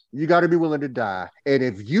die. You got to be willing to die. And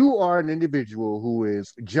if you are an individual who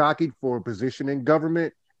is jockeyed for a position in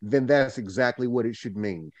government, then that's exactly what it should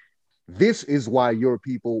mean. This is why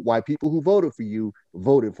people who voted for you.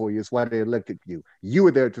 It's why they elected you. You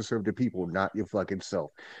were there to serve the people, not your fucking self.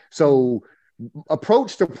 So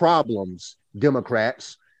approach the problems,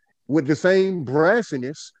 Democrats, with the same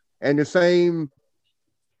brassiness and the same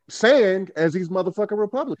sand as these motherfucking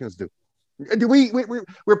Republicans do.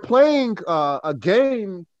 We're playing a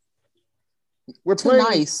game. We're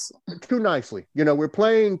playing too nicely. You know, we're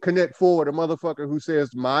playing connect forward, a motherfucker who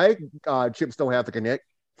says my chips don't have to connect.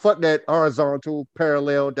 Fuck that horizontal,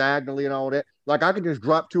 parallel, diagonally, and all that. Like, I can just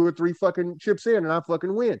drop 2 or 3 fucking chips in and I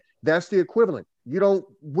fucking win. That's the equivalent. You don't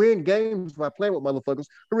win games by playing with motherfuckers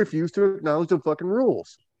who refuse to acknowledge the fucking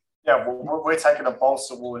rules. Yeah, well, we're taking a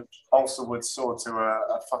balsa wood sword to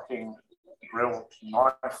a fucking real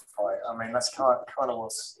knife fight. I mean, that's kind of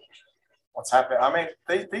what's happening. I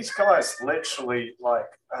mean, these guys literally like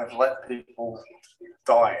have let people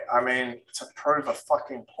die. I mean, to prove a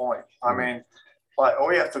fucking point. I mean, like,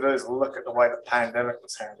 all you have to do is look at the way the pandemic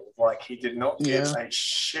was handled. Like, he did not give a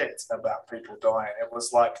shit about people dying. It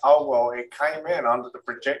was like, oh well, it came in under the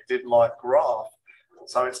projected like graph,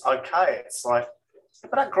 so it's okay. It's like,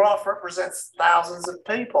 but that graph represents thousands of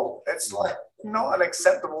people. It's like not an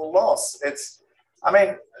acceptable loss. I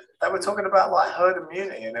mean, they were talking about like herd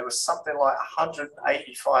immunity, and it was something like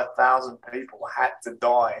 185,000 people had to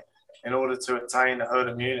die in order to attain herd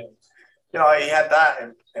immunity. You know, he had that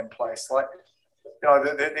in place. Like, you know,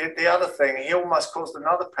 the other thing, he almost caused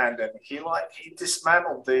another pandemic. He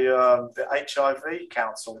dismantled the HIV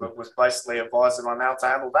council that was basically advising on how to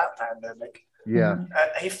handle that pandemic. Yeah.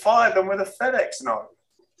 He fired them with a FedEx note.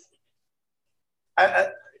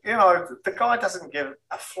 You know, the guy doesn't give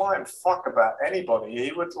a flying fuck about anybody.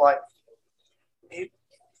 He would like,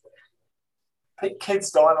 kids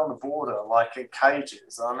dying on the border, like in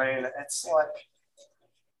cages. I mean, it's like,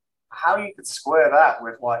 how you could square that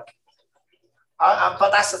with like, but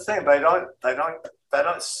that's the thing. They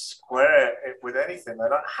don't square it with anything. They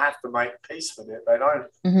don't have to make peace with it. They don't.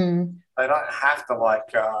 Mm-hmm. They don't have to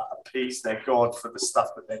like appease their god for the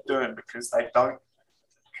stuff that they're doing because they don't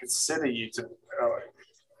consider you to.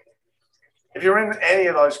 If you're in any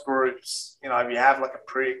of those groups, you know, if you have like a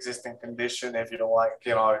pre-existing condition, if you're like,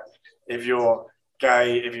 you know, if you're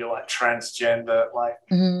gay, if you're like transgender, like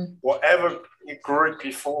whatever group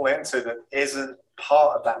you fall into that isn't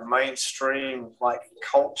part of that mainstream like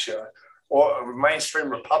culture or mainstream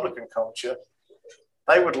Republican culture,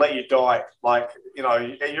 they would let you die. Like, you know,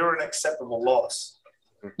 you're an acceptable loss.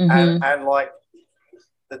 And like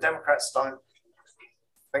the Democrats don't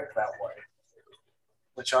think that way,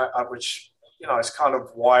 which you know, is kind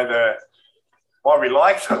of why we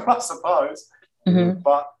like them, I suppose.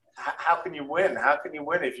 But how can you win? How can you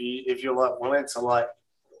win if you're like willing to like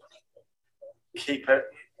keep it?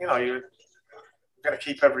 You know, you're going to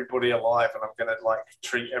keep everybody alive, and I'm going to like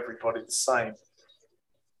treat everybody the same.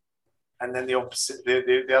 And then the opposite,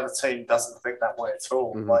 the other team doesn't think that way at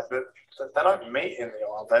all. Like they don't meet in the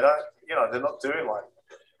aisle. They don't. You know, they're not doing like.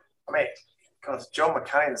 I mean, because John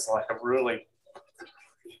McCain's like a really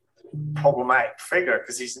problematic figure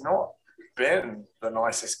because he's not been the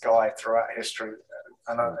nicest guy throughout history.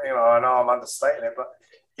 And I know I'm understating it, but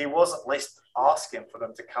he was at least asking for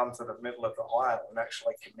them to come to the middle of the aisle and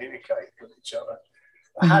actually communicate with each other.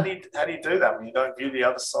 How do you do that when you don't view the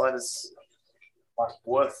other side as like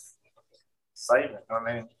worth saving? I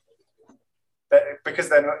mean, because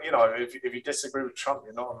they're not, you know, if you disagree with Trump,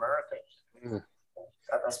 you're not American.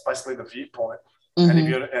 That's basically the viewpoint. And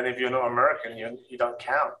if you're not American, you don't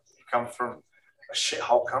count. You come from a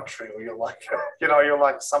shithole country, or you're like, you know, you're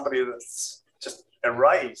like somebody that's just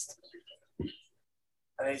erased.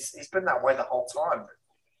 And he's been that way the whole time.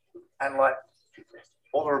 And like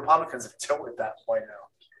all the Republicans have tilted that way now.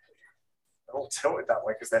 They're all tilted that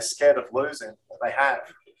way because they're scared of losing what they have.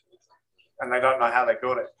 And they don't know how they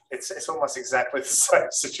got it. It's almost exactly the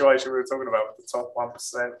same situation we were talking about with the top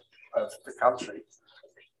 1% of the country.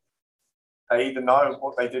 They either know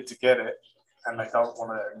what they did to get it and they don't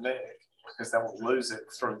want to admit it because they will lose it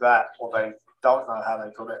through that, or they don't know how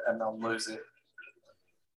they got it and they'll lose it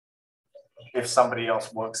if somebody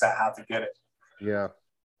else works out how to get it. Yeah.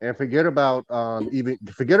 And forget about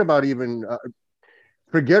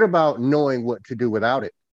knowing what to do without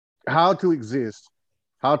it. How to exist,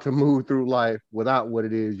 how to move through life without what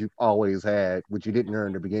it is you've always had, which you didn't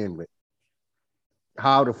earn to begin with.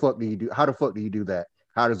 How the fuck do you do that?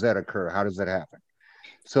 How does that occur? How does that happen?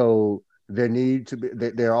 So there must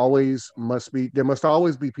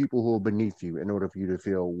always be people who are beneath you in order for you to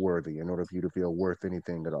feel worthy, in order for you to feel worth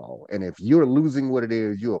anything at all. And if you're losing what it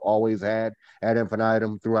is you have always had ad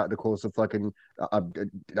infinitum throughout the course of fucking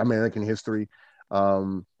American history,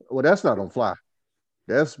 well, that's not gonna fly.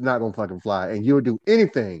 That's not gonna fucking fly. And you'll do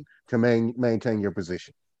anything to maintain your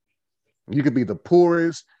position. You could be the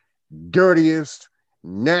poorest, dirtiest,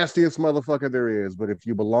 nastiest motherfucker there is, but if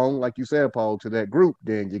you belong, like you said, Paul, to that group,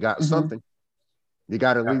 then you got something. You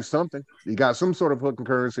got at least something. You got some sort of fucking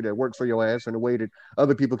currency that works for your ass in a way that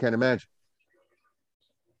other people can't imagine.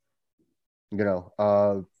 You know,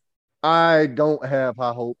 I don't have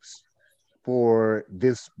high hopes for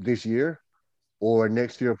this year or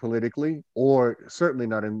next year politically, or certainly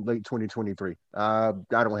not in late 2023. I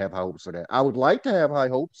don't have high hopes for that. I would like to have high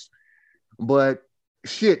hopes, but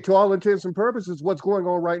shit, to all intents and purposes, what's going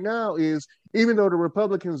on right now is, even though the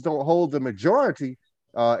Republicans don't hold the majority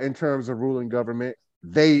in terms of ruling government,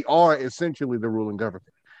 they are essentially the ruling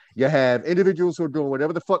government. You have individuals who are doing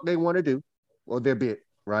whatever the fuck they want to do, or their bit,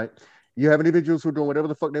 right? You have individuals who are doing whatever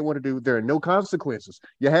the fuck they want to do. There are no consequences.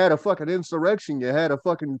 You had a fucking insurrection. You had a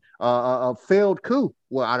fucking a failed coup.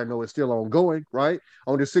 Well, I don't know. It's still ongoing, right?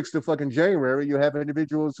 On the 6th of fucking January, you have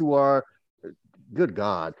individuals who are, good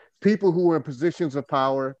God, people who are in positions of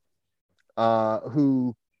power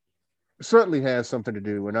who certainly has something to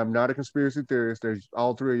do, and I'm not a conspiracy theorist, there's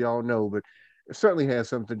all three of y'all know, but it certainly has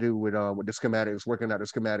something to do with the schematics, working out the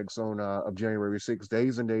schematics on of January 6th,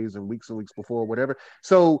 days and days and weeks before, whatever.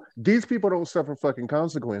 So these people don't suffer fucking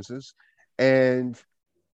consequences. And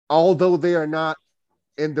although they are not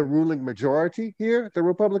in the ruling majority here, the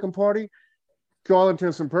Republican Party, to all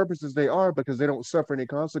intents and purposes, they are, because they don't suffer any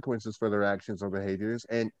consequences for their actions or behaviors.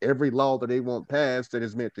 And every law that they want passed that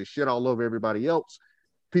is meant to shit all over everybody else,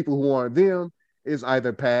 people who aren't them, is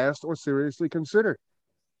either passed or seriously considered.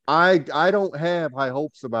 I don't have high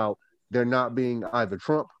hopes about there not being either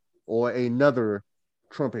Trump or another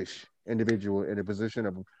Trumpish individual in a position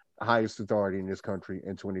of highest authority in this country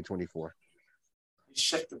in 2024. He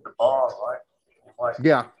shifted the bar, right? Like,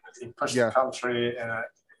 yeah, he pushed the country in a.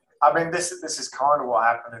 I mean, this is kind of what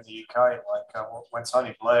happened in the UK. Like when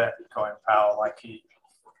Tony Blair got in power, like the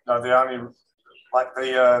only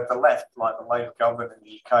the left, like the Labour government in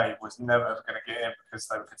the UK, was never ever going to get in because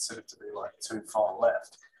they were considered to be like too far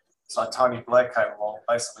left. So Tony Blair came along,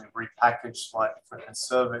 basically repackaged like the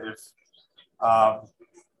conservative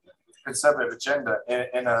agenda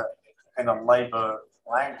in a Labour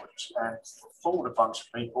language, and fooled a bunch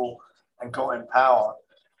of people and got in power.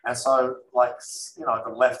 And so, like,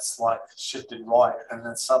 the left's like shifted right, and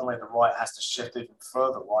then suddenly the right has to shift even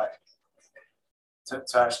further right to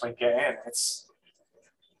actually get in. It's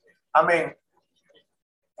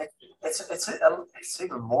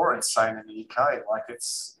even more insane in the UK. Like,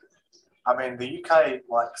 the UK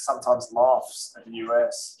like sometimes laughs at the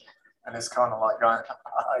US, and it's kind of like going,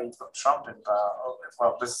 you've got Trump in power.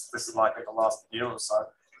 Well, this is likely the last year or so.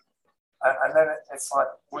 And then it's like,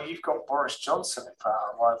 well, you've got Boris Johnson in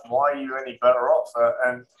power. Like, why are you any better off?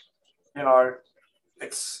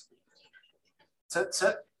 It's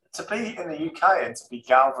to be in the UK and to be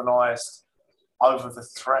galvanised over the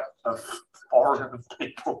threat of foreign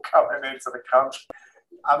people coming into the country.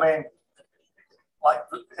 I mean, like,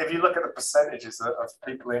 if you look at the percentages of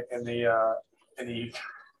people in the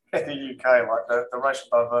UK, like the racial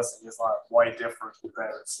diversity is like way different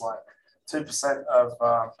there. It's like 2% of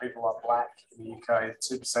people are black in the UK,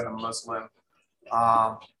 2% are Muslim,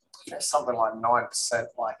 something like 9%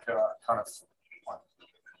 like kind of like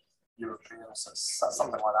European or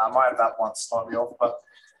something like that. I might have that one slightly off, but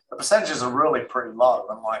the percentages are really pretty low.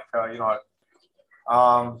 And like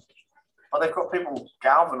but they've got people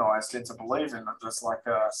galvanized into believing that there's like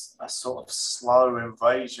a sort of slow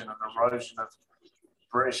invasion and erosion of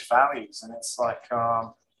British values, and it's like,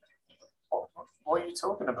 what are you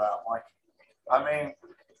talking about? Like, I mean,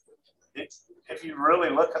 if you really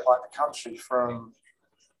look at like the country from,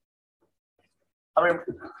 I mean,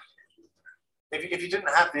 if you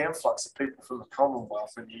didn't have the influx of people from the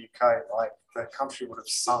Commonwealth in the UK, like, the country would have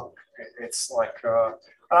sunk. It's like,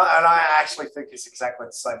 and I actually think it's exactly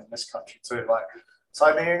the same in this country too. Like, so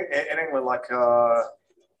I mean, in England, like,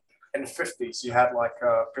 in the 50s, you had like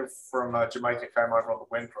people from Jamaica came over on the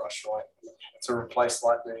Windrush, right, to replace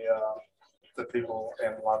like the people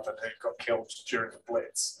in London who got killed during the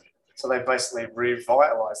Blitz. So they basically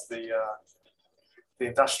revitalized the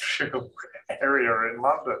industrial area in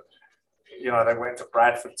London. They went to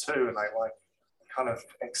Bradford too, and they like kind of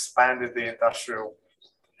expanded the industrial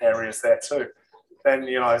areas there too. Then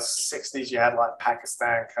 60s you had like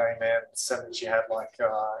Pakistan came in, 70s you had like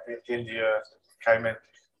India came in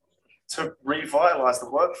to revitalize the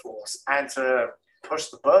workforce and to push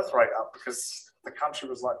the birth rate up, because the country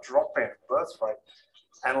was like dropping birth rate.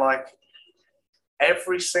 And like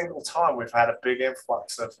every single time we've had a big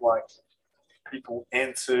influx of like people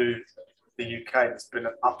into the UK, there's been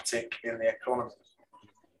an uptick in the economy.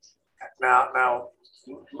 Now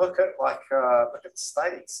look at the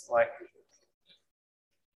States. Like,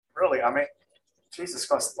 really, I mean, Jesus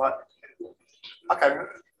Christ, like, okay,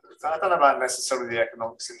 I don't know about necessarily the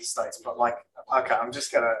economics in the States, but like, okay, I'm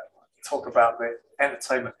just gonna talk about the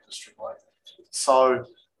entertainment industry, right? So,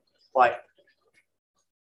 like,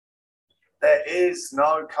 there is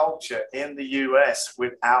no culture in the US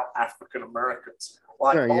without African Americans.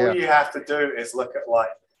 Like, all you have to do is look at, like,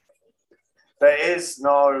 there is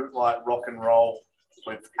no like rock and roll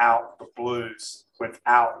without the blues,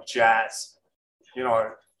 without jazz.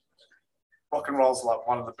 Rock and roll is like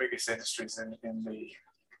one of the biggest industries in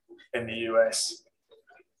the US.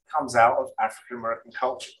 Comes out of African American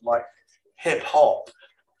culture. Like, hip hop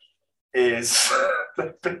is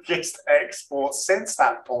the biggest export since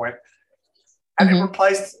that point, and it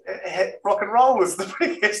replaced rock and roll was the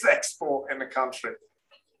biggest export in the country.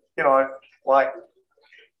 Like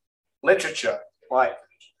literature, like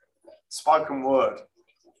spoken word,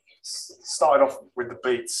 started off with the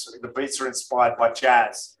beats. The beats are inspired by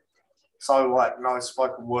jazz. So like, no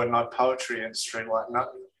spoken word, no poetry industry. Like, no,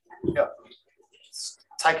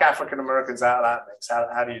 take African Americans out of that mix.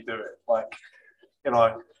 How do you do it? Like,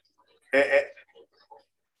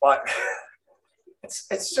 like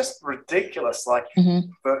it's just ridiculous. Like,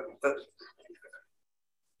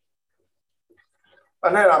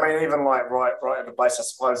 and then, I mean, even like right at the base, I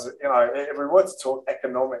suppose, if we were to talk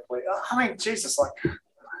economically, I mean, Jesus, like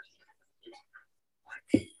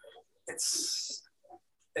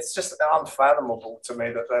it's just unfathomable to me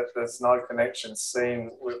that there's no connection seen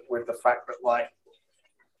with the fact that, like,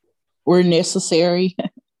 were necessary.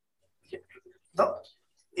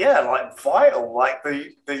 Yeah, like vital, like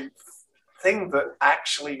the thing that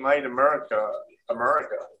actually made America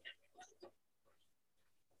America.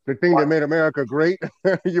 The thing that made America great,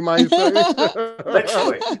 you might say.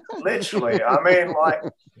 literally. I mean, like,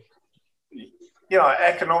 you know,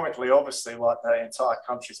 economically, obviously, like the entire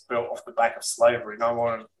country's built off the back of slavery. No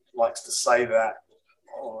one likes to say that,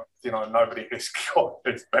 or you know, nobody who's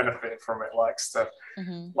benefited from it likes to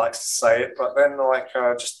say it. But then, like,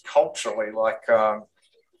 just culturally, like,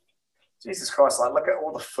 Jesus Christ, like, look at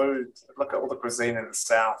all the food, look at all the cuisine in the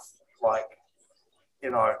South. Like,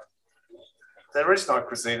 you know, there is no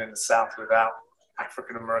cuisine in the South without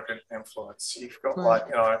African American influence. You've got like,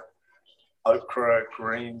 you know, okra,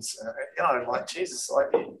 greens, you know, like Jesus.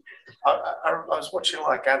 Like, I was watching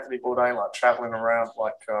like Anthony Bourdain like traveling around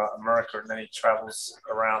like America, and then he travels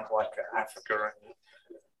around like Africa, and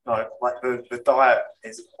you know, like the diet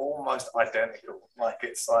is almost identical. Like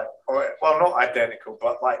it's like, well, not identical,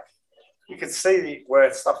 but like you can see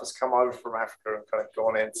where stuff has come over from Africa and kind of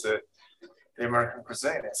gone into the American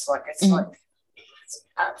cuisine. It's like it's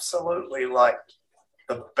absolutely like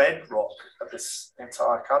the bedrock of this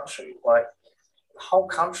entire country. Like the whole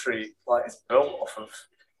country like is built off of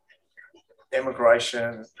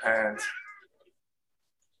immigration, and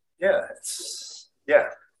it's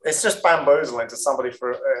just bamboozling to somebody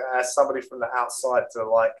from the outside to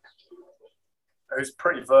like who's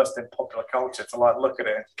pretty versed in popular culture to like look at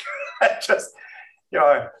it and just, you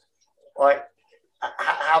know, like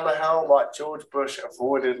how the hell like George Bush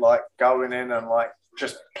avoided like going in and like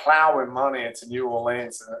just plowing money into New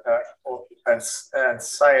Orleans and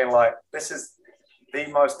saying like this is the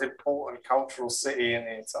most important cultural city in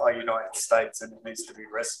the entire United States and it needs to be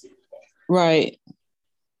rescued. Right.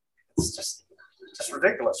 It's just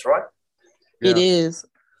ridiculous, right? Yeah. It is.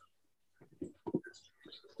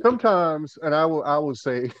 Sometimes, and I will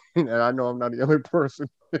say, and I know I'm not the only person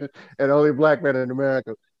and only black man in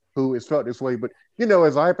America who has felt this way, but you know,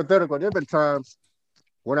 as a hypothetical, there have been times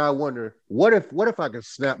when I wonder, what if I could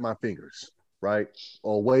snap my fingers, right,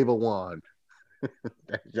 or wave a wand?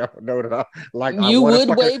 Y'all know that I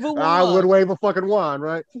would wave a fucking wand,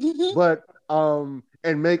 right? But and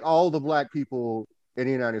make all the black people in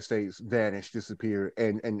the United States vanish, disappear,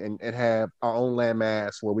 and have our own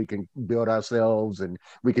landmass where we can build ourselves and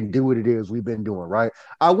we can do what it is we've been doing, right?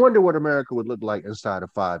 I wonder what America would look like inside of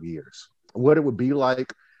 5 years, what it would be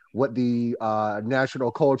like, what the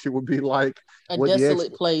national culture would be like. A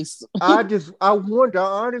desolate place. I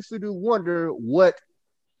honestly do wonder what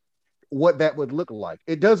that would look like.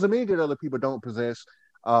 It doesn't mean that other people don't possess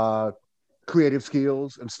creative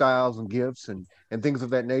skills and styles and gifts and things of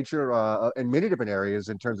that nature in many different areas,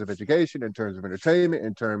 in terms of education, in terms of entertainment,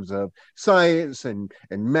 in terms of science and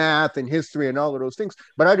math and history and all of those things.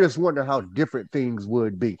 But I just wonder how different things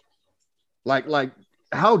would be. Like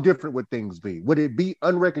how different would things be? Would it be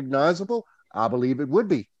unrecognizable? I believe it would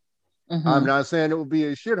be. I'm not saying it would be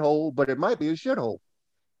a shithole, but it might be a shithole.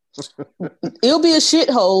 It'll be a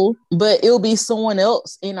shithole, but it'll be someone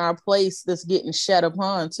else in our place that's getting shat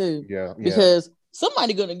upon too. Yeah. Because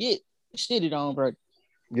somebody gonna get shitted on, bro.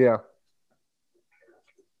 Yeah.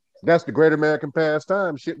 That's the great American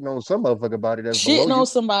pastime, shitting on some motherfucker body that's shitting on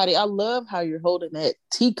somebody. I love how you're holding that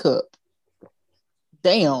teacup.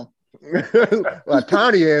 Damn. A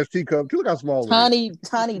tiny ass teacup. Look how small it is.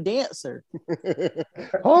 Tiny dancer.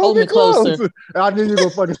 Hold me closer. I knew you were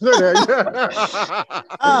going to say that.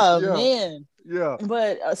 Oh man. Yeah.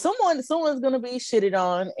 But someone's gonna be shitted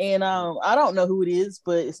on, and I don't know who it is,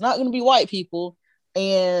 but it's not gonna be white people,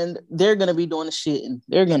 and they're gonna be doing the shitting.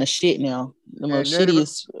 They're gonna shit now. The most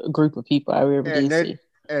shittiest group of people I ever did see.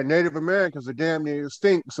 And Native Americans are damn near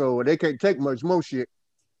extinct, so they can't take much more shit.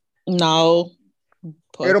 No.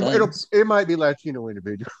 It might be Latino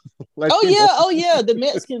individuals. Oh yeah, the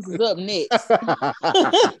Mexicans is up next.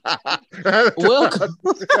 Welcome.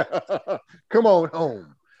 Come on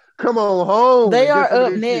home. They are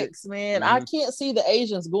up next, man. I can't see the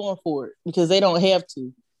Asians going for it because they don't have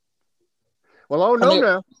to. Well, I don't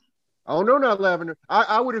know now, Lavender.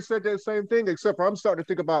 I would have said that same thing, except for I'm starting to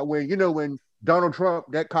think about when Donald Trump,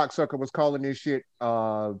 that cocksucker, was calling this shit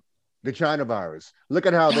the China virus. Look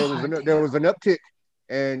at how there was an uptick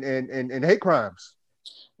in hate crimes.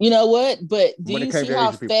 You know what? But do you see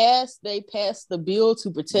how fast they passed the bill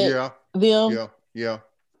to protect them? Yeah.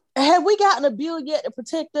 Have we gotten a bill yet to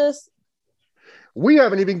protect us? We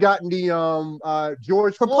haven't even gotten the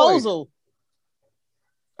George proposal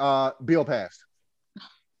bill passed.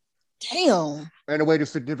 Damn. And a way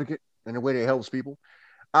that's significant, and a way that helps people.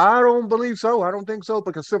 I don't believe so. I don't think so,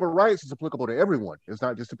 because civil rights is applicable to everyone. It's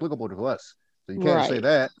not just applicable to us. So you can't say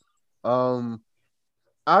that. Not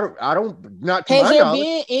to Has my there knowledge.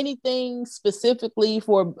 been anything specifically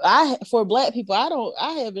for Black people?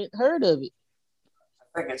 I haven't heard of it.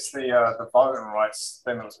 I think it's the voting rights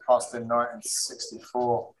thing that was passed in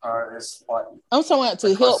 1964. It's like I'm talking about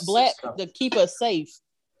to help Black to keep us safe.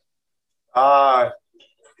 I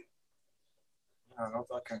don't know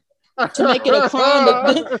if I can. To make it a crime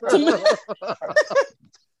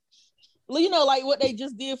you know, like what they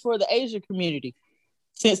just did for the Asian community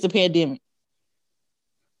since the pandemic.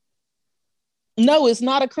 No, it's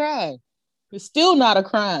not a crime. It's still not a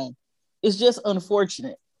crime. It's just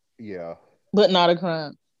unfortunate. Yeah. But not a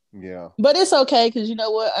crime. Yeah. But it's okay, because you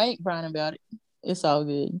know what? I ain't crying about it. It's all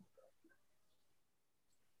good.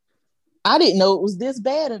 I didn't know it was this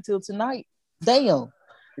bad until tonight. Damn.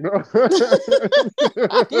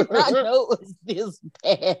 I did not know it was this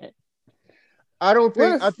bad. I don't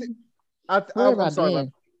think. I'm sorry,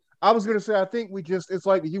 man. I was gonna say. I think it's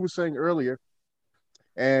like you were saying earlier,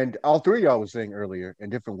 and all three of y'all were saying earlier in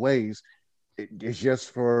different ways. It's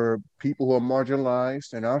just for people who are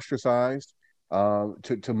marginalized and ostracized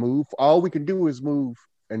to move. All we can do is move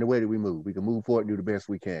in the way that we move. We can move forward and do the best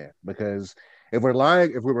we can. Because if we're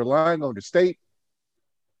relying on the state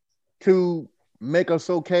to make us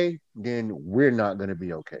okay, then we're not going to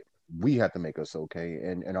be okay. We have to make us okay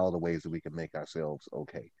in all the ways that we can make ourselves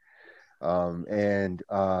okay.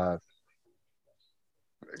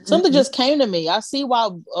 Something just came to me. I see why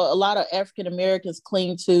a lot of African Americans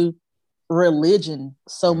cling to religion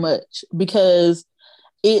so much, because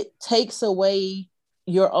it takes away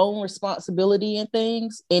your own responsibility in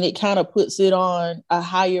things, and it kind of puts it on a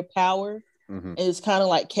higher power. And it's kind of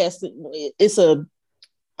like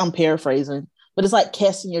I'm paraphrasing, but it's like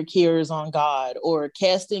casting your cares on God or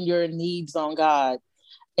casting your needs on God.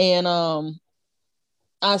 And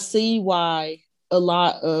I see why a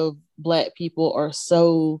lot of Black people are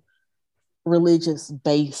so religious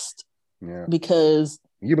based. Yeah. Because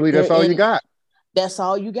you believe that's all you got. That's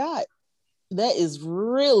all you got. That is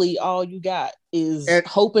really all you got, is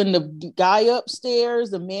hoping the guy upstairs,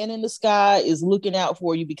 the man in the sky, is looking out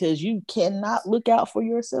for you, because you cannot look out for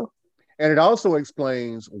yourself. And it also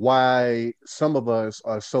explains why some of us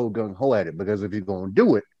are so gung-ho at it, because if you're going to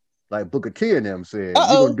do it, like Booker T and them said,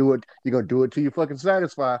 you're going to do it till you're fucking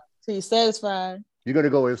satisfied. Till you're satisfied. You're going to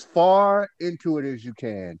go as far into it as you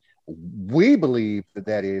can. We believe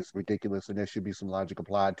that is ridiculous and there should be some logic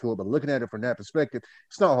applied to it. But looking at it from that perspective,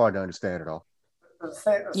 it's not hard to understand at all. The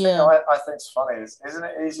thing I think is funny is, isn't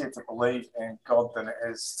it easier to believe in God than it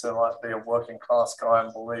is to like be a working class guy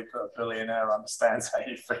and believe that a billionaire understands how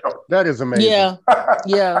you feel? That is amazing. Yeah.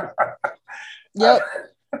 Yeah. Yep.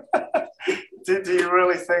 Do you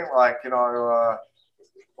really think like Donald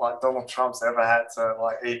Trump's ever had to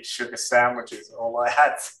like eat sugar sandwiches or like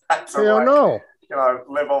had to Hell no.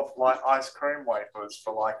 Live off like ice cream wafers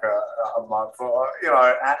for like a month, or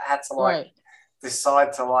had to like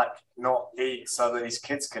decide to like not eat so that his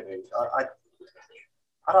kids could eat?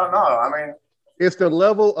 I don't know. I mean, it's the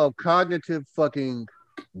level of cognitive fucking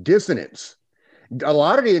dissonance. A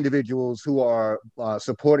lot of the individuals who are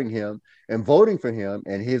supporting him and voting for him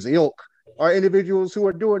and his ilk are individuals who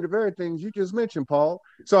are doing the very things you just mentioned, Paul.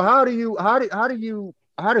 So how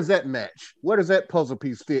does that match? Where does that puzzle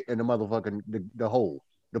piece fit in the motherfucking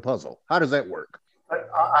the puzzle? How does that work?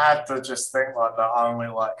 I have to just think like the only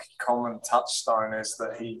like common touchstone is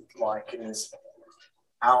that he like is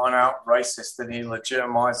out and out racist, and he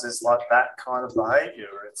legitimizes like that kind of behavior.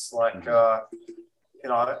 It's like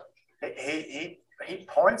he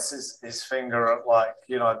points his finger at like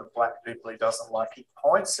the Black people he doesn't like. He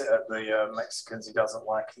points it at the Mexicans he doesn't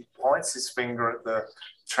like. He points his finger at the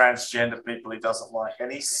transgender people he doesn't like, and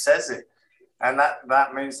he says it, and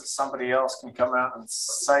that means that somebody else can come out and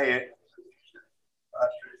say it.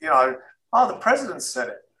 The president said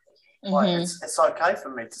it. Like it's okay for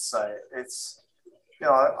me to say it. It's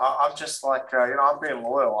I'm just like I'm being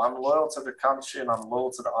loyal. I'm loyal to the country, and I'm loyal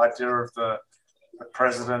to the idea of the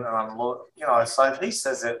president, and I'm loyal. So if he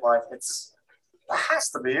says it, like that has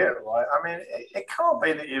to be it, right? I mean, it can't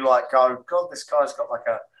be that you like go, God, this guy's got like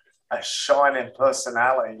a shining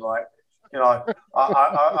personality, like. I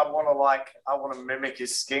want to mimic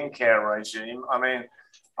his skincare regime. I mean,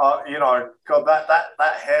 God, that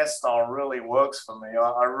hairstyle really works for me.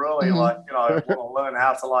 I really want to learn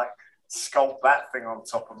how to like sculpt that thing on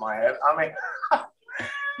top of my head. I mean,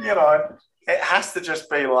 it has to just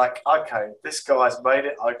be like, okay, this guy's made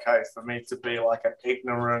it okay for me to be like an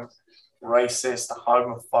ignorant, racist,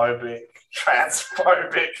 homophobic,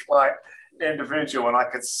 transphobic like individual, and I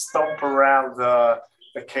could stomp around the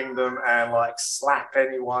kingdom and like slap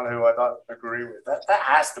anyone who I don't agree with. That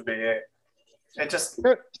has to be it. It just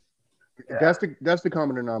That's the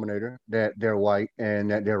common denominator, that they're white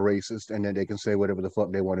and that they're racist and that they can say whatever the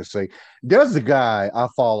fuck they want to say. There's a guy I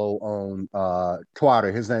follow on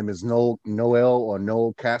Twitter. His name is Noel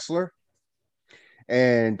Kassler,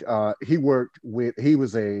 and he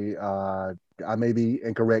was I may be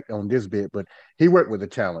incorrect on this bit, but he worked with a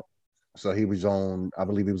talent. So he was on, I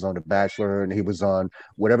believe he was on The Bachelor, and he was on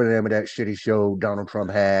whatever the name of that shitty show Donald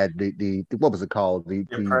Trump had. The what was it called? The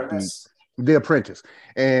Apprentice.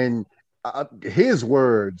 And his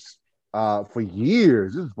words for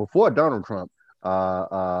years, this is before Donald Trump,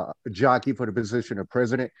 jockey for the position of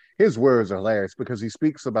president. His words are hilarious because he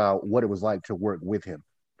speaks about what it was like to work with him.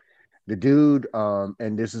 The dude,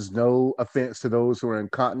 and this is no offense to those who are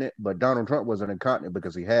incontinent, but Donald Trump wasn't incontinent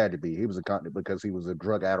because he had to be. He was incontinent because he was a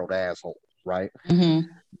drug-addled asshole, right? Mm-hmm.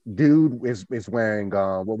 Dude is wearing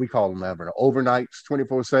what we call them overnights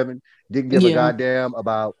 24/7. Didn't give a goddamn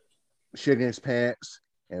about shitting his pants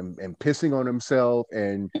and pissing on himself,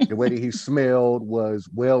 and the way that he smelled was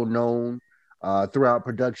well known throughout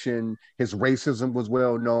production. His racism was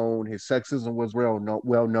well known. His sexism was well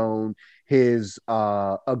known. His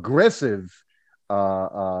aggressive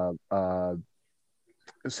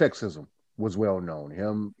sexism was well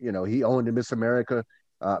known. He owned the Miss America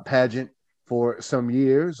pageant for some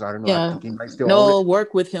years. I don't know. Yeah. I think he might still own it.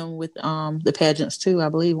 Work with him with the pageants too, I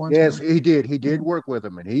believe. Yes, he did. He did work with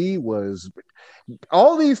him, and he was.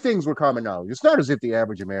 All these things were common knowledge. It's not as if the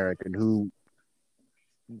average American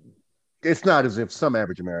it's not as if some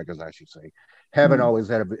average Americans, I should say, haven't always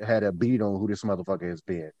had a beat on who this motherfucker has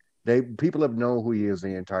been. People have known who he is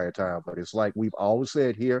the entire time, but it's like we've always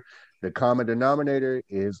said here: the common denominator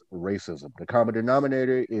is racism. The common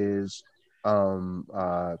denominator is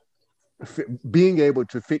being able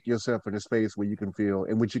to fit yourself in a space where you can feel,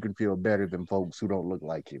 in which you can feel better than folks who don't look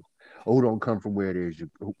like you or who don't come from where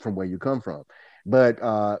you come from. But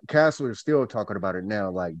Kassler is still talking about it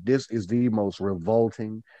now. Like, this is the most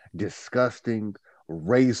revolting, disgusting,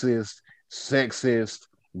 racist, sexist,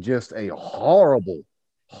 just a horrible,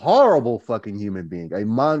 horrible fucking human being, a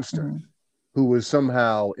monster who was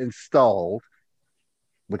somehow installed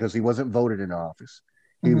because he wasn't voted in office.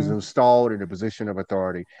 He was installed in a position of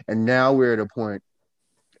authority. And now we're at a point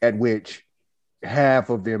at which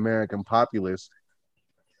half of the American populace,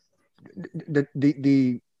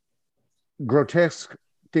 the grotesque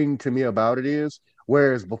thing to me about it is,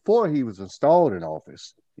 whereas before he was installed in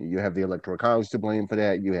office, you have the Electoral College to blame for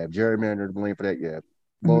that. You have gerrymander to blame for that. You have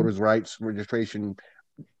voters' rights registration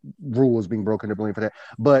rules being broken to blame for that.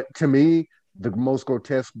 But to me, the most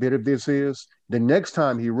grotesque bit of this is the next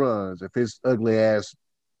time he runs, if his ugly ass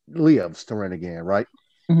lives to run again, right?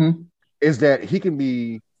 Is that he can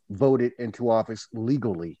be voted into office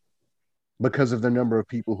legally because of the number of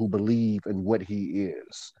people who believe in what he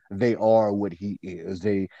is. They are what he is.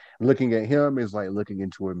 They looking at him is like looking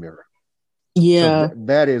into a mirror. Yeah. So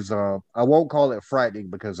that is I won't call it frightening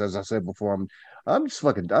because, as I said before, I'm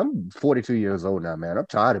 42 years old now, man. I'm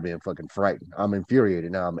tired of being fucking frightened. I'm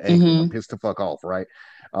infuriated now. I'm angry. I'm pissed the fuck off, right?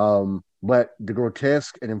 But the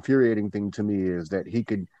grotesque and infuriating thing to me is that he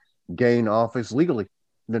could gain office legally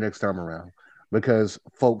the next time around because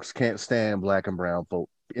folks can't stand black and brown folk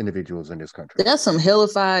individuals in this country. That's some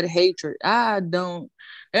hellified hatred.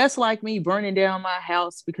 That's like me burning down my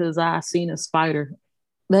house because I seen a spider.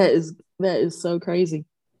 That is so crazy.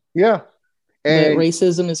 Yeah. And but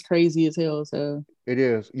racism is crazy as hell. So it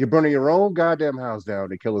is. You're burning your own goddamn house down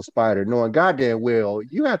to kill a spider, knowing goddamn well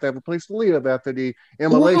you have to have a place to live after the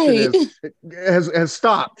immolation has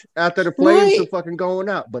stopped, after the flames are fucking going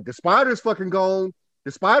out. But the spider's fucking gone.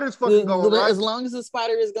 The spider's fucking gone. Right? As long as the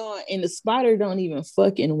spider is gone, and the spider don't even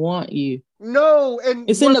fucking want you. No, and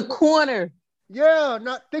it's in the corner. Yeah,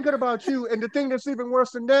 not thinking about you. And the thing that's even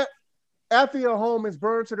worse than that, after your home is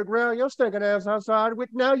burned to the ground, you're stinking ass outside.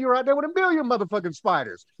 Now you're out there with a million motherfucking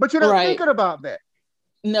spiders. But you're not thinking about that.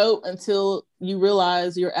 No, until you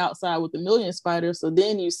realize you're outside with a million spiders. So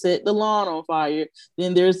then you set the lawn on fire.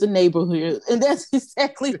 Then there's the neighborhood. And that's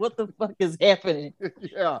exactly what the fuck is happening.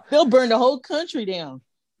 Yeah. They'll burn the whole country down.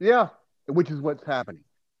 Yeah, which is what's happening.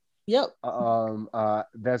 Yep.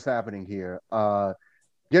 That's happening here.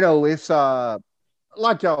 It's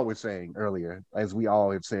like y'all were saying earlier, as we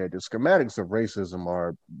all have said, the schematics of racism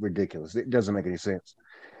are ridiculous. It doesn't make any sense.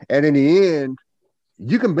 And in the end,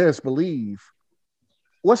 you can best believe,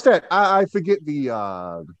 what's that? I forget the,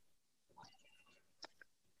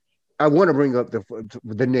 I want to bring up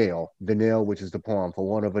the nail, which is the poem. For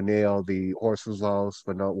one of a nail, the horse was lost,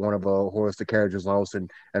 but not one of a horse, the carriage was lost, and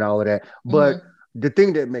all of that. But the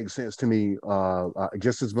thing that makes sense to me,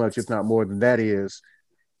 just as much, if not more than that, is,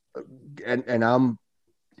 and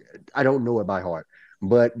I don't know it by heart,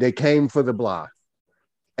 but they came for the blah,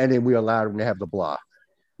 and then we allowed them to have the blah.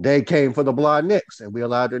 They came for the blah next, and we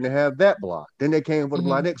allowed them to have that blah. Then they came for the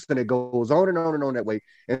blah next, and it goes on and on and on that way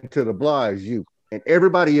until the blah is you. And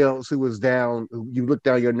everybody else who was down, who you looked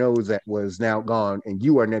down your nose at, was now gone, and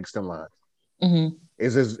you are next in line.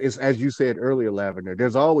 Is as you said earlier, Lavender,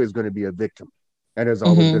 there's always going to be a victim, and there's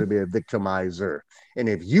always going to be a victimizer. And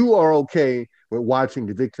if you are okay with watching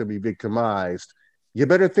the victim be victimized, you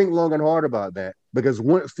better think long and hard about that, because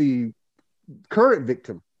once the current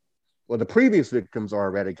victim or the previous victims are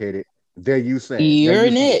eradicated, there you stand.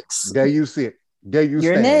 You're next. There you sit. There you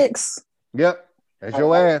You're stand. next. Yep. That's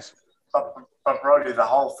your ass. But Brody, the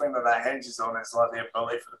whole thing that hinges on is like the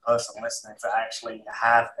ability for the person listening to actually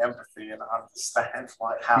have empathy and understand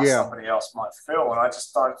like how somebody else might feel. And I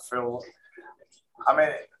just don't feel. I mean,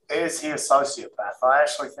 is he a sociopath? I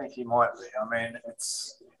actually think he might be. I mean,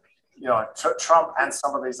 it's Trump and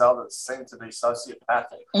some of these others seem to be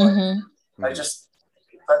sociopathic. Like, they just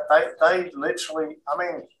they literally. I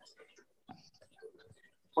mean,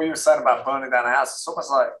 what you were saying about burning down a house, it's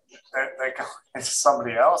almost like they're going into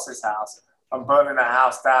somebody else's house and burning the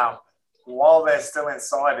house down while they're still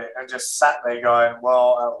inside it, and just sat there going,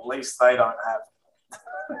 well, at least they don't have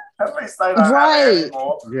at least they don't have it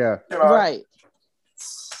anymore. Yeah. Right.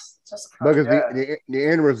 Because the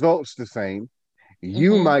end result's the same.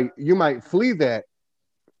 You might flee that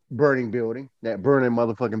burning building, that burning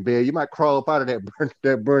motherfucking bed. You might crawl up out of that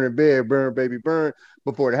burning bed, burn baby burn,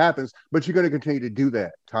 before it happens. But you're going to continue to do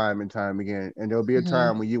that time and time again, and there'll be a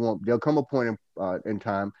time when you won't. There'll come a point in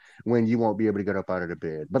time when you won't be able to get up out of the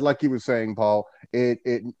bed. But like you were saying, Paul,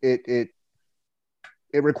 it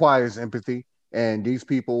requires empathy, and these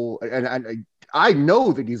people, and I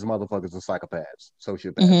know that these motherfuckers are psychopaths,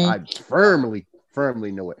 sociopaths. I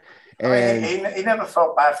firmly know it. And I mean, he never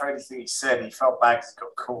felt bad for anything he said. He felt bad because he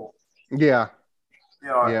got caught.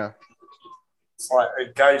 Yeah. It's like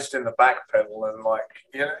engaged in the backpedal, and like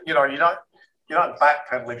you don't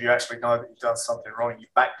backpedal if you actually know that you've done something wrong. You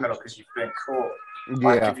backpedal because you've been caught.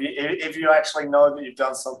 Like if you actually know that you've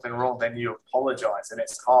done something wrong, then you apologize, and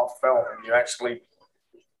it's heartfelt, and you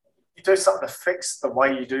do something to fix the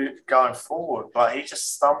way you do going forward. But he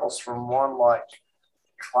just stumbles from one like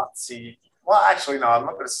klutzy. Well, actually, no, I'm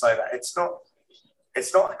not going to say that. It's not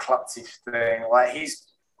a klutzy thing. Like, he's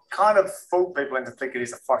kind of fooled people into thinking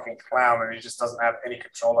he's a fucking clown, and he just doesn't have any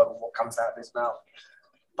control over what comes out of his mouth.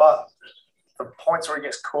 But the points where he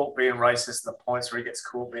gets caught being racist, the points where he gets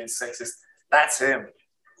caught being sexist, that's him.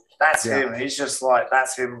 That's him. He's just like,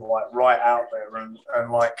 that's him, like, right out there. And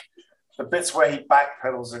like, the bits where he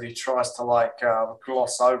backpedals and he tries to, like,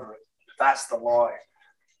 gloss over it, that's the lie.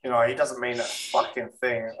 He doesn't mean a fucking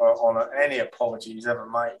thing on any apology he's ever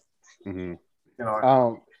made.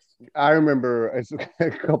 I remember a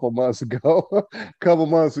couple months ago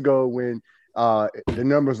when the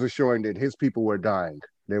numbers were showing that his people were dying.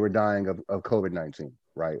 They were dying of COVID-19,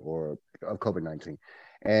 right? Or of COVID-19.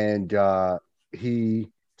 And he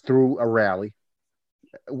threw a rally.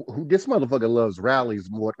 This motherfucker loves rallies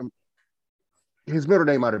more. His middle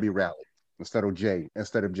name ought to be Rally instead of Jay,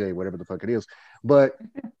 whatever the fuck it is. But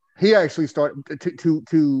he actually started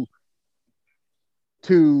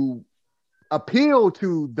to appeal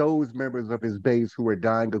to those members of his base who were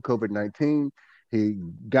dying of COVID-19. He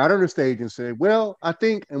got on the stage and said, well, I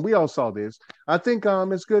think, and we all saw this, I think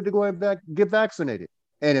it's good to go and get vaccinated.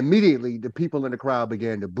 And immediately the people in the crowd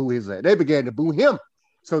began to boo his ass. They began to boo him.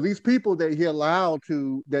 So these people that he allowed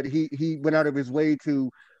to, that he went out of his way to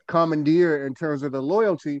commandeer in terms of the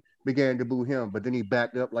loyalty, began to boo him. But then he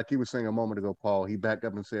backed up, like you were saying a moment ago, Paul. He backed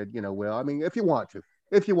up and said, well, I mean, if you want to,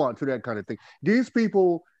 that kind of thing. These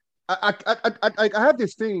people, I have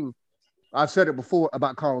this thing, I've said it before,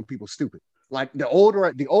 about calling people stupid. Like the older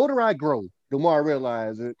I grow, the more I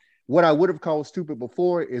realize that what I would have called stupid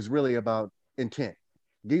before is really about intent.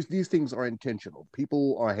 These things are intentional.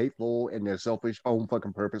 People are hateful and they're selfish on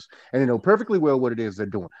fucking purpose, and they know perfectly well what it is they're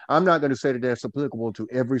doing. I'm not going to say that that's applicable to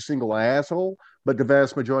every single asshole, but the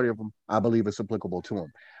vast majority of them, I believe, it's applicable to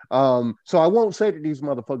them. So I won't say that these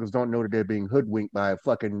motherfuckers don't know that they're being hoodwinked by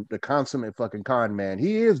the consummate fucking con man.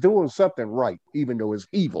 He is doing something right, even though it's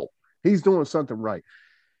evil. He's doing something right.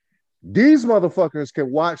 These motherfuckers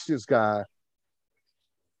can watch this guy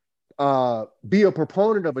be a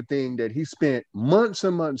proponent of a thing that he spent months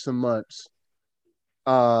and months and months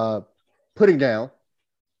putting down,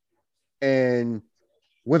 and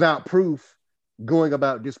without proof going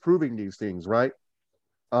about disproving these things, right?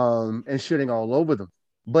 And shitting all over them.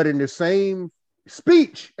 But in the same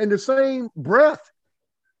speech, in the same breath,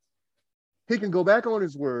 he can go back on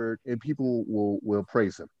his word and people will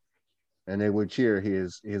praise him and they will cheer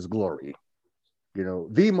his glory. You know,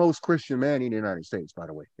 the most Christian man in the United States, by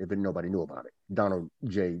the way, if nobody knew about it, Donald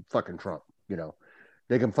J. fucking Trump. You know,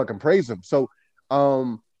 they can fucking praise him. So,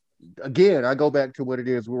 again, I go back to what it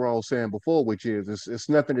is we were all saying before, which is it's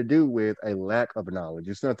nothing to do with a lack of knowledge.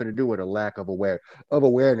 It's nothing to do with a lack of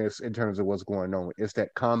awareness in terms of what's going on. It's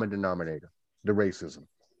that common denominator, the racism.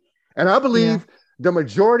 And I believe the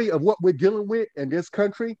majority of what we're dealing with in this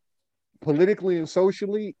country, politically and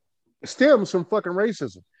socially, stems from fucking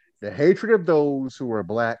racism. The hatred of those who are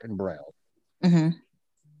black and brown. Mm-hmm.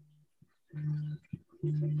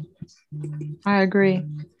 I agree.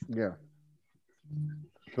 Yeah.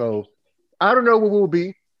 So I don't know where we'll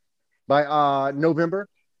be by November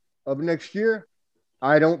of next year.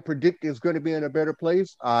 I don't predict it's going to be in a better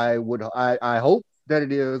place. I hope that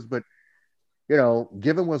it is, but you know,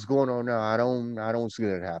 given what's going on now, I don't see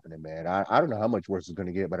that happening, man. I don't know how much worse it's going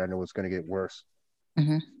to get, but I know it's going to get worse.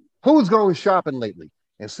 Mm-hmm. Who's going shopping lately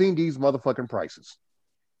and seen these motherfucking prices?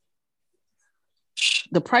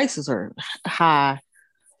 The prices are high.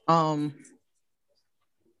 God,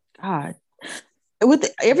 with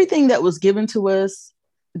everything that was given to us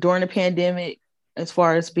during the pandemic, as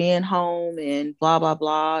far as being home and blah blah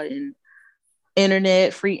blah, and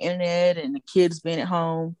free internet, and the kids being at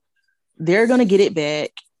home, they're gonna get it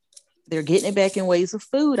back. They're getting it back in ways of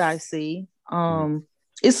food. I see.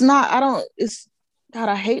 It's not. It's God.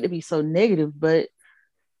 I hate to be so negative, but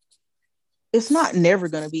it's not never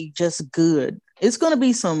gonna be just good. It's gonna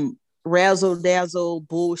be some razzle dazzle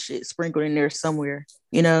bullshit sprinkled in there somewhere,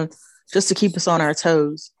 you know, just to keep us on our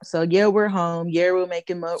toes. So yeah, we're home. Yeah, we're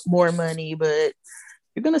making more money, but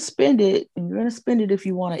you're gonna spend it, and you're gonna spend it if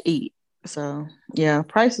you want to eat. So yeah,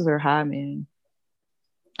 prices are high, man.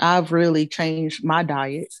 I've really changed my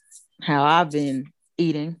diet, how I've been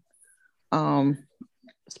eating.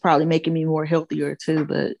 It's probably making me more healthier too,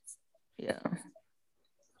 but yeah.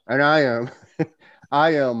 And I am.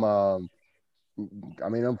 I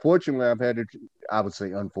mean, unfortunately, I would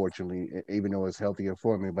say unfortunately, even though it's healthier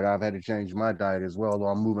for me, but I've had to change my diet as well. Although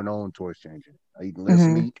I'm moving on towards changing. I eat less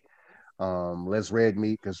meat, less red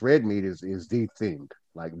meat, because red meat is the thing.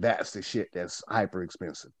 Like that's the shit that's hyper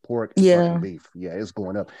expensive. Pork and fucking beef. Yeah, it's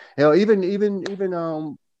going up. Hell, even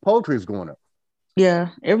poultry is going up. Yeah,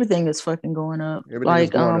 everything is fucking going up.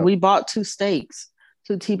 We bought two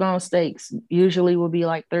T-bone steaks. Usually will be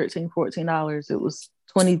like $13-14. It was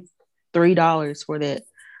 $23 for that.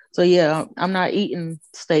 So yeah, I'm not eating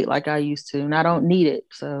steak like I used to, and I don't need it.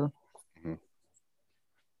 So it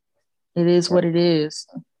is what it is.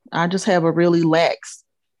 I just have a really lax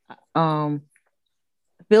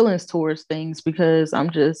feelings towards things, because I'm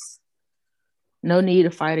just no need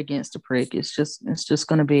to fight against a prick. It's just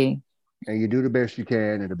gonna be. And you do the best you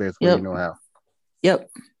can in the best way you know how.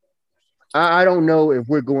 Yep. I don't know if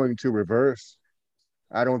we're going to reverse.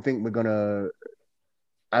 I don't think we're gonna.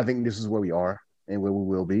 I think this is where we are and where we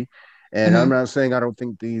will be. And I'm not saying I don't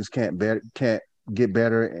think these can't get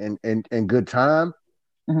better in good time.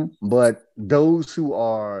 But those who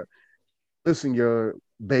are, listen, your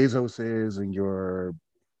Bezoses and your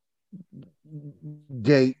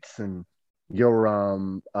Gates and your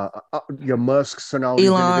Musks and all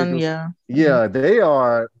Elon, these individuals, they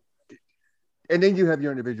are. And then you have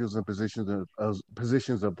your individuals in positions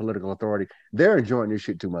of political authority. They're enjoying this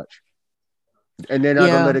shit too much. And they're not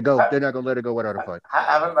gonna let it go. They're not gonna let it go without a fight.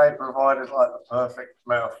 Haven't they provided like the perfect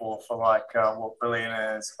metaphor for like what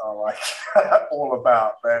billionaires are like all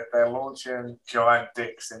about? They're launching giant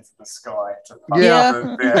dicks into the sky to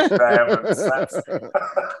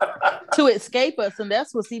to escape us, and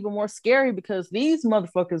that's what's even more scary, because these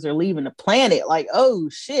motherfuckers are leaving the planet. Like, oh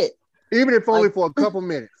shit! Even if only for a couple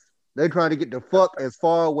minutes. They're trying to get the fuck as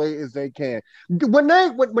far away as they can. When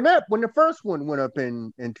the first one went up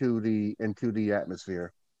into the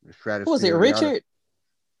atmosphere, the stratosphere. Was it Richard?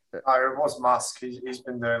 It was Musk. He's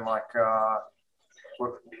been doing like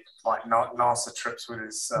NASA trips with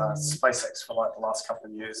his SpaceX for like the last couple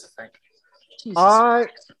of years, I think. I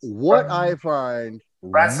find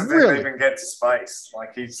Branson didn't even get to space.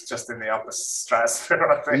 Like he's just in the upper stratosphere,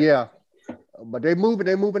 I think. Yeah, but they're moving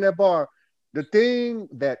that bar. The thing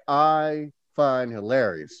that I find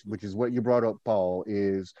hilarious, which is what you brought up, Paul,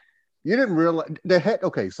 is you didn't realize the heck.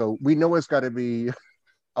 Okay, so we know it's got to be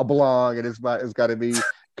a blog and it's got to be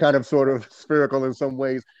kind of sort of spherical in some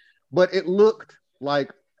ways, but it looked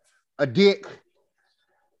like a dick.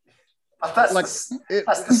 That's the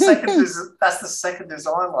second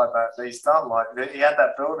design like that he's done. Like he had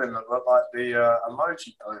that building that looked like the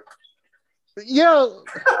emoji poop.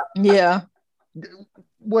 Yeah.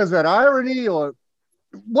 Was that irony or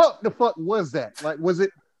what the fuck was that? Like, was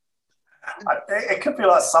it? It could be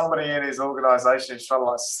like somebody in his organization is trying to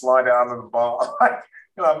like slide it under the bar. Like,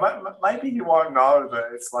 you know, maybe you won't know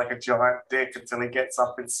that it's like a giant dick until he gets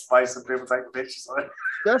up in space and people take pictures of it.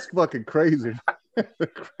 That's fucking crazy.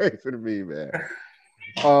 Crazy to me, man.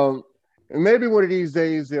 Maybe one of these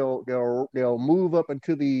days they'll move up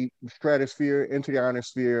into the stratosphere, into the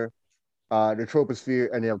ionosphere, the troposphere,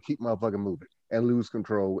 and they'll keep motherfucking moving and lose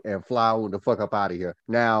control and fly the fuck up out of here.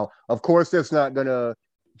 Now, of course, that's not gonna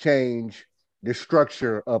change the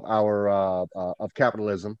structure of our of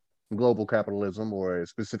capitalism, global capitalism, or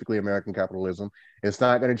specifically American capitalism. It's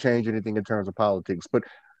not going to change anything in terms of politics. But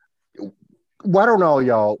why don't all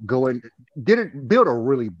y'all go and build a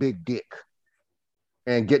really big dick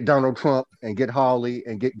and get Donald Trump and get Hawley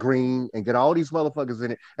and get Green and get all these motherfuckers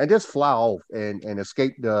in it and just fly off and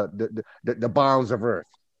escape the bounds of Earth.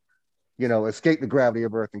 You know, escape the gravity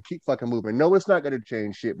of Earth and keep fucking moving. No, it's not going to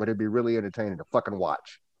change shit, but it'd be really entertaining to fucking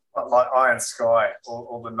watch. Like Iron Sky,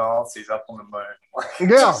 all the Nazis up on the moon.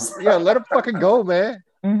 Yeah, let them fucking go, man.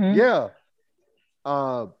 Mm-hmm. Yeah.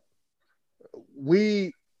 I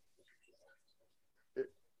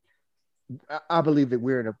believe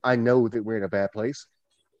that I know that we're in a bad place.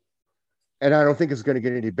 And I don't think it's going to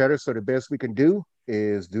get any better. So the best we can do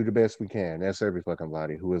is do the best we can. That's every fucking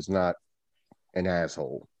body who is not an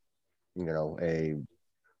asshole. You know, an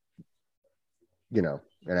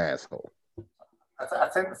asshole. I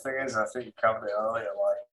think the thing is, I think you covered it earlier,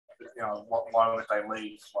 like, you know, why would they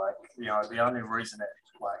leave? Like, you know, the only reason it,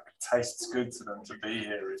 like, tastes good to them to be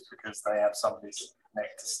here is because they have somebody's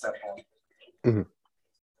neck to step on. Mm-hmm.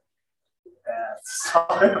 Yeah, so,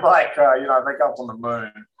 like, you know, they go up on the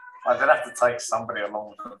moon, like, they'd have to take somebody along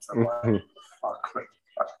with them to, like, fuck with.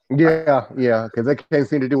 Yeah, because they can't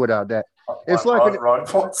seem to do without that. It's like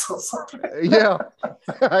robots or something. Yeah,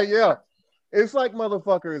 yeah. It's like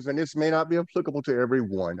motherfuckers, and this may not be applicable to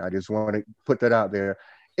everyone. I just want to put that out there.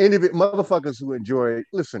 Motherfuckers who enjoy,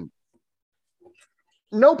 listen,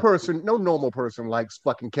 no normal person likes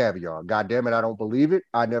fucking caviar. God damn it, I don't believe it.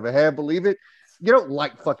 I never have believed it. You don't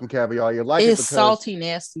like fucking caviar. You like it because salty,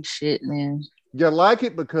 nasty shit, man. You like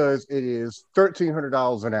it because it is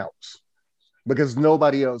 $1,300 an ounce. Because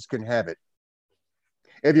nobody else can have it.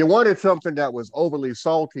 If you wanted something that was overly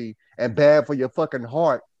salty and bad for your fucking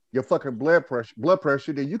heart, your fucking blood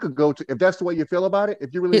pressure, then you could go to, if that's the way you feel about it,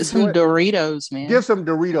 if you really get some Doritos, man. Get some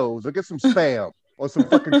Doritos or get some Spam or some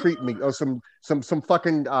fucking treat meat or some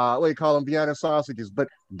fucking what do you call them, Vienna sausages. But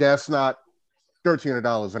that's not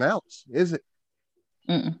 $1,300 an ounce, is it?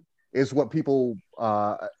 Mm-mm. It's what people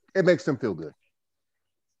it makes them feel good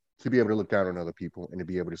to be able to look down on other people and to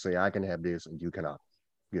be able to say, I can have this and you cannot.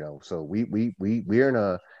 You know, so we're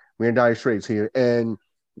in dire straits here. And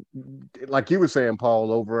like you were saying, Paul,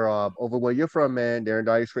 over where you're from, man, they're in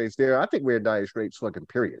dire straits there. I think we're in dire straits fucking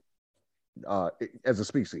period. As a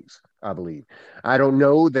species, I believe. I don't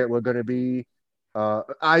know that we're going to be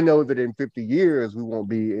I know that in 50 years we won't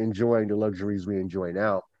be enjoying the luxuries we enjoy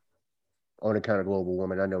now on account of global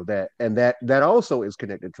warming. I know that. And that also is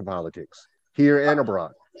connected to politics here and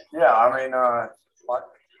abroad. Yeah, I mean, like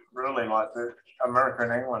really, like the America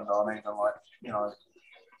and England aren't even like, you know,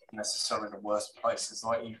 necessarily the worst places.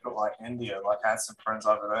 Like you've got like India, like I had some friends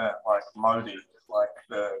over there, like Modi, like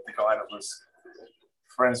the guy that was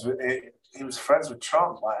friends with he was friends with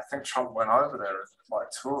Trump. Like I think Trump went over there and like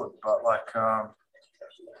toured, but like I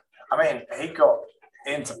mean, he got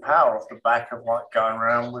into power off the back of like going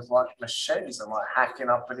around with like machetes and like hacking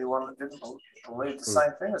up anyone that didn't believe the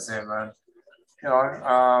same thing as him. And you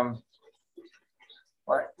know,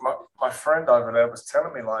 like my friend over there was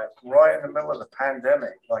telling me, like right in the middle of the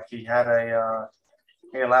pandemic, like he had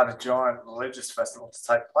he allowed a giant religious festival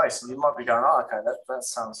to take place. And you might be going, oh, okay, that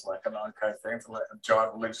sounds like an okay thing to let a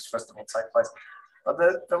giant religious festival take place. But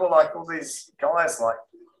there were like all these guys like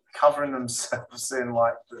covering themselves in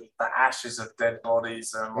like the ashes of dead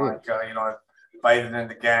bodies and like, you know, bathing in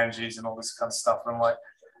the Ganges and all this kind of stuff. And like,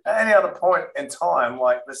 at any other point in time,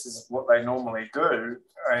 like this is what they normally do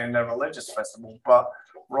in a religious festival, but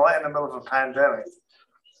right in the middle of a pandemic,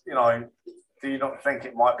 you know, do you not think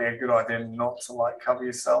it might be a good idea not to like cover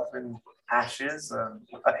yourself in ashes and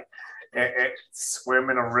like swim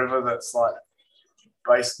in a river that's like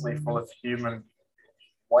basically full of human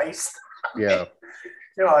waste? Yeah.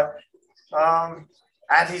 You know,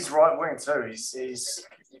 and he's right wing too. He's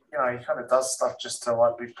you know, he kind of does stuff just to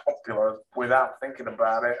like be popular without thinking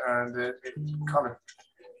about it, and it kind of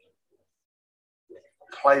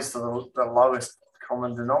plays to the lowest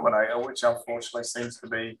common denominator, which unfortunately seems to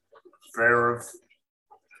be fear of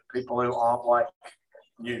people who aren't like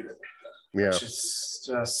you. Yeah. Which is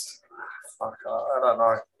just fuck. I don't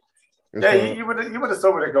know. Yeah, you would have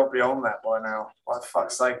thought we'd have got beyond that by now. Like,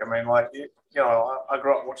 fuck's sake. I mean, like, you know, I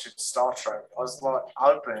grew up watching Star Trek. I was like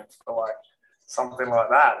hoping for like something like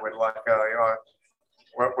that with like, you know,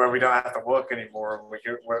 where we don't have to work anymore and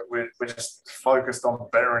we're just focused on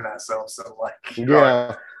bettering ourselves and like, you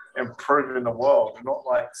know, improving the world, not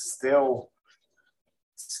like still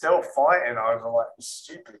fighting over like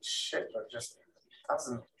stupid shit that just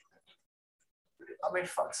doesn't. I mean,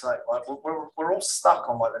 fuck's sake, like we're all stuck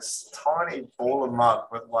on like this tiny ball of mud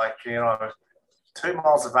with like, you know, 2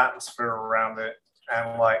 miles of atmosphere around it,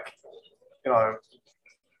 and like, you know,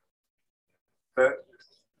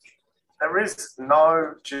 there is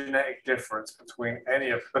no genetic difference between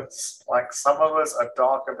any of us. Like, some of us are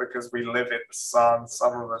darker because we live in the sun.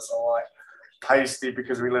 Some of us are like pasty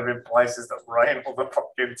because we live in places that rain all the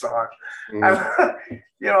fucking time. And,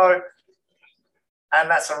 you know, and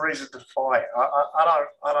that's a reason to fight. I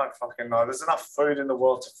don't fucking know. There's enough food in the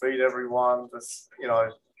world to feed everyone. There's, you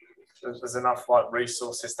know, there's enough like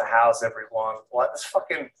resources to house everyone. Like, there's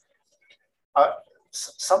fucking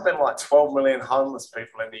something like 12 million homeless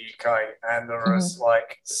people in the UK, and there is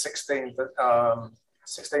like 16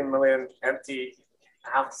 million empty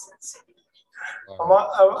houses. And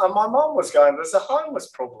my mom was going, there's a homeless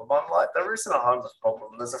problem. I'm like, there isn't a homeless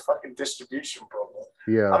problem. There's a fucking distribution problem.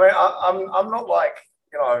 Yeah. I mean, I'm not like,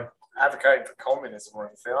 you know, advocating for communism or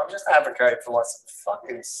anything. I'm just advocating for like some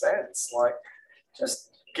fucking sense. Like, just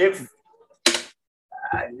give,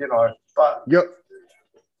 you know, but. Yep.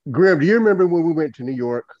 Grim, do you remember when we went to New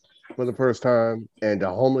York for the first time and the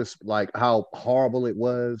homeless, like how horrible it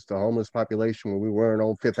was, the homeless population when we weren't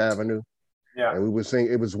on Fifth Avenue? Yeah. And we were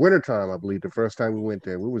seeing, it was wintertime, I believe, the first time we went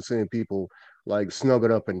there. We were seeing people like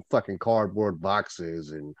snuggled up in fucking cardboard boxes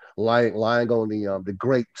and lying on the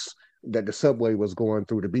grates that the subway was going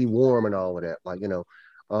through to be warm and all of that. Like, you know,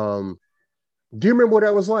 do you remember what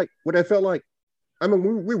that was like? What that felt like? I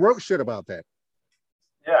mean, we wrote shit about that.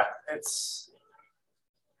 Yeah,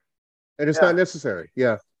 and it's not necessary.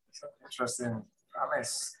 Yeah. It's interesting. I mean,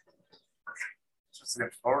 it's interesting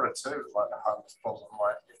in Florida too, like the homeless problem.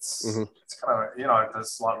 Like, it's kind of, you know,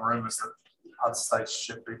 there's like rumors that other states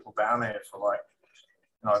ship people down here for like,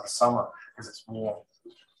 you know, the summer because it's warm.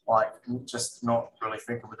 Like, just not really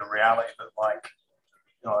thinking with the reality that, like,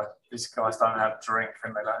 you know, these guys don't have drink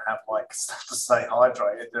and they don't have like stuff to stay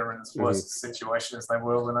hydrated. They're in as worse a situation as they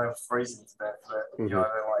were when they were freezing to death. You know,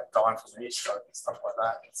 they're like dying from heat stroke and stuff like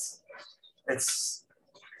that. It's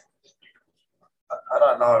I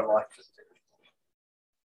don't know, like,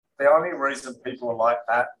 the only reason people are like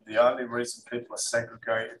that, the only reason people are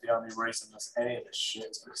segregated, the only reason there's any of this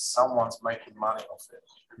shit is because someone's making money off it.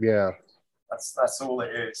 Yeah. That's all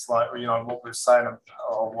it is. Like, you know, what we were saying,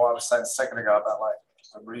 or what I was saying a second ago about like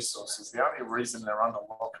the resources, the only reason they're under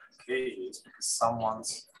lock and key is because someone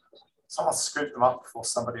scooped them up before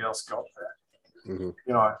somebody else got there. You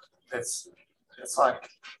know, it's like,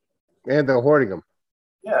 and they're hoarding them.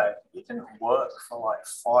 Yeah, you didn't work for like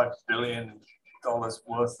 $5 billion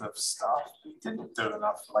worth of stuff. You didn't do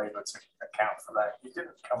enough labor to account for that. You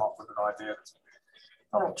didn't come up with an idea.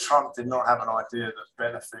 Donald Trump did not have an idea that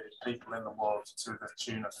benefited people in the world to the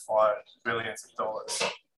tune of $5 billion. I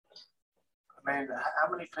mean, how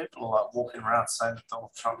many people are like walking around saying that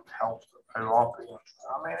Donald Trump helped who aren't being?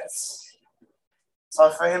 I mean, it's so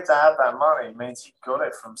for him to have that money means he got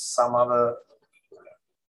it from some other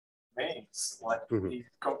means. Like, he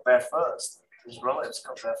got there first. His relatives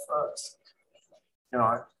got there first. You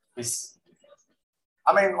know,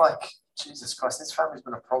 I mean, like, Jesus Christ, his family's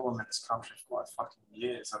been a problem in this country for like fucking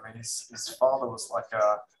years. I mean, his father was like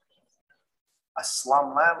a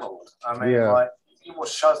slum landlord. I mean, like, you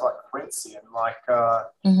watch shows like Quincy and like,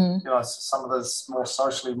 you know, some of those more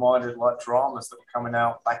socially minded like dramas that were coming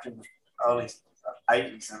out back in the early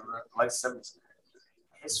 80s and late 70s.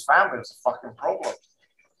 His family was a fucking problem.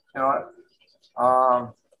 You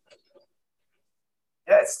know,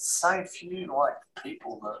 yeah, it's the same few like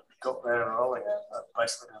people that got there earlier that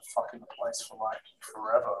basically been fucking the place for like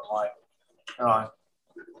forever. Like, you know,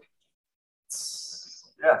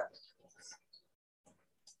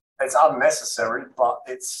 it's unnecessary, but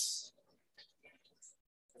it's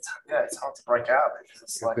hard to break out of it.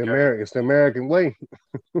 It's like it's the American way.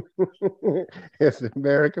 It's the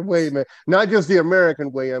American way, man. Not just the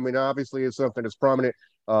American way. I mean, obviously, it's something that's prominent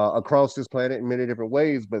across this planet in many different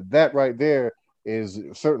ways, but that right there is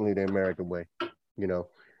certainly the American way. You know,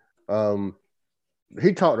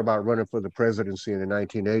 he talked about running for the presidency in the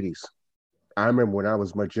 1980s. I remember when I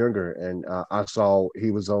was much younger, and I saw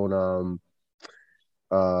he was on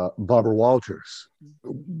Barbara Walters,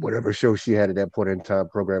 whatever show she had at that point in time,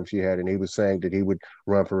 program she had, and he was saying that he would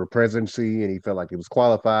run for a presidency, and he felt like he was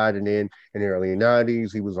qualified. And then in the early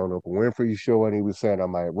 '90s, he was on Oprah Winfrey's show, and he was saying I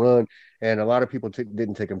might run. And a lot of people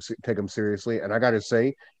didn't take him seriously. And I got to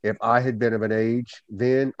say, if I had been of an age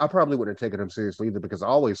then, I probably wouldn't have taken him seriously either, because I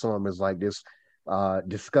always saw him as like this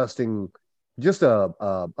disgusting, just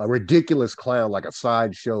a ridiculous clown, like a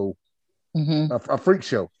sideshow, a freak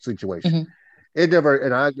show situation. Mm-hmm. It never,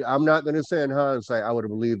 and I'm not going to say in hindsight I would have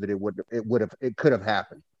believed that it could have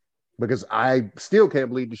happened, because I still can't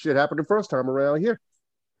believe the shit happened the first time around here.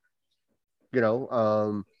 Yeah,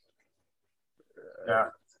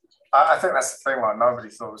 I think that's the thing. Like, nobody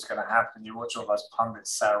thought it was going to happen. You watch all those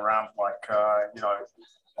pundits sat around, like,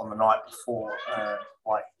 on the night before,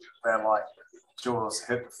 like they're like jaws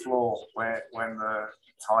hit the floor when the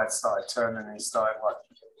tide started turning and he started like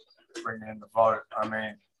bringing in the vote. I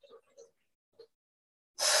mean,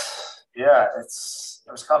 yeah, it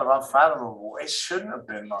was kind of unfathomable. It shouldn't have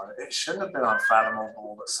been, though. It shouldn't have been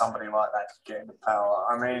unfathomable that somebody like that could get into power.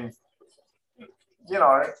 I mean,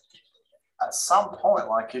 at some point,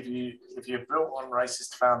 like if you're built on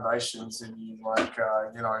racist foundations and you you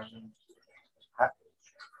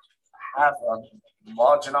have a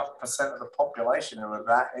large enough percent of the population who are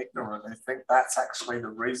that ignorant, who think that's actually the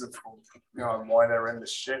reason for why they're in the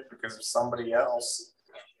shit because of somebody else,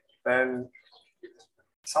 then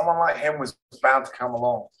someone like him was bound to come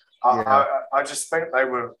along. I just think they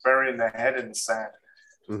were burying their head in the sand.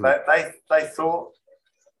 Mm-hmm. They thought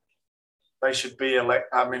they should be elected.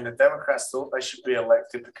 I mean, the Democrats thought they should be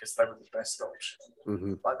elected because they were the best option.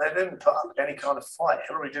 Mm-hmm. Like, they didn't put up any kind of fight.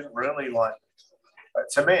 Hillary didn't really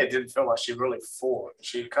to me, it didn't feel like she really fought.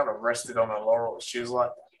 She kind of rested on her laurels. She was like,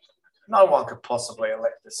 no one could possibly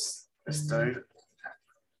elect this dude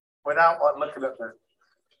without looking at the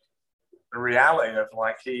reality of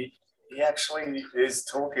he actually is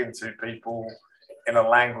talking to people in a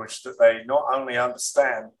language that they not only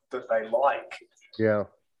understand, that they like. Yeah.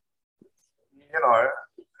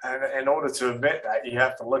 And in order to admit that, you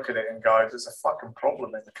have to look at it and go, there's a fucking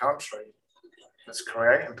problem in the country that's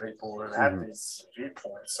creating people who have these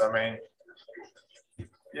viewpoints. I mean,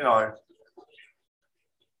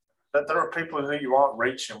 that there are people who you aren't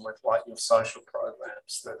reaching with your social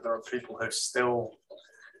programs, that there are people who still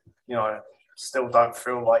don't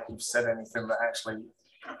feel like you've said anything that actually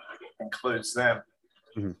includes them.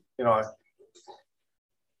 Mm-hmm.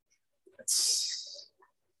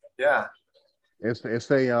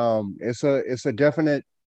 It's a definite.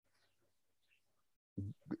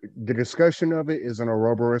 The discussion of it is an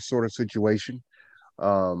Ouroboros sort of situation.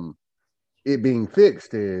 It being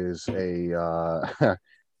fixed is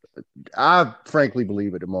I frankly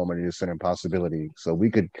believe at the moment it's an impossibility. So we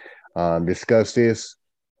could discuss this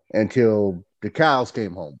until the cows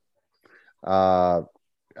came home. What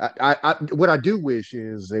I do wish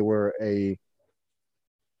is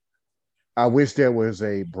I wish there was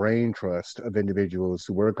a brain trust of individuals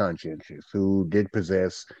who were conscientious, who did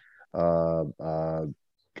possess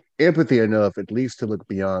empathy enough at least to look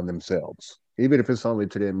beyond themselves, even if it's only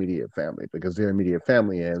to their immediate family, because their immediate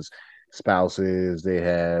family has spouses, they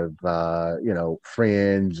have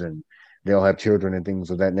friends, and they'll have children and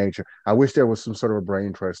things of that nature. I wish there was some sort of a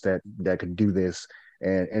brain trust that could do this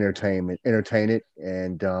and entertain it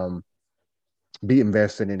and be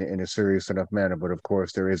invested in a serious enough manner. But of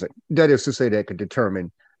course, that is to say that could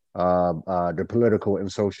determine the political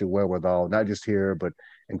and social wherewithal, not just here, but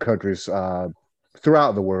in countries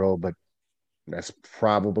throughout the world. But that's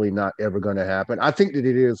probably not ever going to happen. I think that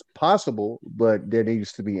it is possible, but there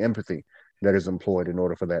needs to be empathy that is employed in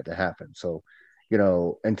order for that to happen. So,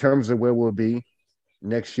 in terms of where we'll be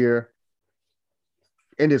next year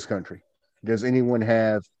in this country, does anyone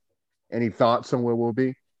have any thoughts on where we'll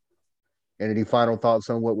be? And any final thoughts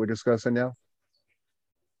on what we're discussing now?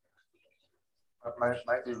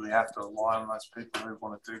 Maybe we have to rely on those people who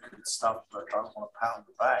want to do good stuff but don't want to pat on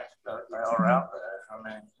the back. They are out there. I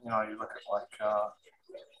mean, you look at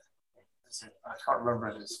I can't remember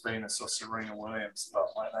if it's Venus or Serena Williams, but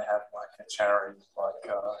they have a charity,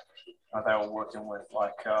 they were working with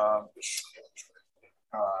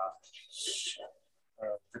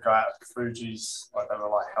the guy at Fuji's, they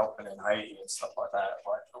were helping in Haiti and stuff like that.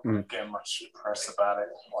 Getting much press about it,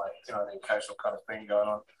 the occasional kind of thing going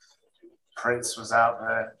on. Prince was out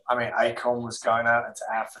there. I mean, Akon was going out into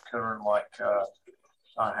Africa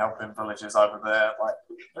and helping villages over there.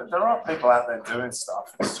 There are people out there doing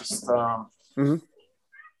stuff. It's just, it's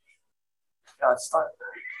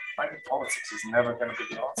maybe politics is never going to be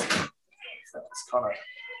the answer. It's kind of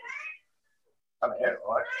kind of it,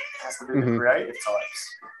 right? It has to be the creative types.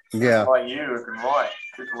 Yeah. People like you who can write.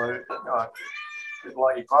 People who, people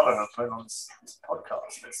like your brother who put on this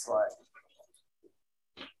podcast. It's like,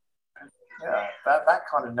 yeah, that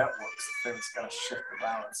kind of network's the thing that's going to shift the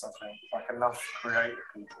balance, I think. Like enough creative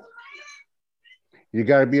people. You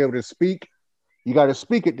got to be able to speak. You got to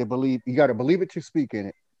speak it to believe. You got to believe it to speak in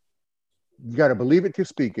it. You got to believe it to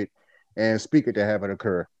speak it, and speak it to have it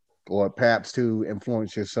occur, or perhaps to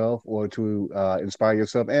influence yourself or to inspire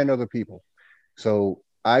yourself and other people. So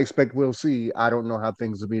I expect we'll see. I don't know how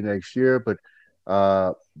things will be next year, but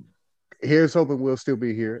here's hoping we'll still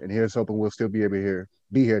be here, and here's hoping we'll still be able to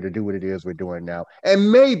be here to do what it is we're doing now.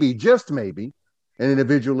 And maybe, just maybe, an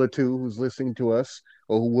individual or two who's listening to us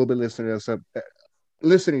or who will be listening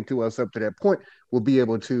to us up to that point will be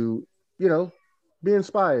able to, be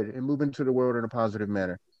inspired and move into the world in a positive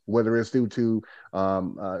manner, whether it's due to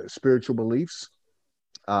spiritual beliefs,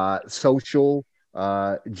 social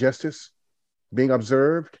justice being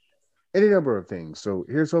observed, any number of things. So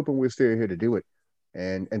here's hoping we're still here to do it.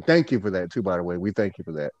 And thank you for that too, by the way. We thank you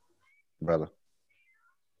for that, brother.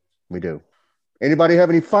 We do. Anybody have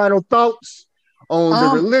any final thoughts on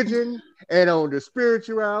the religion and on the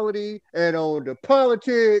spirituality and on the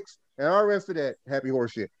politics and all the rest of that happy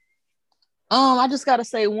horse shit? I just got to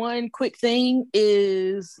say one quick thing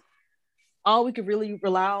is all we can really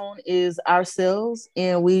rely on is ourselves,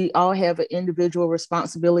 and we all have an individual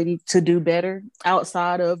responsibility to do better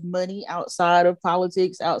outside of money, outside of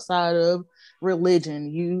politics, outside of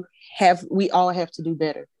religion. We all have to do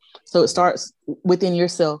better. So it starts within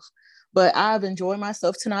yourself. But I've enjoyed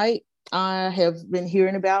myself tonight. I have been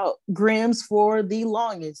hearing about Grims for the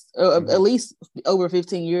longest, at least over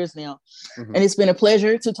 15 years now. And it's been a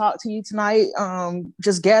pleasure to talk to you tonight.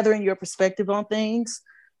 Just gathering your perspective on things.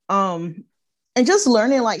 And just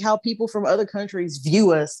learning like how people from other countries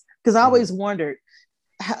view us. Because I always wondered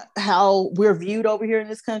how we're viewed over here in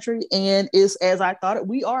this country. And it's as I thought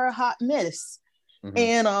we are a hot mess.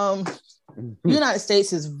 And the United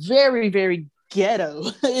States is very, very ghetto.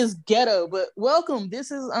 It's ghetto, but welcome. This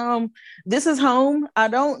is home. I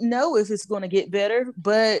don't know if it's going to get better,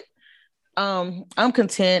 but I'm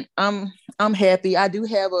content. I'm happy. I do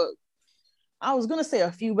have I was going to say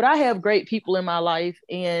a few, but I have great people in my life,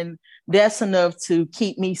 and that's enough to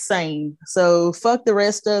keep me sane. So fuck the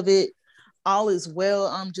rest of it. All is well.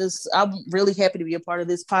 I'm really happy to be a part of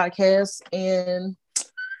this podcast, and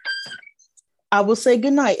I will say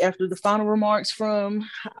goodnight after the final remarks from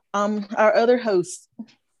our other host.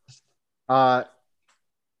 Look,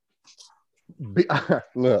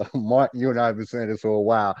 Mark, you and I have been saying this for a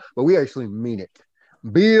while, but we actually mean it.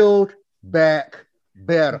 Build back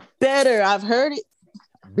better. Better. I've heard it.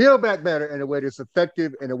 Build back better in a way that's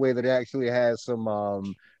effective, in a way that actually has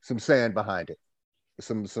some sand behind it.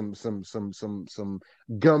 Some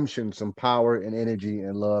gumption, some power and energy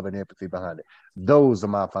and love and empathy behind it. Those are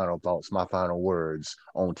my final thoughts, my final words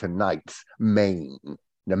on tonight's the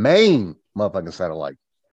main motherfucking satellite.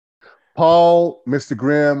 Paul, Mr.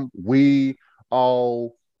 Grimm, we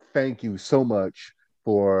all thank you so much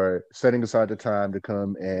for setting aside the time to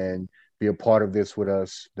come and be a part of this with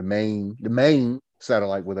us, the main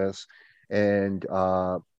satellite with us. And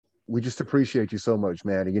we just appreciate you so much,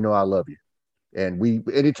 man. And I love you. And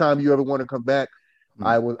anytime you ever want to come back,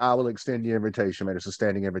 I will extend the invitation, man. It's a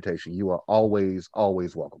standing invitation. You are always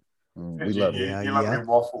welcome. We love you. You let me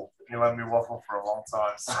waffle. You let me waffle for a long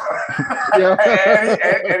time. So.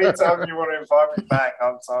 Anytime you want to invite me back,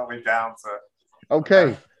 I'm totally down to.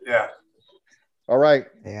 Okay. Yeah. All right.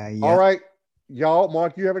 Yeah. All right. Y'all,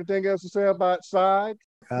 Mark, you have anything else to say about side?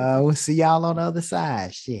 We'll see y'all on the other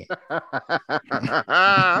side. Shit.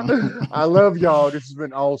 I love y'all. This has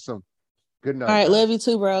been awesome. Good night. All right, love you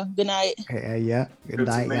too, bro. Good night. Hell yeah. Good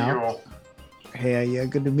night, to meet y'all. you all. Hell yeah.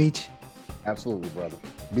 Good to meet you. Absolutely, brother.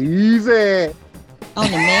 Be easy. On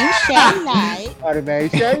the main show night. On the main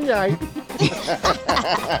show night.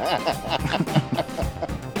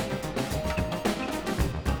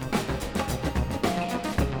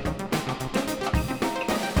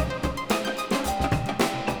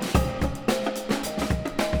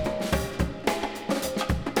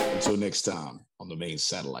 Until next time on the main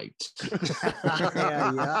satellite.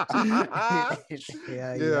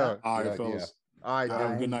 Yeah. Yeah. All right, fellas. All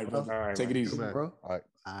right, Good night, brother. All right, Take it easy, man. bro. All right.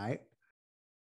 All right.